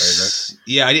you played that.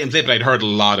 Yeah, I didn't play it, but I'd heard a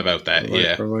lot about that.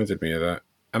 It reminded me of that.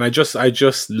 And I just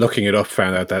looking it up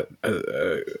found out that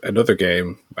another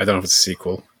game, I don't know if it's a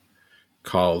sequel,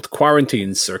 called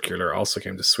Quarantine Circular also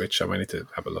came to Switch. I might need to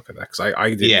have a look at that because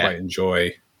I did quite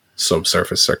enjoy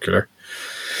Subsurface Circular.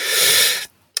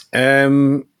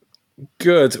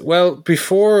 Good. Well,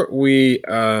 before we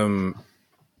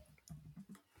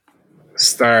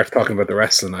start talking about the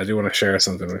wrestling, I do want to share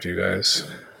something with you guys.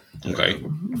 Okay.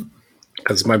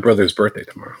 Because it's my brother's birthday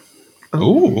tomorrow.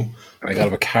 Oh. I got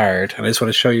him a card, and I just want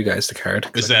to show you guys the card.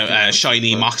 Is that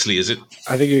shiny Moxley, is it?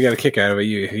 I think you get a kick out of it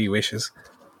if he wishes.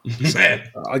 So,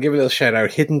 I'll give a little shout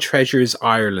out. Hidden Treasures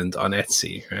Ireland on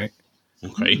Etsy, right?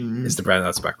 Okay. Is the brand.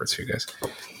 That's backwards for you guys.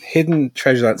 Hidden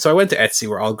Treasures Ireland. So I went to Etsy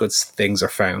where all good things are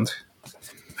found.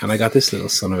 And I got this little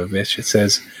son of a bitch. It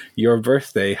says, your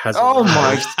birthday has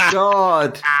arrived. My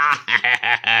God.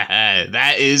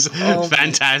 That is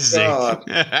fantastic. Got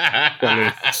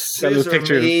a little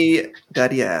picture of me,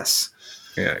 daddy ass.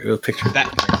 Yeah, a little picture.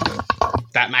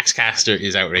 That Max Caster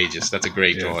is outrageous. That's a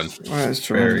great drawing. That's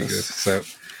very good. So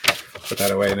put that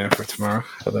away now for tomorrow.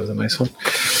 I thought that was a nice one.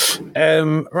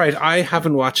 Right, I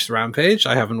haven't watched Rampage.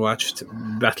 I haven't watched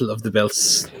Battle of the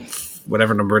Belts,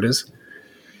 whatever number it is.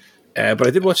 But I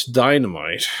did watch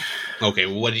Dynamite. Okay,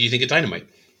 well, what did you think of Dynamite?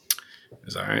 It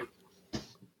was all right.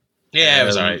 Yeah, it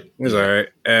was all right. It was all right.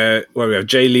 Well, we have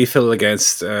Jay Lethal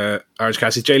against Orange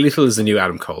Cassidy. Jay Lethal is the new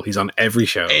Adam Cole. He's on every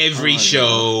show. Every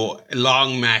show,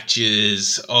 long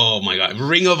matches. Oh, my God.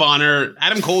 Ring of Honor.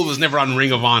 Adam Cole was never on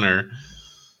Ring of Honor.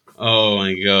 Oh,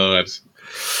 my God.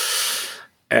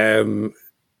 I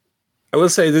will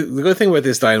say the good thing about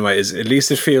this Dynamite is at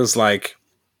least it feels like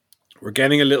we're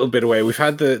getting a little bit away. We've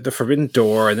had the Forbidden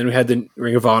Door, and then we had the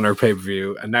Ring of Honor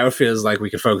pay-per-view, and now it feels like we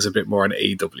can focus a bit more on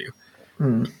AEW.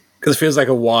 Because it feels like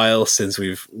a while since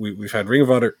we've had Ring of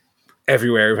Honor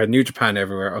everywhere. We've had New Japan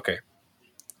everywhere. Okay,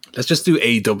 let's just do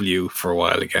AEW for a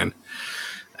while again,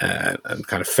 and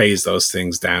kind of phase those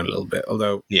things down a little bit.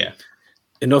 Although,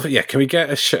 enough. Yeah, can we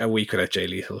get a week without Jay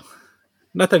Lethal?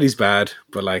 Not that he's bad,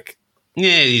 but like,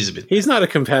 yeah, he's a bit. He's not a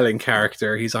compelling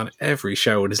character. He's on every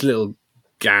show with his little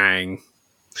gang,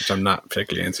 which I'm not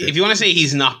particularly into. If you want to say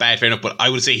he's not bad, fair enough, but I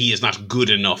would say he is not good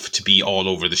enough to be all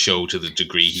over the show to the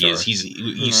degree he is.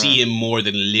 You see him more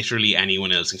than literally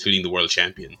anyone else, including the world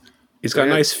champion. He's got a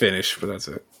nice finish, but that's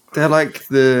it. They're like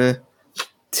the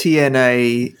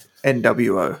TNA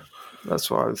NWO.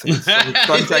 That's what I was thinking.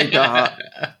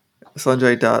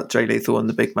 Sanjay Dutt, Jay Lethal, and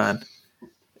the Big Man.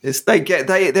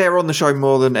 They're on the show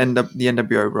more than the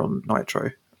NWO were on Nitro.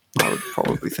 I would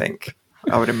probably think.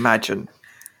 I would imagine.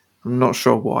 I'm not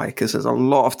sure why, because there's a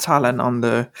lot of talent on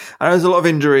the. I know there's a lot of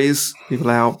injuries, people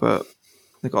out, but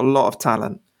they've got a lot of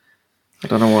talent. I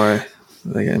don't know why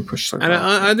they're getting pushed so and far.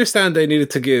 I understand they needed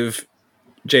to give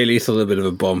Jay Lethal a bit of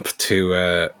a bump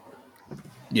to,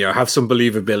 have some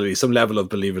believability, some level of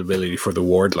believability for the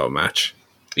Wardlow match.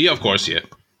 Yeah, of course, yeah.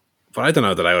 But I don't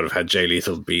know that I would have had Jay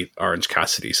Lethal beat Orange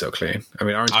Cassidy so clean. I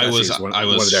mean, Orange Cassidy is one of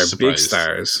their surprised. big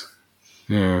stars.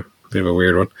 Yeah, bit of a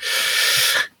weird one.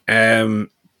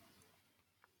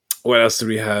 What else do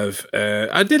we have?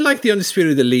 I did like the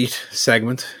Undisputed Elite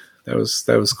segment. That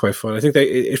was quite fun. I think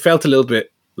it felt a little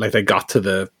bit like they got to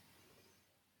the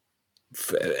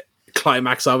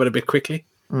climax of it a bit quickly.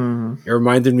 Mm. It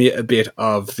reminded me a bit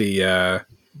of the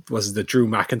Drew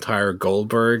McIntyre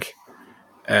Goldberg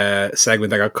segment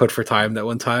that got cut for time that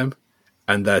one time,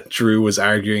 and that Drew was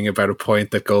arguing about a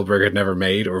point that Goldberg had never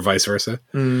made, or vice versa.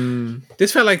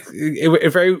 This felt like it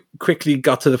very quickly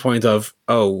got to the point of,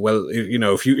 oh well,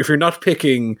 if you're not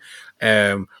picking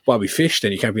Bobby Fish,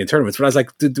 then you can't be in tournaments. But I was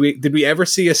like, did we ever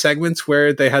see a segment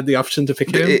where they had the option to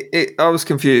pick him? I was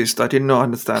confused. I did not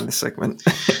understand this segment.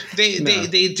 They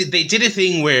did a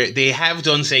thing where they have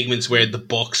done segments where the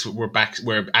Bucks were back,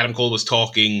 where Adam Cole was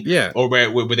talking, or where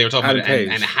they were talking about it,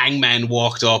 and Hangman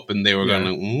walked up and they were going,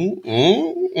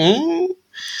 ooh.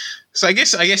 So I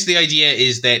guess the idea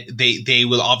is that they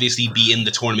will obviously be in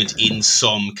the tournament in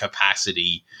some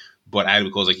capacity. But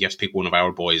Adam Cole's like, you have to pick one of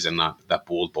our boys and not that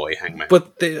bold boy, Hangman.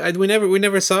 But we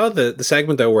never saw the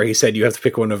segment though where he said you have to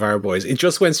pick one of our boys. It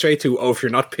just went straight to, if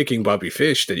you're not picking Bobby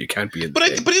Fish, then you can't be in. But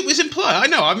it was implied. I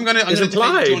know. I'm gonna defend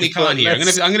Tony Khan here.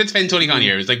 I'm gonna defend Tony Khan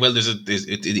here. It's like, well, it's a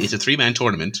 3-man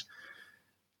tournament.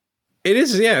 It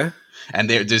is, yeah. And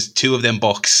there's two of them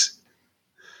Bucks.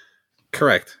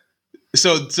 Correct.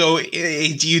 So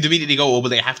you immediately go, well,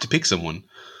 they have to pick someone.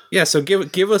 Yeah, so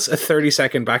give us a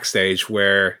 30-second backstage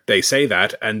where they say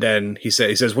that, and then he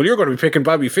says, well, you're going to be picking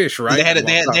Bobby Fish, right? They had a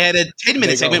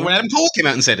 10-minute segment where Adam Cole came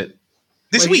out and said it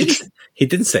this week. He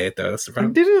didn't say it though. That's the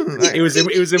problem. He didn't. It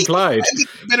was implied.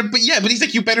 But he's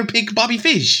like, you better pick Bobby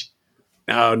Fish.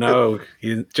 Oh no,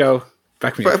 Joe,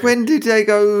 back me. But when did they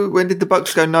go? When did the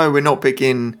Bucks go? No, we're not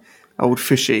picking old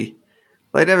Fishy.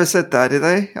 They never said that, did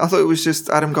they? I thought it was just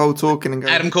Adam Cole talking and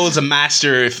going. Adam Cole's a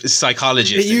master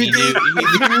psychologist.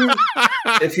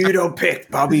 If you don't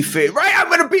pick Bobby Fish, right? I'm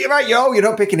going to beat right. Yo, you're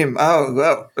not picking him. Oh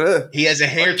well. He has a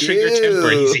hair trigger temper.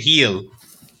 He's a heel.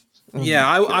 Yeah,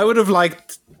 I would have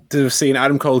liked to have seen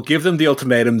Adam Cole give them the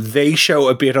ultimatum. They show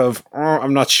a bit of,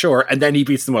 I'm not sure, and then he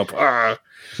beats them up.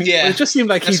 Yeah, but it just seemed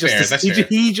like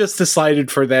he just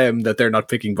decided for them that they're not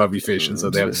picking Bobby Fish, and so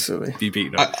they have to be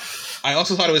beaten up. I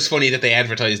also thought it was funny that they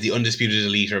advertised the Undisputed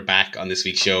Elite are back on this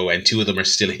week's show, and two of them are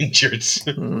still injured.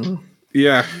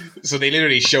 Yeah, so they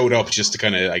literally showed up just to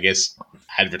kind of, I guess,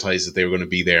 advertise that they were going to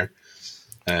be there.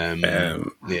 Yeah.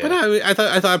 But I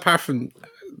thought apart from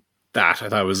that, I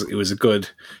thought it was a good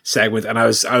segment, and I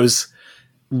was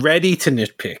ready to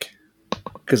nitpick.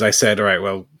 Because I said, all right,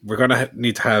 well, we're going to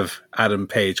need to have Adam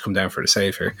Page come down for the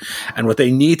save here. And what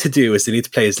they need to do is they need to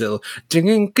play his little...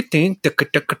 And if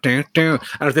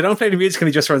they don't play the music and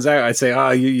he just runs out, I'd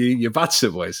say, you botched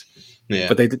it, boys. Yeah.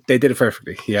 But they did it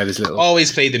perfectly. He had his little...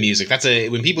 Always play the music.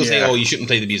 When people say, you shouldn't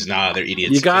play the music, they're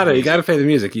idiots. You gotta play the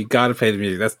music. You gotta play the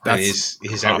music. That's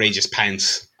his outrageous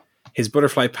pants. His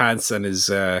butterfly pants and his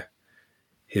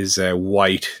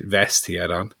white vest he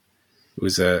had on. It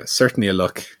was certainly a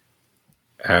look.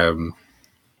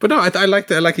 But no, I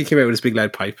like he came out with his big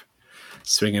lead pipe,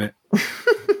 swinging it.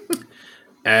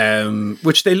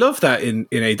 Which they love that in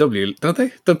AEW, don't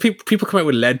they? People come out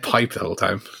with lead pipe the whole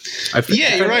time.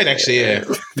 You're right. Actually, yeah,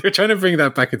 they're trying to bring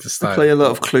that back into style. I play a lot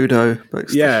of Cluedo.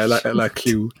 Yeah, like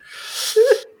Clue.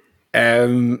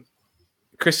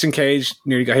 Christian Cage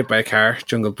nearly got hit by a car.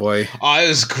 Jungle Boy. Oh, it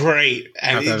was great.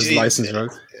 And his license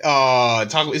revoked. Oh,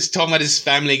 talking about his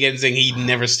family again, saying he'd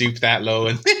never stoop that low,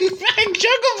 and then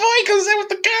Jungle Boy comes in with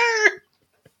the car.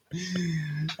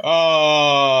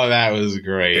 Oh, that was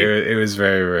great. It was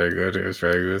very, very good. It was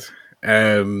very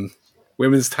good.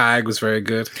 Women's tag was very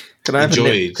good. Can I have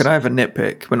a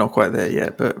nitpick? We're not quite there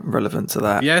yet, but relevant to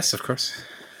that. Yes, of course.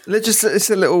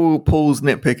 It's a little Paul's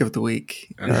nitpick of the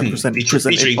week,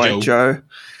 presented by Joe.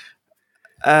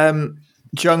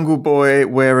 Jungle Boy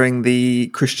wearing the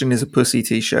Christian is a pussy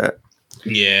t-shirt.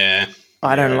 Yeah.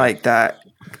 I don't like that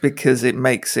because it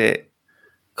makes it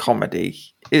comedy.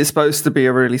 It's supposed to be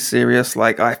a really serious,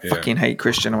 like, I fucking hate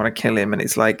Christian, I want to kill him, and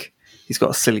it's like he's got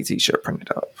a silly t-shirt printed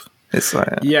up. It's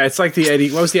like it's like the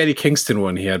Eddie. What was the Eddie Kingston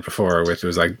one he had before? Which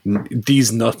was like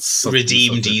these nuts.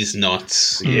 Redeem these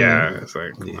nuts. Yeah, it's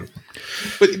like. Yeah.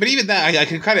 But even that, I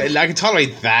can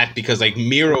tolerate that because like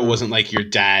Miro wasn't like your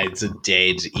dad's a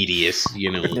dead idiot,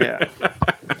 you know. Yeah.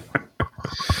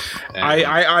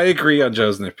 I agree on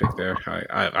Joe's nitpick there.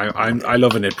 I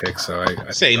love a nitpick, so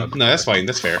I same. No, that's fine.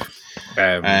 That's fair.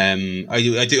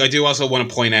 I do also want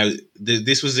to point out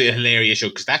this was a hilarious show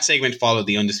because that segment followed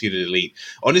the Undisputed Elite.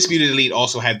 Undisputed Elite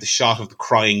also had the shot of the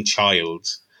crying child.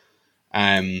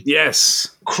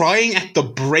 Yes, crying at the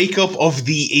breakup of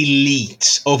the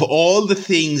Elite. Of all the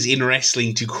things in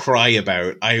wrestling to cry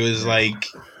about, I was like,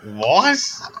 what?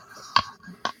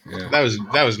 Yeah.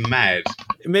 That was mad.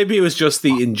 Maybe it was just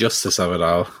the injustice of it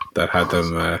all that had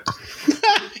them.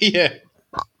 Yeah.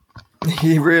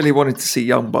 He really wanted to see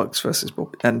Young Bucks versus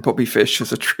Bobby Fish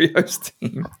as a trios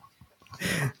team.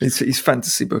 He's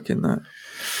fantasy booking that.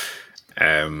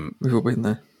 We've all been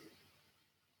there.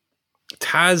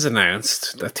 Taz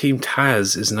announced that Team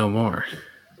Taz is no more.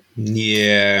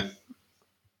 Yeah.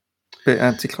 Bit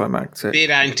anticlimactic.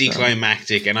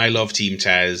 And I love Team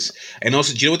Taz. And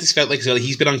also, do you know what this felt like as well?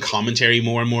 He's been on commentary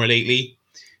more and more lately.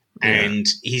 And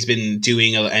he's been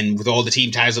doing, and with all the Team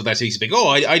Taz of that, he's like,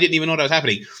 I didn't even know that was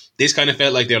happening. This kind of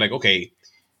felt like they're like, okay,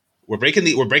 we're breaking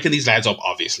these lads up.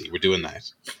 Obviously, we're doing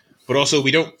that, but also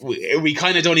we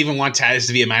kind of don't even want Taz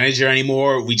to be a manager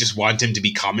anymore. We just want him to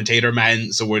be commentator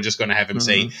man. So we're just going to have him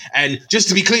say. And just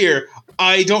to be clear,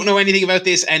 I don't know anything about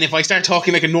this. And if I start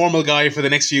talking like a normal guy for the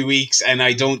next few weeks, and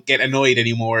I don't get annoyed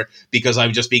anymore because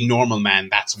I'm just being normal man,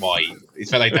 that's why. It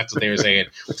felt like that's what they were saying.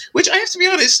 Which I have to be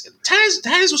honest,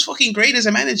 Taz was fucking great as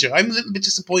a manager. I'm a little bit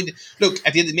disappointed. Look,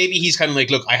 at the end, maybe he's kind of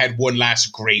like, look, I had one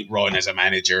last great run as a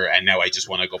manager, and now I just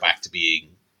want to go back to being,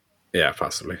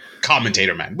 possibly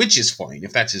commentator man, which is fine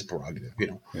if that's his prerogative, you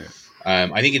know. Yeah.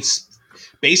 I think it's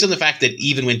based on the fact that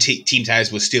even when Team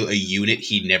Taz was still a unit,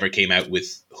 he never came out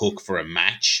with Hook for a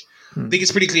match. I think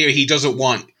it's pretty clear he doesn't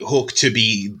want Hook to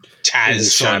be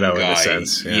Taz's shadow guy. In a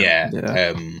sense.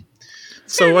 Yeah.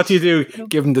 So what do you do?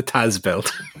 Give him the Taz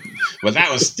belt. Well,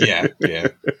 that was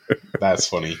that's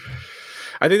funny.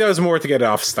 I think that was more to get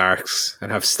off Starks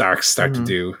and have Starks start to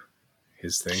do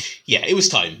his thing. Yeah, it was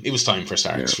time. It was time for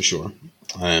Starks for sure.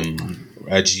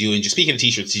 Did you enjoy, speaking of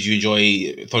t-shirts, did you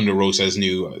enjoy Thunder Rosa's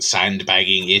new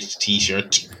sandbagging it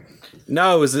t-shirt?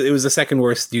 No, it was the second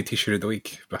worst new t-shirt of the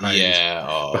week.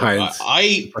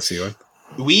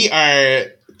 We are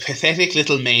pathetic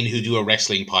little men who do a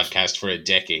wrestling podcast for a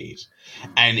decade,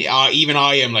 and even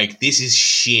I am like, this is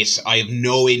shit. I have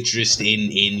no interest in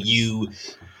you.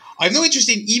 I have no interest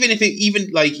in even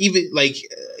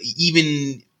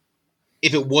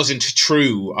if it wasn't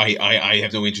true, I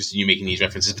have no interest in you making these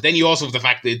references. But then you also have the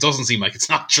fact that it doesn't seem like it's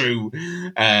not true.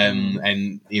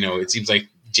 And, you know, it seems like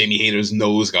Jamie Hayter's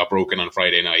nose got broken on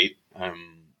Friday night.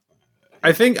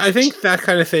 I think that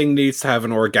kind of thing needs to have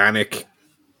an organic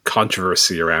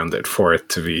controversy around it for it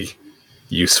to be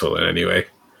useful in any way.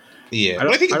 Yeah,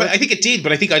 I think it did,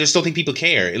 but I just don't think people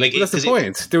care. Like, that's the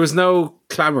point. There was no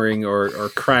clamoring or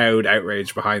crowd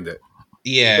outrage behind it.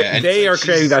 Yeah. And they are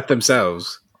creating that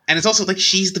themselves. And it's also like,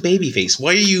 she's the babyface.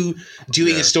 Why are you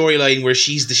doing a storyline where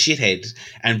she's the shithead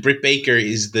and Britt Baker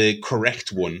is the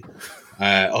correct one?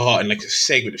 And like a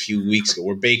segment a few weeks ago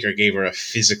where Baker gave her a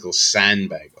physical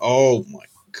sandbag. Oh my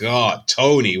God,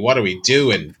 Tony, what are we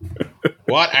doing?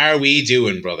 What are we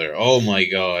doing, brother? Oh my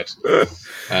God.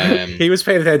 He was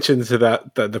paying attention to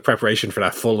the preparation for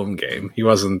that Fulham game. He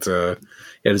wasn't... he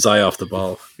had his eye off the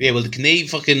ball. Yeah, well, can they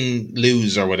fucking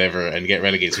lose or whatever and get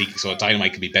relegated so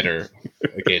Dynamite can be better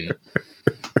again?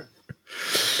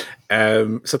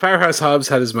 So Powerhouse Hobbs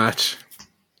had his match.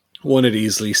 Won it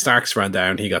easily. Starks ran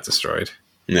down. He got destroyed.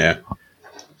 Yeah.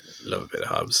 Love a bit of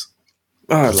Hobbs.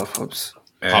 Oh, I love Hobbs.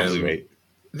 Hobbs is great.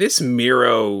 This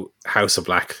Miro House of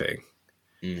Black thing.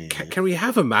 Can we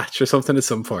have a match or something at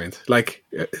some point? Like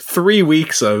 3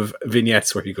 weeks of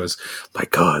vignettes where he goes, "My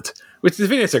God," which the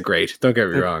vignettes are great. Don't get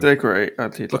me wrong; they're great.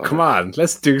 But come on,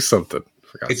 let's do something.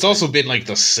 It's also been like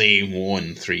the same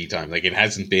one 3 times. Like it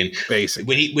hasn't been basic.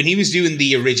 When he was doing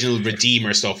the original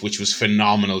Redeemer stuff, which was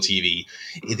phenomenal TV.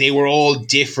 They were all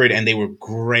different and they were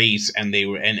great, and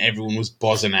everyone was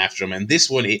buzzing after them. And this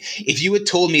one, if you had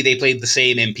told me they played the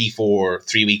same MP4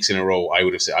 3 weeks in a row, I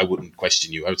would have said I wouldn't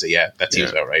question you. I would say, yeah, that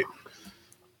seems about right.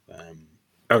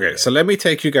 Okay, so let me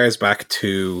take you guys back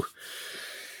to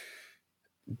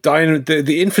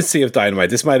the infancy of Dynamite.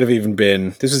 This might have even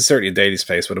been, this was certainly a daily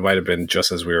space, but it might have been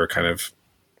just as we were kind of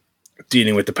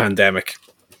dealing with the pandemic.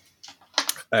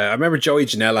 I remember Joey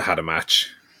Janela had a match,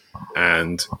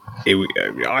 and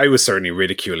I was certainly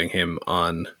ridiculing him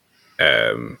on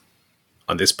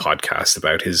this podcast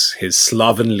about his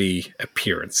slovenly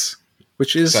appearance,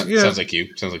 which is sounds like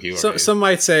you. Some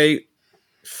might say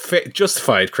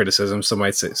justified criticism. Some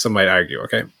might argue.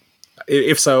 Okay.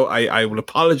 If so, I will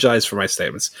apologize for my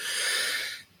statements.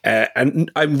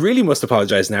 And I really must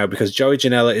apologize now because Joey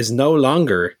Janela is no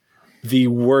longer the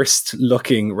worst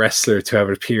looking wrestler to have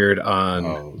appeared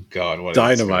on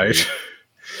Dynamite.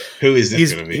 Who is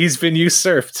this going to be? He's been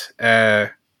usurped.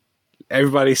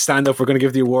 Everybody stand up. We're going to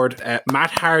give the award.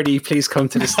 Matt Hardy, please come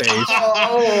to the stage.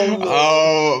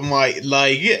 Oh my,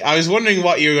 I was wondering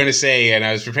what you were going to say, and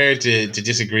I was prepared to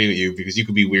disagree with you because you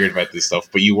could be weird about this stuff,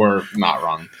 but you were not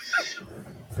wrong.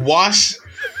 What?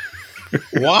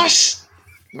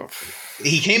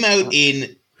 He came out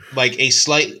in like a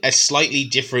slightly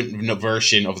different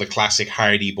version of the classic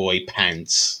Hardy Boy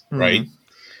pants, right?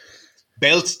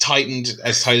 Belt tightened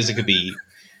as tight as it could be.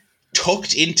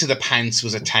 Tucked into the pants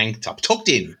was a tank top.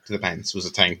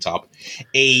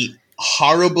 A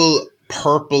horrible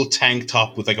purple tank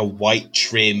top with like a white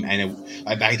trim and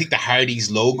I think the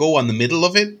Hardy's logo on the middle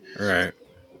of it. Right.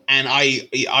 And I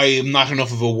am not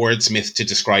enough of a wordsmith to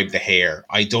describe the hair.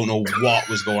 I don't know what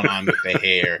was going on with the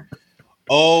hair.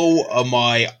 Oh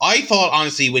my. I thought,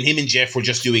 honestly, when him and Jeff were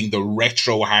just doing the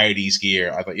retro Hardy's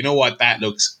gear, I thought, you know what? That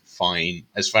looks fine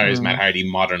as far as Matt Hardy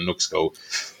modern looks go.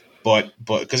 But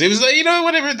because it was like, you know,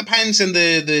 whatever, the pants and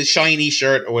the shiny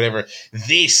shirt or whatever,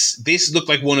 this looked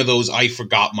like one of those I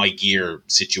forgot my gear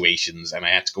situations and I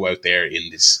had to go out there in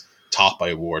this top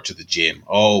I wore to the gym.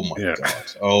 Oh my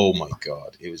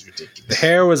God. It was ridiculous. The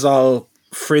hair was all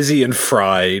frizzy and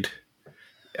fried.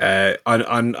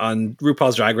 On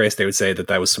RuPaul's Drag Race, they would say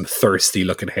that was some thirsty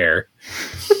looking hair.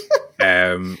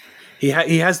 He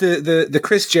has the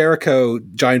Chris Jericho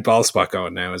giant ball spot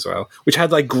going now as well, which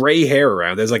had like grey hair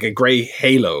around. There's like a grey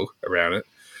halo around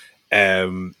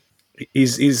it.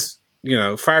 He's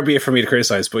far be it for me to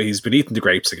criticize, but he's been eating the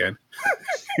grapes again.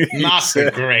 Not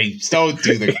the grapes. Don't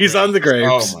do the grapes. He's on the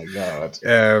grapes. Oh my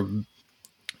God.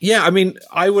 Yeah, I mean,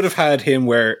 I would have had him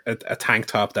wear a tank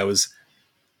top that was,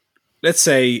 let's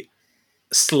say,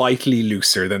 slightly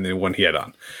looser than the one he had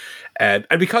on. And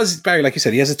because, Barry, like you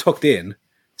said, he has it tucked in,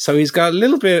 so he's got a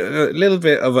little bit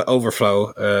of an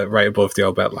overflow right above the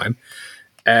old belt line.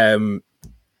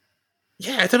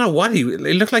 Yeah, I don't know what it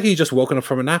looked like he just woken up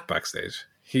from a nap backstage.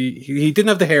 He didn't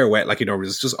have the hair wet like he normally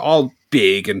does. It's just all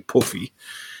big and puffy.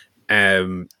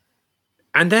 And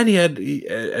then he had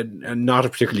a not a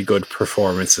particularly good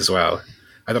performance as well.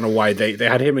 I don't know why they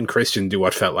had him and Christian do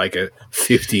what felt like a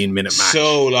 15-minute match.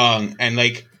 So long. And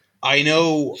like, I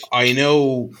know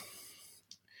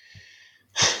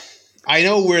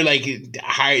we're like the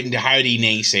Hardy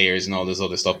naysayers and all this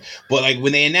other stuff. But like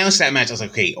when they announced that match, I was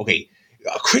like, okay,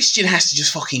 Christian has to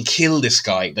just fucking kill this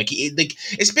guy. Like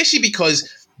especially because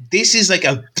this is like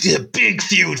a big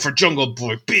feud for Jungle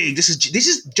Boy. Big. This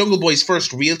is Jungle Boy's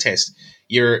first real test.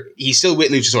 He's still with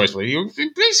Luchasaurus, but you're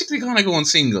basically kind of going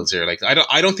singles here. Like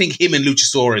I don't think him and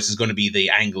Luchasaurus is going to be the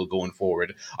angle going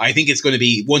forward. I think it's going to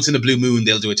be once in a blue moon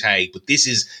they'll do a tag, but this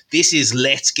is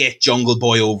let's get Jungle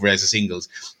Boy over as a singles.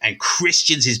 And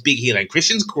Christian's his big heel, and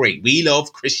Christian's great. We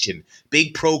love Christian.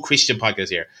 Big pro Christian podcast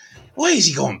here. Why is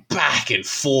he going back and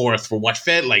forth for what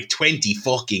felt like 20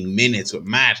 fucking minutes with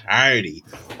Matt Hardy?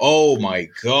 Oh my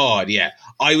God, yeah.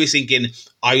 I was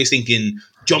thinking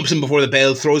jumps him before the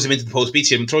bell, throws him into the post, beats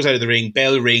him, throws out of the ring,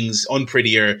 bell rings,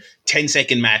 unprettier,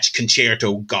 10-second match,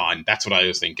 concerto, gone. That's what I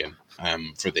was thinking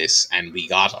for this. And we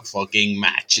got a fucking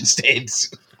match instead.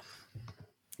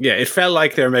 Yeah, it felt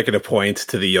like they were making a point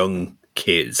to the young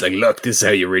kids. Like, look, this is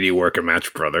how you really work a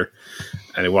match, brother.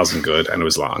 And it wasn't good, and it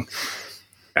was long.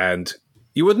 And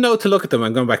you would know to look at them,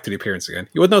 I'm going back to the appearance again,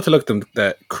 you would know to look at them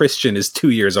that Christian is 2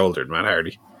 years older than Matt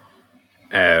Hardy.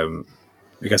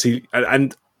 Because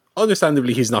and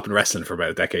understandably he's not been wrestling for about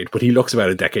a decade, but he looks about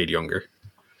a decade younger.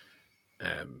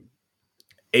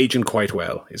 aging quite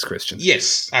well is Christian.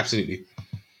 Yes, absolutely.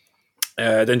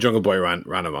 Then Jungle Boy ran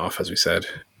him off, as we said.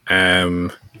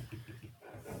 The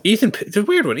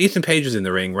weird one. Ethan Page was in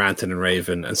the ring, ranting and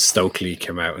raving, and Stokely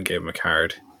came out and gave him a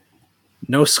card.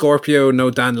 No Scorpio,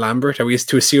 no Dan Lambert. Are we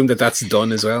to assume that that's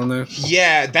done as well now?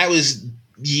 Yeah, that was...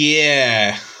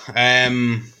 Yeah.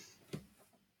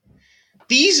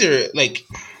 These are, like...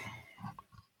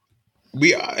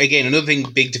 Again, another thing,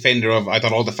 big defender of... I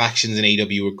thought all the factions in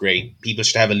AEW were great. People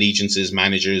should have allegiances,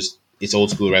 managers. It's old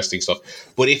school wrestling stuff.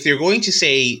 But if they're going to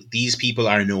say these people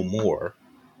are no more...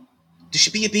 There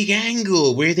should be a big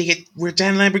angle where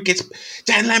Dan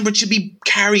Lambert should be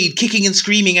carried, kicking and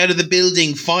screaming out of the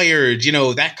building, fired,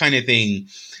 that kind of thing.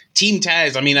 Team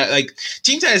Taz, I mean,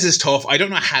 Team Taz is tough. I don't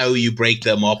know how you break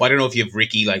them up. I don't know if you have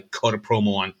Ricky cut a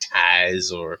promo on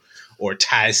Taz or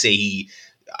Taz say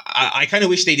I kind of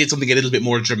wish they did something a little bit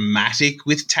more dramatic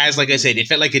with Taz. Like I said, it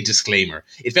felt like a disclaimer.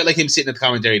 It felt like him sitting at the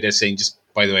commentary desk saying, "Just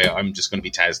by the way, I'm just going to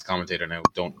be Taz, the commentator now.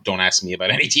 Don't ask me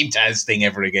about any Team Taz thing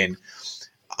ever again."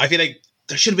 I feel like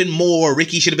there should have been more.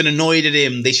 Ricky should have been annoyed at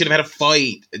him. They should have had a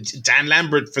fight. Dan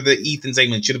Lambert for the Ethan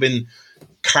segment should have been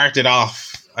carted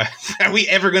off. Are we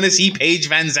ever going to see Paige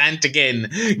Van Zandt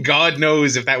again? God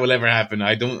knows if that will ever happen.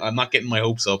 I'm not getting my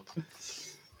hopes up.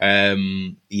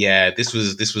 This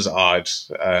was odd.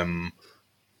 I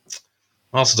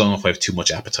also don't know if I have too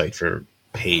much appetite for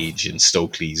Paige and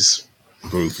Stokely's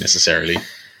group necessarily.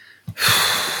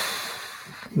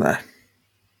 Nah.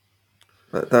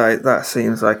 But that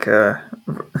seems like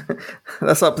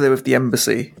that's up there with the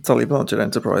Embassy, Tully Blanchard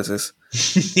Enterprises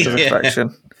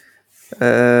faction.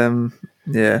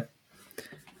 Yeah,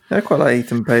 I quite like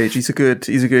Ethan Page. He's a good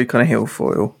kind of heel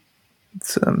foil.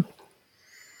 It's,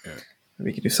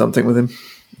 we could do something with him.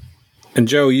 And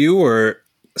Joe, you were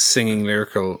singing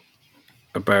lyrical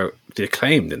about the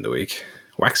Acclaimed in the week,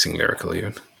 waxing lyrical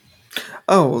even.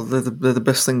 Oh, they're the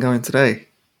best thing going today.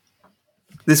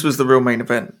 This was the real main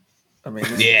event. I mean,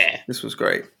 this was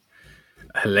great.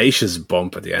 A hellacious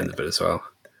bump at the end of it as well.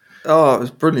 Oh, it was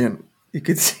brilliant. You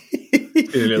could see,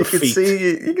 you could see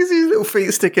his little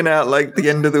feet sticking out like the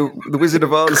end of the Wizard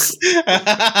of Oz.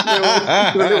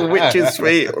 little witch's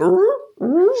feet.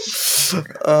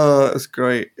 Oh, it was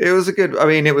great. It was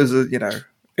it was it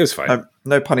was fine.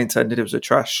 No pun intended. It was a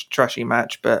trashy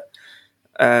match, but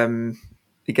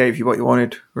he gave you what you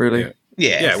wanted, really. Yeah.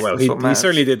 Yeah, well, he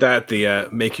certainly did that. The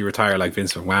make you retire like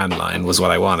Vince McMahon line was what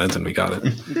I wanted, and we got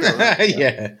it.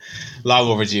 Yeah. Long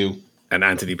overdue. And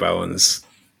Anthony Bowen's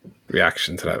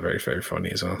reaction to that, very, very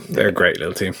funny as well. They're a great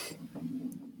little team.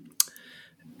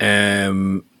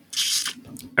 And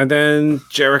then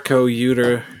Jericho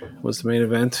Yuta was the main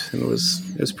event, and it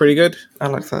was pretty good. I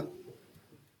like that.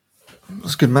 It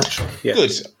was a good match. Yeah.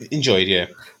 Good. Enjoyed, yeah.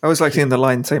 I always liked seeing the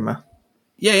line tamer.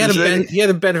 Yeah, he had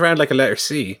him bent around like a letter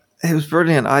C. It was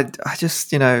brilliant. I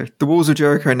just, the Walls of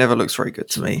Jericho never looks very good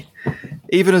to me.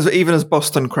 Even as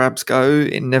Boston Crabs go,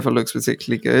 it never looks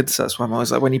particularly good. So that's why I'm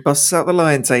always like, when he busts out the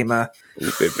lion tamer.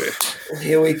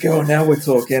 Here we go. Now we're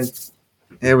talking.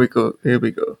 Here we go. Yeah.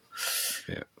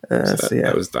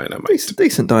 That was Dynamite.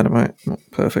 Decent Dynamite. Not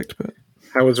perfect, but.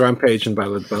 How was Rampage and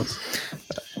Battle of the Belts?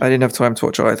 I didn't have time to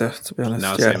watch either, to be honest.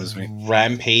 No, same as me.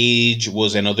 Rampage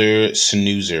was another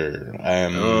snoozer.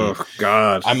 Oh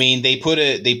God! I mean, they put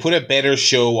a better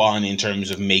show on in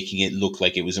terms of making it look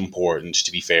like it was important.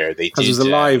 To be fair, they did. Because it was a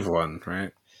live one,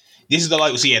 right? This is the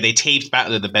live. So yeah, they taped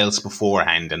Battle of the Belts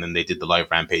beforehand, and then they did the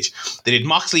live Rampage. They did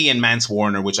Moxley and Mance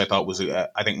Warner, which I thought was.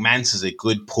 I think Mance is a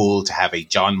good pull to have a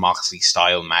John Moxley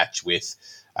style match with.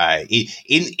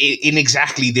 In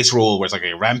exactly this role where it's like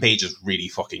a Rampage is really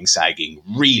fucking sagging.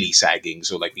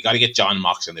 So like we got to get John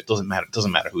Moxley, and it doesn't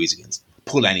matter who he's against.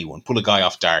 Pull anyone, pull a guy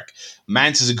off Dark.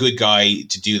 Mance is a good guy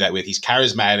to do that with. He's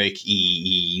charismatic.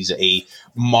 He's a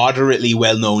moderately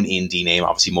well-known indie name.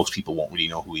 Obviously, most people won't really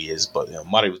know who he is, but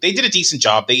they did a decent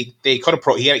job. They cut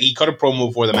he cut a promo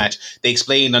before the match. They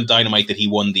explained on Dynamite that he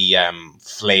won the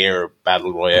Flair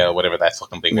Battle Royale, whatever that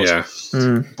fucking thing was.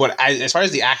 Yeah. But as far as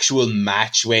the actual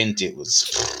match went, it was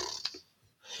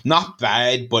not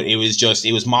bad, but it was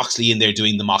Moxley in there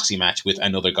doing the Moxley match with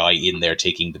another guy in there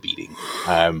taking the beating.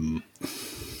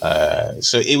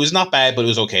 So it was not bad, but it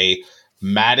was okay.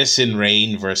 Madison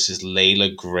Rayne versus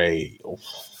Layla Gray.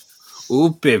 Oh,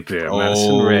 baby.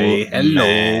 Madison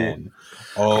Rayne.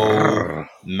 Hello.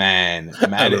 Man.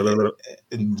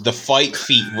 The fight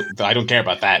feat. I don't care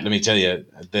about that. Let me tell you.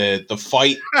 The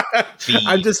fight feat.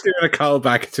 I'm just doing a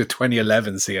callback to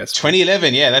 2011 CS.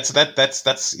 2011, yeah.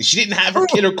 That's. She didn't have her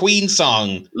Killer Queen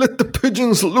song. Let the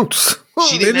pigeons loose.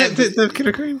 She didn't have the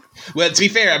Killer Queen. Well, to be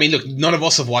fair, I mean, look, none of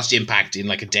us have watched Impact in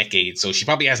like a decade, so she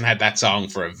probably hasn't had that song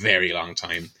for a very long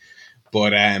time.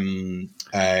 But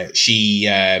she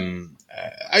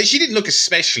didn't look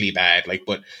especially bad. Like,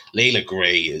 but Layla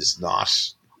Gray is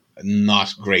not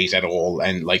great at all.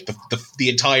 And like the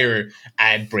entire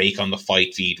ad break on the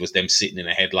fight feed was them sitting in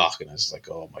a headlock, and I was like,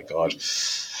 oh my god.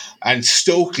 And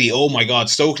Stokely, oh my god,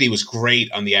 Stokely was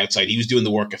great on the outside. He was doing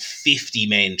the work of 50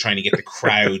 men trying to get the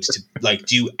crowd to like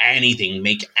do anything,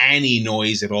 make any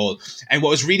noise at all. And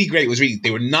what was really great was they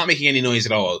were not making any noise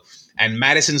at all. And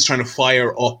Madison's trying to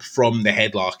fire up from the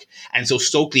headlock. And so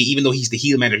Stokely, even though he's the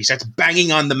heel mender, he starts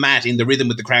banging on the mat in the rhythm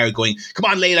with the crowd going, come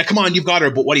on, Layla, come on, you've got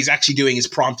her. But what he's actually doing is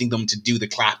prompting them to do the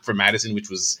clap for Madison, which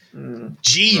was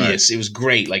genius. Right. It was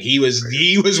great. Like he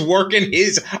was working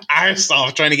his arse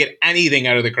off trying to get anything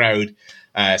out of the crowd.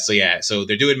 So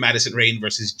they're doing Madison Rayne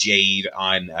versus Jade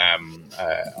on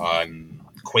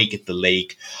Quake at the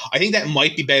Lake. I think that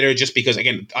might be better just because,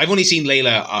 again, I've only seen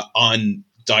Layla on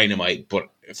Dynamite, but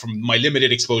from my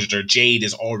limited exposure to her, Jade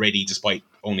is already, despite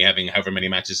only having however many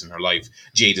matches in her life,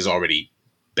 Jade is already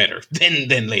better than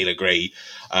Layla Gray.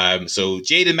 So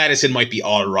Jade and Madison might be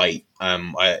all right,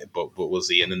 but we'll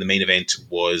see. And then the main event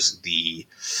was the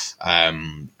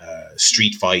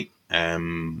street fight,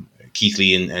 Keith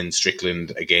Lee and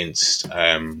Strickland against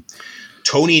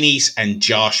Tony Nese and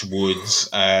Josh Woods.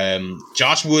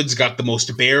 Josh Woods got the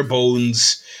most bare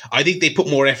bones. I think they put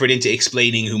more effort into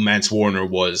explaining who Mance Warner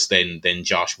was than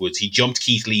Josh Woods. He jumped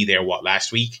Keith Lee there,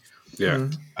 last week? Yeah.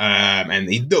 And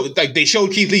they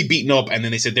showed Keith Lee beaten up, and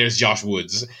then they said, there's Josh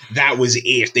Woods. That was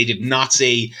it. They did not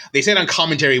say... They said on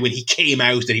commentary when he came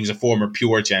out that he was a former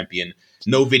Pure champion.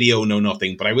 No video, no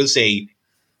nothing. But I will say,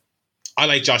 I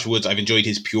like Josh Woods. I've enjoyed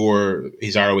his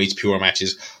ROH Pure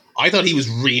matches. I thought he was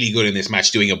really good in this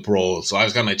match doing a brawl. So I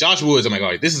was kind of like, Josh Woods, I'm like, all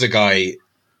right, this is a guy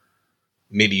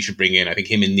maybe you should bring in. I think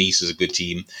him and Nese is a good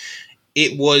team.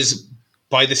 It was,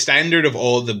 by the standard of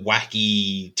all the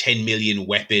wacky 10 million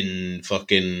weapon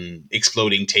fucking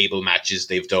exploding table matches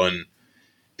they've done,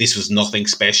 this was nothing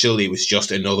special. It was just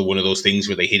another one of those things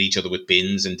where they hit each other with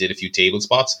bins and did a few table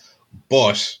spots.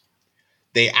 But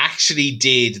they actually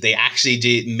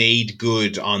made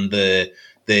good on the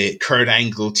Kurt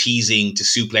Angle teasing to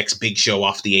suplex Big Show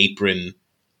off the apron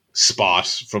spot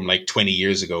from like 20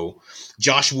 years ago.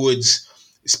 Josh Woods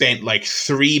spent like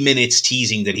 3 minutes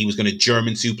teasing that he was going to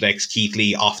German suplex Keith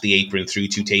Lee off the apron through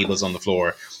 2 tables on the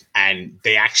floor. And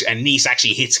Nese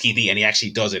actually hits Keith Lee and he actually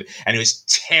does it. And it was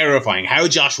terrifying how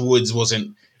Josh Woods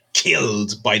wasn't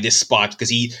killed by this spot, because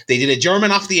they did a German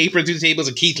off the apron through the tables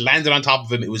and Keith landed on top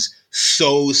of him. It was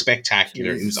so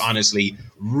spectacular. It was honestly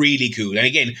really cool. And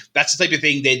again, that's the type of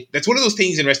thing that's one of those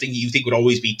things in wrestling you think would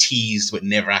always be teased but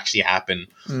never actually happen,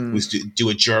 was to do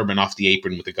a German off the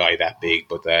apron with a guy that big.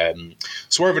 But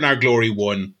Swerve in Our Glory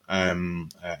won,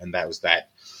 and that was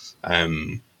that.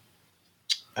 Battle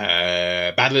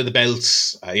of the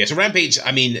Belts. So Rampage,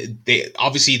 I mean, they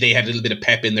had a little bit of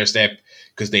pep in their step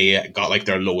because they got like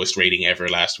their lowest rating ever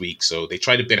last week. So they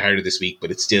tried a bit harder this week,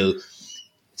 but it's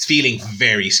feeling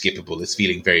very skippable. It's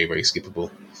feeling very, very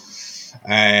skippable.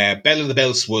 Battle of the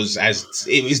Belts was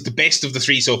the best of the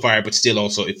 3 so far, but still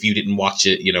also, if you didn't watch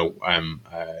it,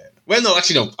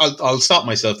 I'll stop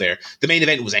myself there. The main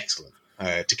event was excellent.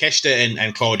 Takeshita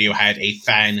and Claudio had a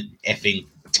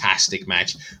fan-effing-tastic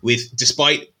match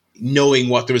despite knowing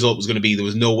what the result was going to be, there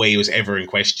was no way it was ever in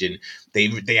question.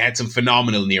 They had some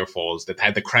phenomenal near falls that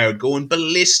had the crowd going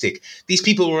ballistic. These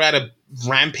people were at a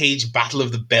Rampage Battle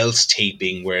of the Belts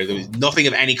taping where there was nothing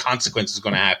of any consequence was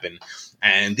going to happen.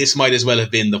 And this might as well have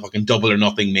been the fucking Double or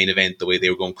Nothing main event, the way they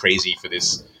were going crazy for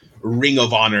this Ring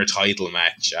of Honor title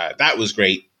match. That was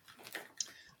great.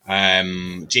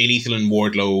 Jay Lethal and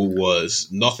Wardlow was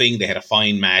nothing. They had a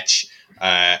fine match.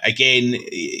 Again,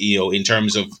 in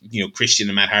terms of, Christian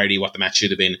and Matt Hardy, what the match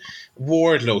should have been,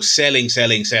 Wardlow selling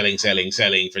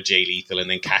for Jay Lethal and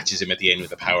then catches him at the end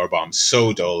with a powerbomb.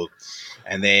 So dull.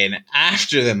 And then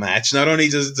after the match, not only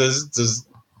does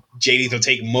Jay Lethal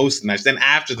take most of the match, then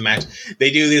after the match,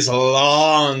 they do this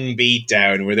long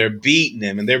beatdown where they're beating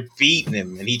him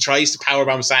and he tries to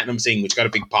powerbomb Satnam Singh, which got a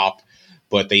big pop,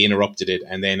 but they interrupted it.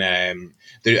 And then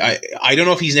I don't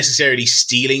know if he's necessarily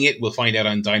stealing it. We'll find out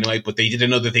on Dynamite. But they did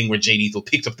another thing where Jay Lethal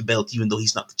picked up the belt, even though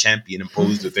he's not the champion, and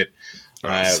posed with it.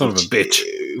 Son of a bitch.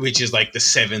 Which is like the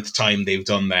 7th time they've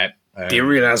done that. Do you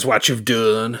realize what you've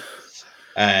done?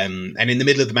 And in the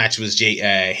middle of the match was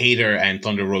Hayter and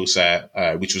Thunder Rosa,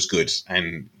 which was good.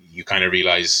 And you kind of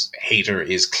realize Hayter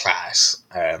is class,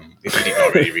 if you didn't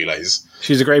already realize.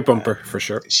 She's a great bumper, for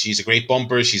sure. She's a great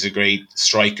bumper. She's a great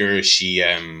striker. She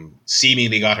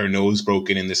seemingly got her nose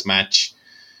broken in this match.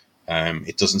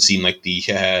 It doesn't seem like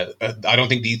I don't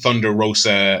think the Thunder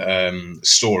Rosa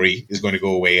story is going to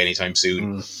go away anytime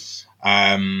soon.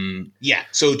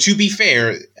 So to be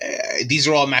fair, these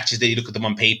are all matches that you look at them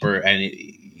on paper, and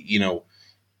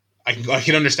I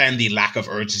can understand the lack of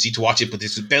urgency to watch it. But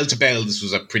this was bell to bell. This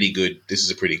is a pretty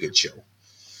good show.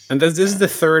 And this is the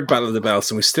third Battle of the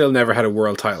Belts, and we still never had a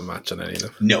world title match on any of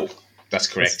them. No, that's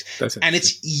correct. That's and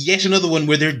it's yet another one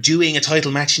where they're doing a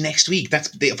title match next week. I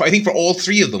think for all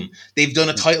three of them, they've done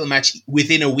a title match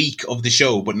within a week of the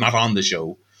show, but not on the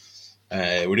show.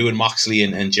 We're doing Moxley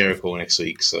and Jericho next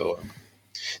week, so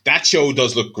that show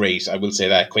does look great. I will say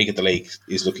that Quake at the Lake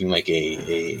is looking like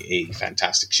a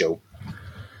fantastic show.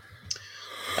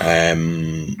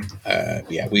 We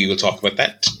will talk about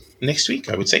that next week,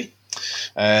 I would say.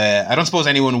 I don't suppose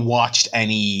anyone watched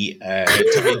any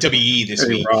WWE this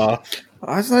week. I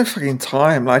had no fucking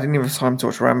time. I didn't even have time to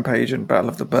watch Rampage and Battle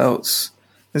of the Belts.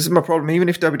 This is my problem. Even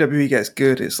if WWE gets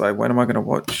good, it's like, when am I going to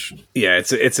watch? Yeah,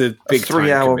 it's a big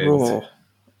 3-hour Raw.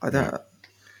 I don't.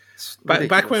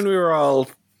 Back when we were all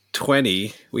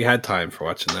 20, we had time for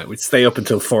watching that. We'd stay up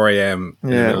until 4 a.m.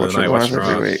 Yeah, watch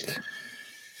every week.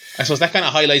 I suppose that kind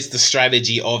of highlights the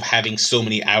strategy of having so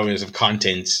many hours of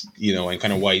content, and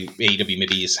kind of why AEW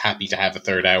maybe is happy to have a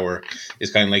third hour.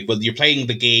 Is kind of like, well, you're playing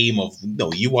the game of,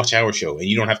 no, you watch our show and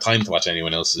you don't have time to watch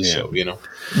anyone else's show, I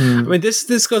mean,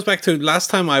 this goes back to last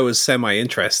time I was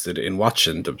semi-interested in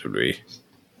watching WWE.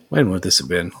 When would this have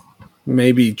been?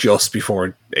 Maybe just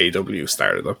before AEW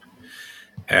started up.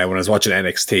 When I was watching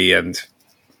NXT, and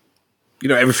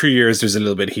every few years there's a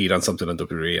little bit of heat on something on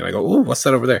WWE, and I go, "Oh, what's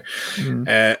that over there?"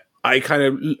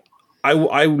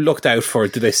 I looked out for,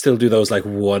 do they still do those like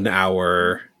 1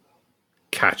 hour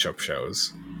catch up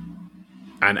shows,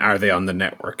 and are they on the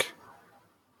network?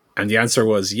 And the answer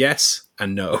was yes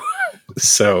and no.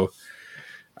 So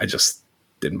I just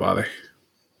didn't bother.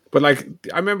 But like,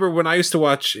 I remember when I used to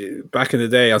watch back in the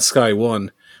day on Sky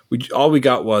One, all we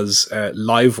got was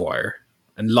Livewire.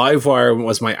 And Livewire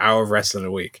was my hour of wrestling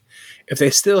a week. If they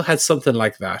still had something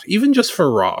like that, even just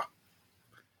for Raw.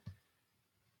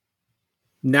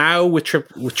 Now with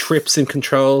Trips in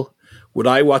control, would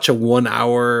I watch a 1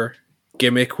 hour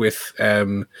gimmick with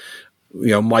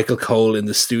Michael Cole in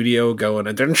the studio going,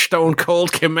 and then Stone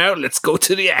Cold came out, let's go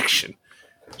to the action?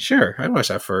 Sure, I'd watch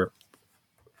that for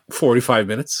 45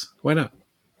 minutes. Why not?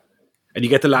 And you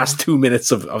get the last 2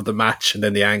 minutes of the match and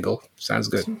then the angle. Sounds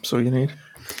good. That's all you need.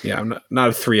 Yeah, I'm not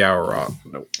a 3 hour Raw.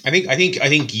 No. I think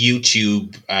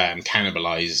YouTube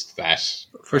cannibalized that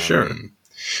for sure.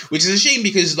 Which is a shame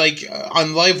because, like, on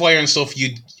Livewire and stuff,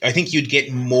 I think you'd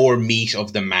get more meat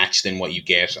of the match than what you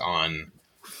get on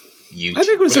YouTube. I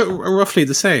think it was roughly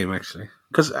the same, actually,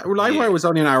 because Livewire was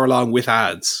only an hour long with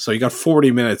ads, so you got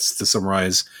 40 minutes to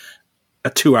summarize a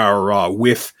 2 hour Raw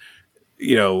with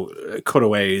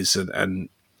cutaways and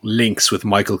links with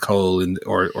Michael Cole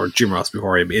or Jim Ross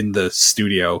before him in the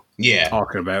studio,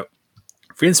 talking about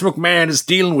Vince McMahon is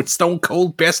dealing with Stone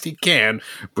Cold best he can,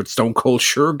 but Stone Cold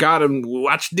sure got him.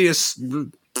 Watch this. I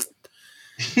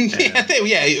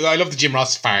love the Jim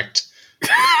Ross fart.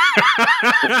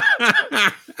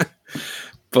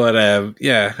 But I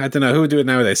don't know who would do it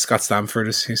nowadays. Scott Stamford,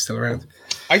 is he still around?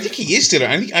 I think he is still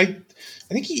around. I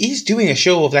think he is doing a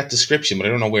show of that description, but I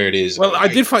don't know where it is. Well, I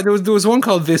did find there was one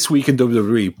called This Week in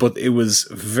WWE, but it was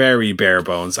very bare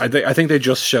bones. I think they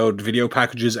just showed video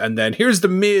packages, and then here's the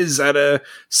Miz at a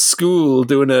school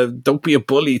doing a "Don't Be a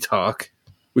Bully" talk,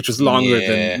 which was longer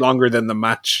than the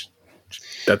match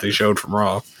that they showed from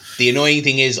Raw. The annoying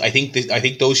thing is, I think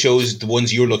those shows, the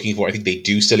ones you're looking for, I think they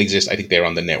do still exist. I think they're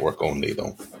on the network only,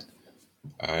 though.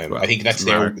 I think that's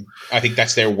their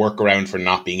workaround for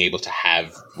not being able to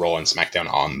have Raw and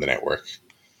SmackDown on the network.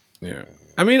 Yeah,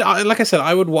 I mean, like I said,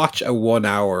 I would watch a 1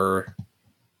 hour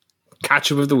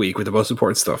catch up of the week with the most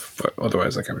important stuff, but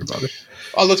otherwise, I can't be bothered.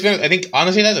 Oh, look, I think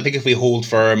honestly, I think if we hold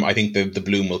firm, I think the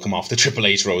bloom will come off the Triple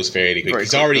H rose fairly quick.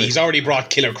 He's already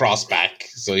brought Killer Cross back,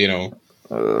 so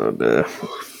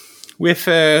with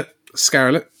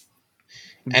Scarlett,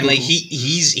 and like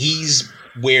he's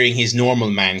wearing his normal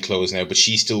man clothes now, but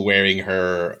she's still wearing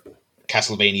her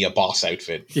Castlevania boss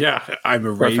outfit. Yeah, I'm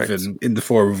a raven in the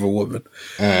form of a woman.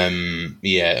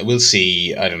 We'll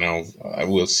see. I don't know.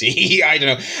 We'll see. I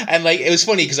don't know. And like, it was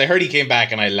funny because I heard he came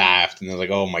back and I laughed and I was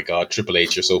like, oh my God, Triple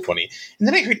H, you're so funny. And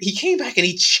then I heard he came back and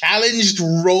he challenged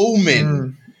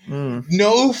Roman.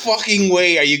 No fucking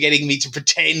way are you getting me to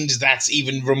pretend that's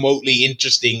even remotely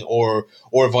interesting or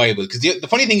viable. Because the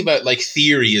funny thing about like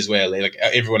Theory as well, like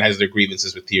everyone has their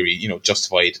grievances with Theory,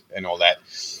 Justified and all that.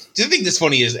 The other thing that's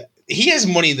funny is he has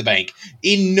Money in the Bank.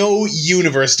 In no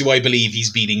universe do I believe he's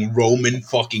beating Roman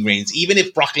fucking Reigns. Even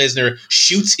if Brock Lesnar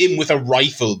shoots him with a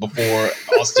rifle before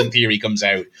Austin Theory comes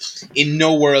out, in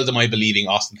no world am I believing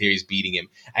Austin Theory is beating him.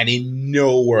 And in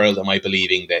no world am I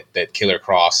believing that Killer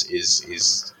Cross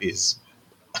is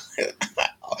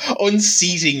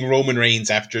unseating Roman Reigns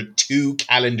after 2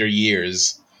 calendar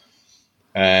years.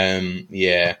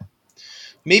 Yeah.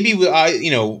 Maybe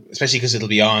especially because it'll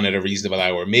be on at a reasonable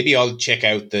hour. Maybe I'll check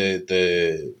out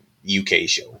the UK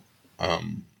show,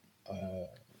 and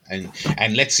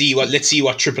let's see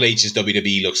what Triple H's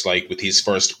WWE looks like with his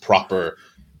first proper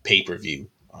pay-per-view.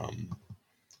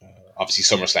 Obviously,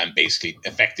 SummerSlam basically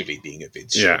effectively being a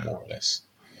Vince show, more or less.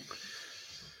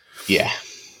 Yeah.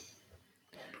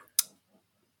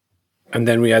 And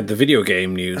then we had the video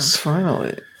game news. And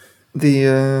finally,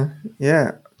 the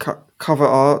cover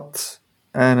art.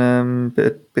 And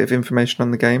bit of information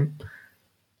on the game.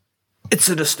 It's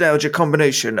a nostalgia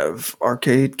combination of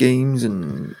arcade games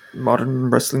and modern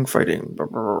wrestling fighting.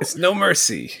 It's No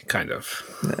Mercy, kind of.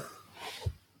 Yeah.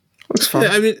 Looks fun.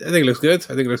 I think it looks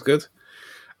good.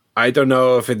 I don't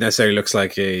know if it necessarily looks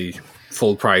like a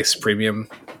full price premium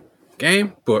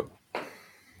game, but it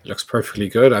looks perfectly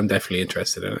good. I'm definitely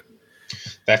interested in it.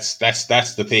 That's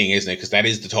the thing, isn't it? Because that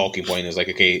is the talking point. Is like,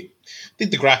 okay, I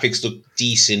think the graphics look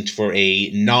decent for a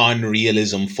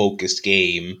non-realism focused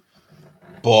game,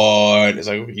 but it's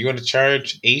like, you're going to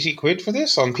charge 80 quid for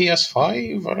this on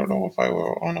PS5? I don't know if I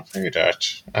want to pay that.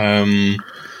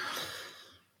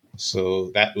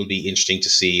 So that will be interesting to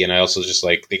see. And I also just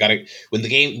like, they got to, when the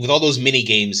game, with all those mini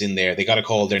games in there, they got to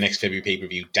call their next February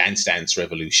pay-per-view Dance Dance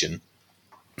Revolution.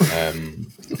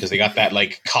 Because they got that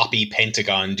like copy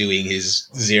Pentagon doing his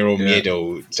Zero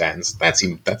Miedo dance. That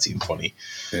seemed funny.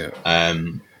 Yeah.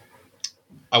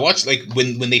 I watched like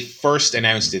when they first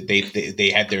announced it, they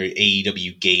had their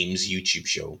AEW Games YouTube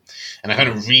show, and I found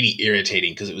it really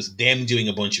irritating because it was them doing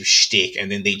a bunch of shtick,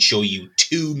 and then they'd show you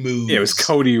 2 moves. Yeah, it was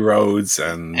Cody Rhodes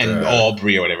and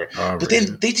Aubrey or whatever. But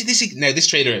then they did this. Now this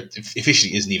trailer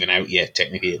officially isn't even out yet.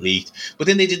 Technically, it leaked. But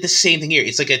then they did the same thing here.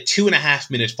 It's like a 2.5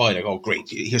 minute fight. Like, oh great,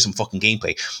 here's some fucking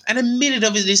gameplay, and a minute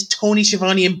of it is Tony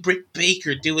Schiavone and Britt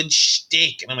Baker doing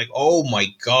shtick, and I'm like, oh my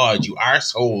god, you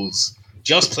arseholes.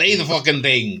 Just play the fucking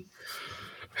thing.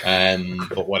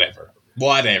 But whatever.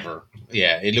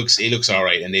 Yeah, it looks all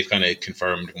right, and they've kind of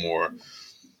confirmed more.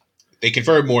 They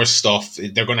confirmed more stuff.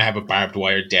 They're going to have a barbed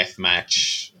wire death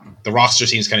match. The roster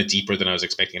seems kind of deeper than I was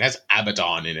expecting. It has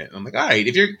Abaddon in it. And I'm like, all right,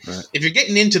 if you're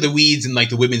getting into the weeds in like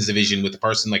the women's division with a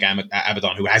person like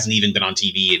Abaddon who hasn't even been on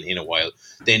TV in a while,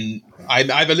 then I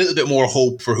have a little bit more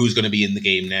hope for who's going to be in the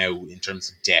game now in terms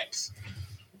of depth.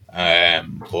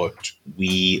 But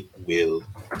we will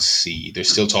see. There's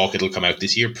still talk it'll come out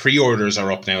this year. Pre-orders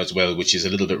are up now as well, which is a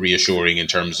little bit reassuring in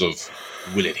terms of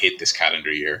will it hit this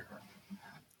calendar year.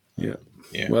 Yeah.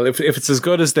 Well, if it's as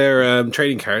good as their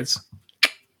trading cards,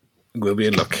 we'll be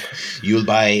in luck. You'll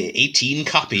buy 18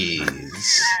 copies.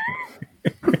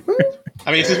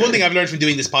 I mean, if there's one thing I've learned from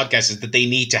doing this podcast is that they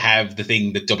need to have the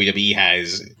thing that WWE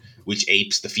has, which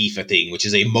apes the FIFA thing, which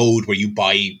is a mode where you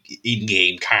buy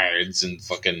in-game cards and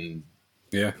fucking...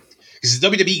 Yeah. Because the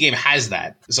WWE game has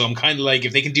that. So I'm kind of like,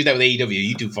 if they can do that with AEW,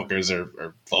 you two fuckers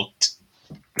are fucked.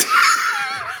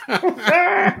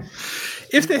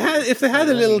 If they had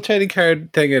a little trading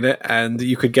card thing in it and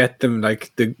you could get them,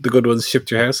 like, the good ones shipped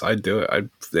to your house, I'd do it.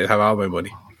 They'd have all my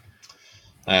money.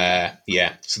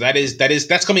 Yeah. So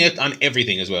that's coming out on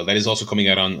everything as well. That is also coming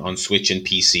out on Switch and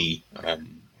PC.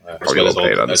 As well as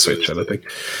play it on the Switch, I think.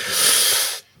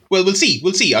 Well, we'll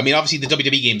see. I mean, obviously the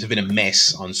WWE games have been a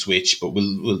mess on Switch, but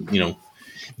we'll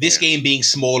this game being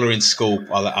smaller in scope,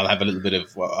 I'll have a little bit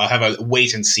of I'll have a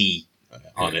wait and see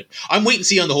on it. I'm wait and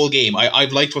see on the whole game.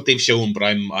 I've liked what they've shown, but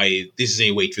this is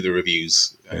a wait for the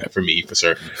reviews for me for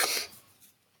certain.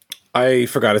 I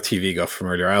forgot a TV guff from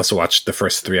earlier. I also watched the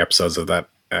first 3 episodes of that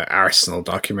Arsenal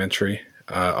documentary,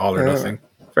 All or Nothing.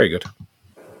 Very good.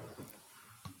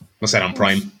 What's that on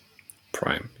Prime?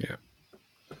 Prime, yeah.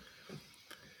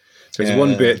 There's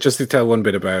one bit, just to tell one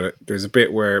bit about it, there's a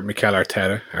bit where Mikel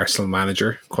Arteta, Arsenal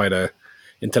manager, quite a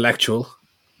intellectual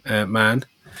man,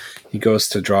 he goes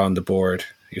to draw on the board.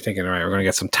 You're thinking, all right, we're going to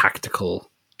get some tactical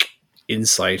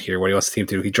insight here. What he wants the team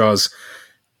to do. He draws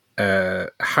a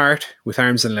heart with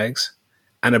arms and legs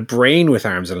and a brain with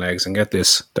arms and legs, and get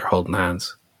this, they're holding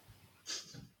hands.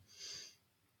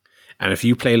 And if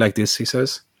you play like this, he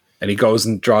says, and he goes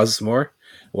and draws more.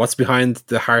 What's behind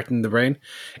the heart and the brain?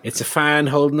 It's a fan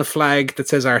holding a flag that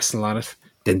says Arsenal on it.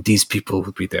 Then these people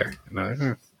would be there.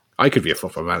 And I could be a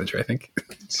football manager, I think.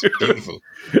 It's beautiful.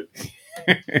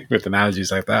 With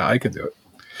analogies like that, I could do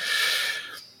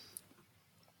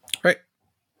it.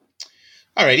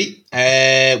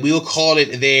 Alrighty, we'll call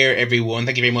it there, everyone.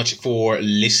 Thank you very much for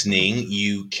listening.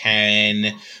 You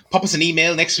can pop us an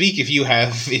email next week if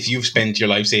you've spent your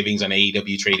life savings on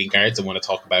AEW trading cards and want to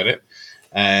talk about it.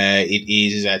 It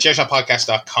is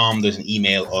chairshotpodcast.com. There's an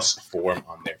email us form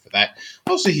on there for that.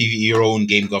 Also, if you your own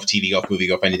Game Guff, TV Guff, Movie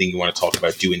Guff, anything you want to talk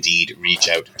about, do indeed reach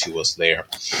out to us there.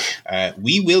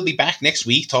 We will be back next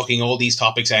week talking all these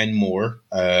topics and more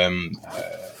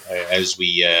as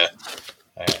we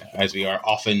are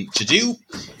often to do.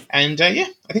 And I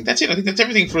think that's it. I think that's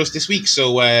everything for us this week.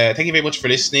 So thank you very much for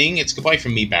listening. It's goodbye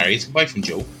from me, Barry. It's goodbye from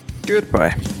Joe.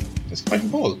 Goodbye. It's goodbye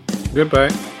from Paul. Goodbye.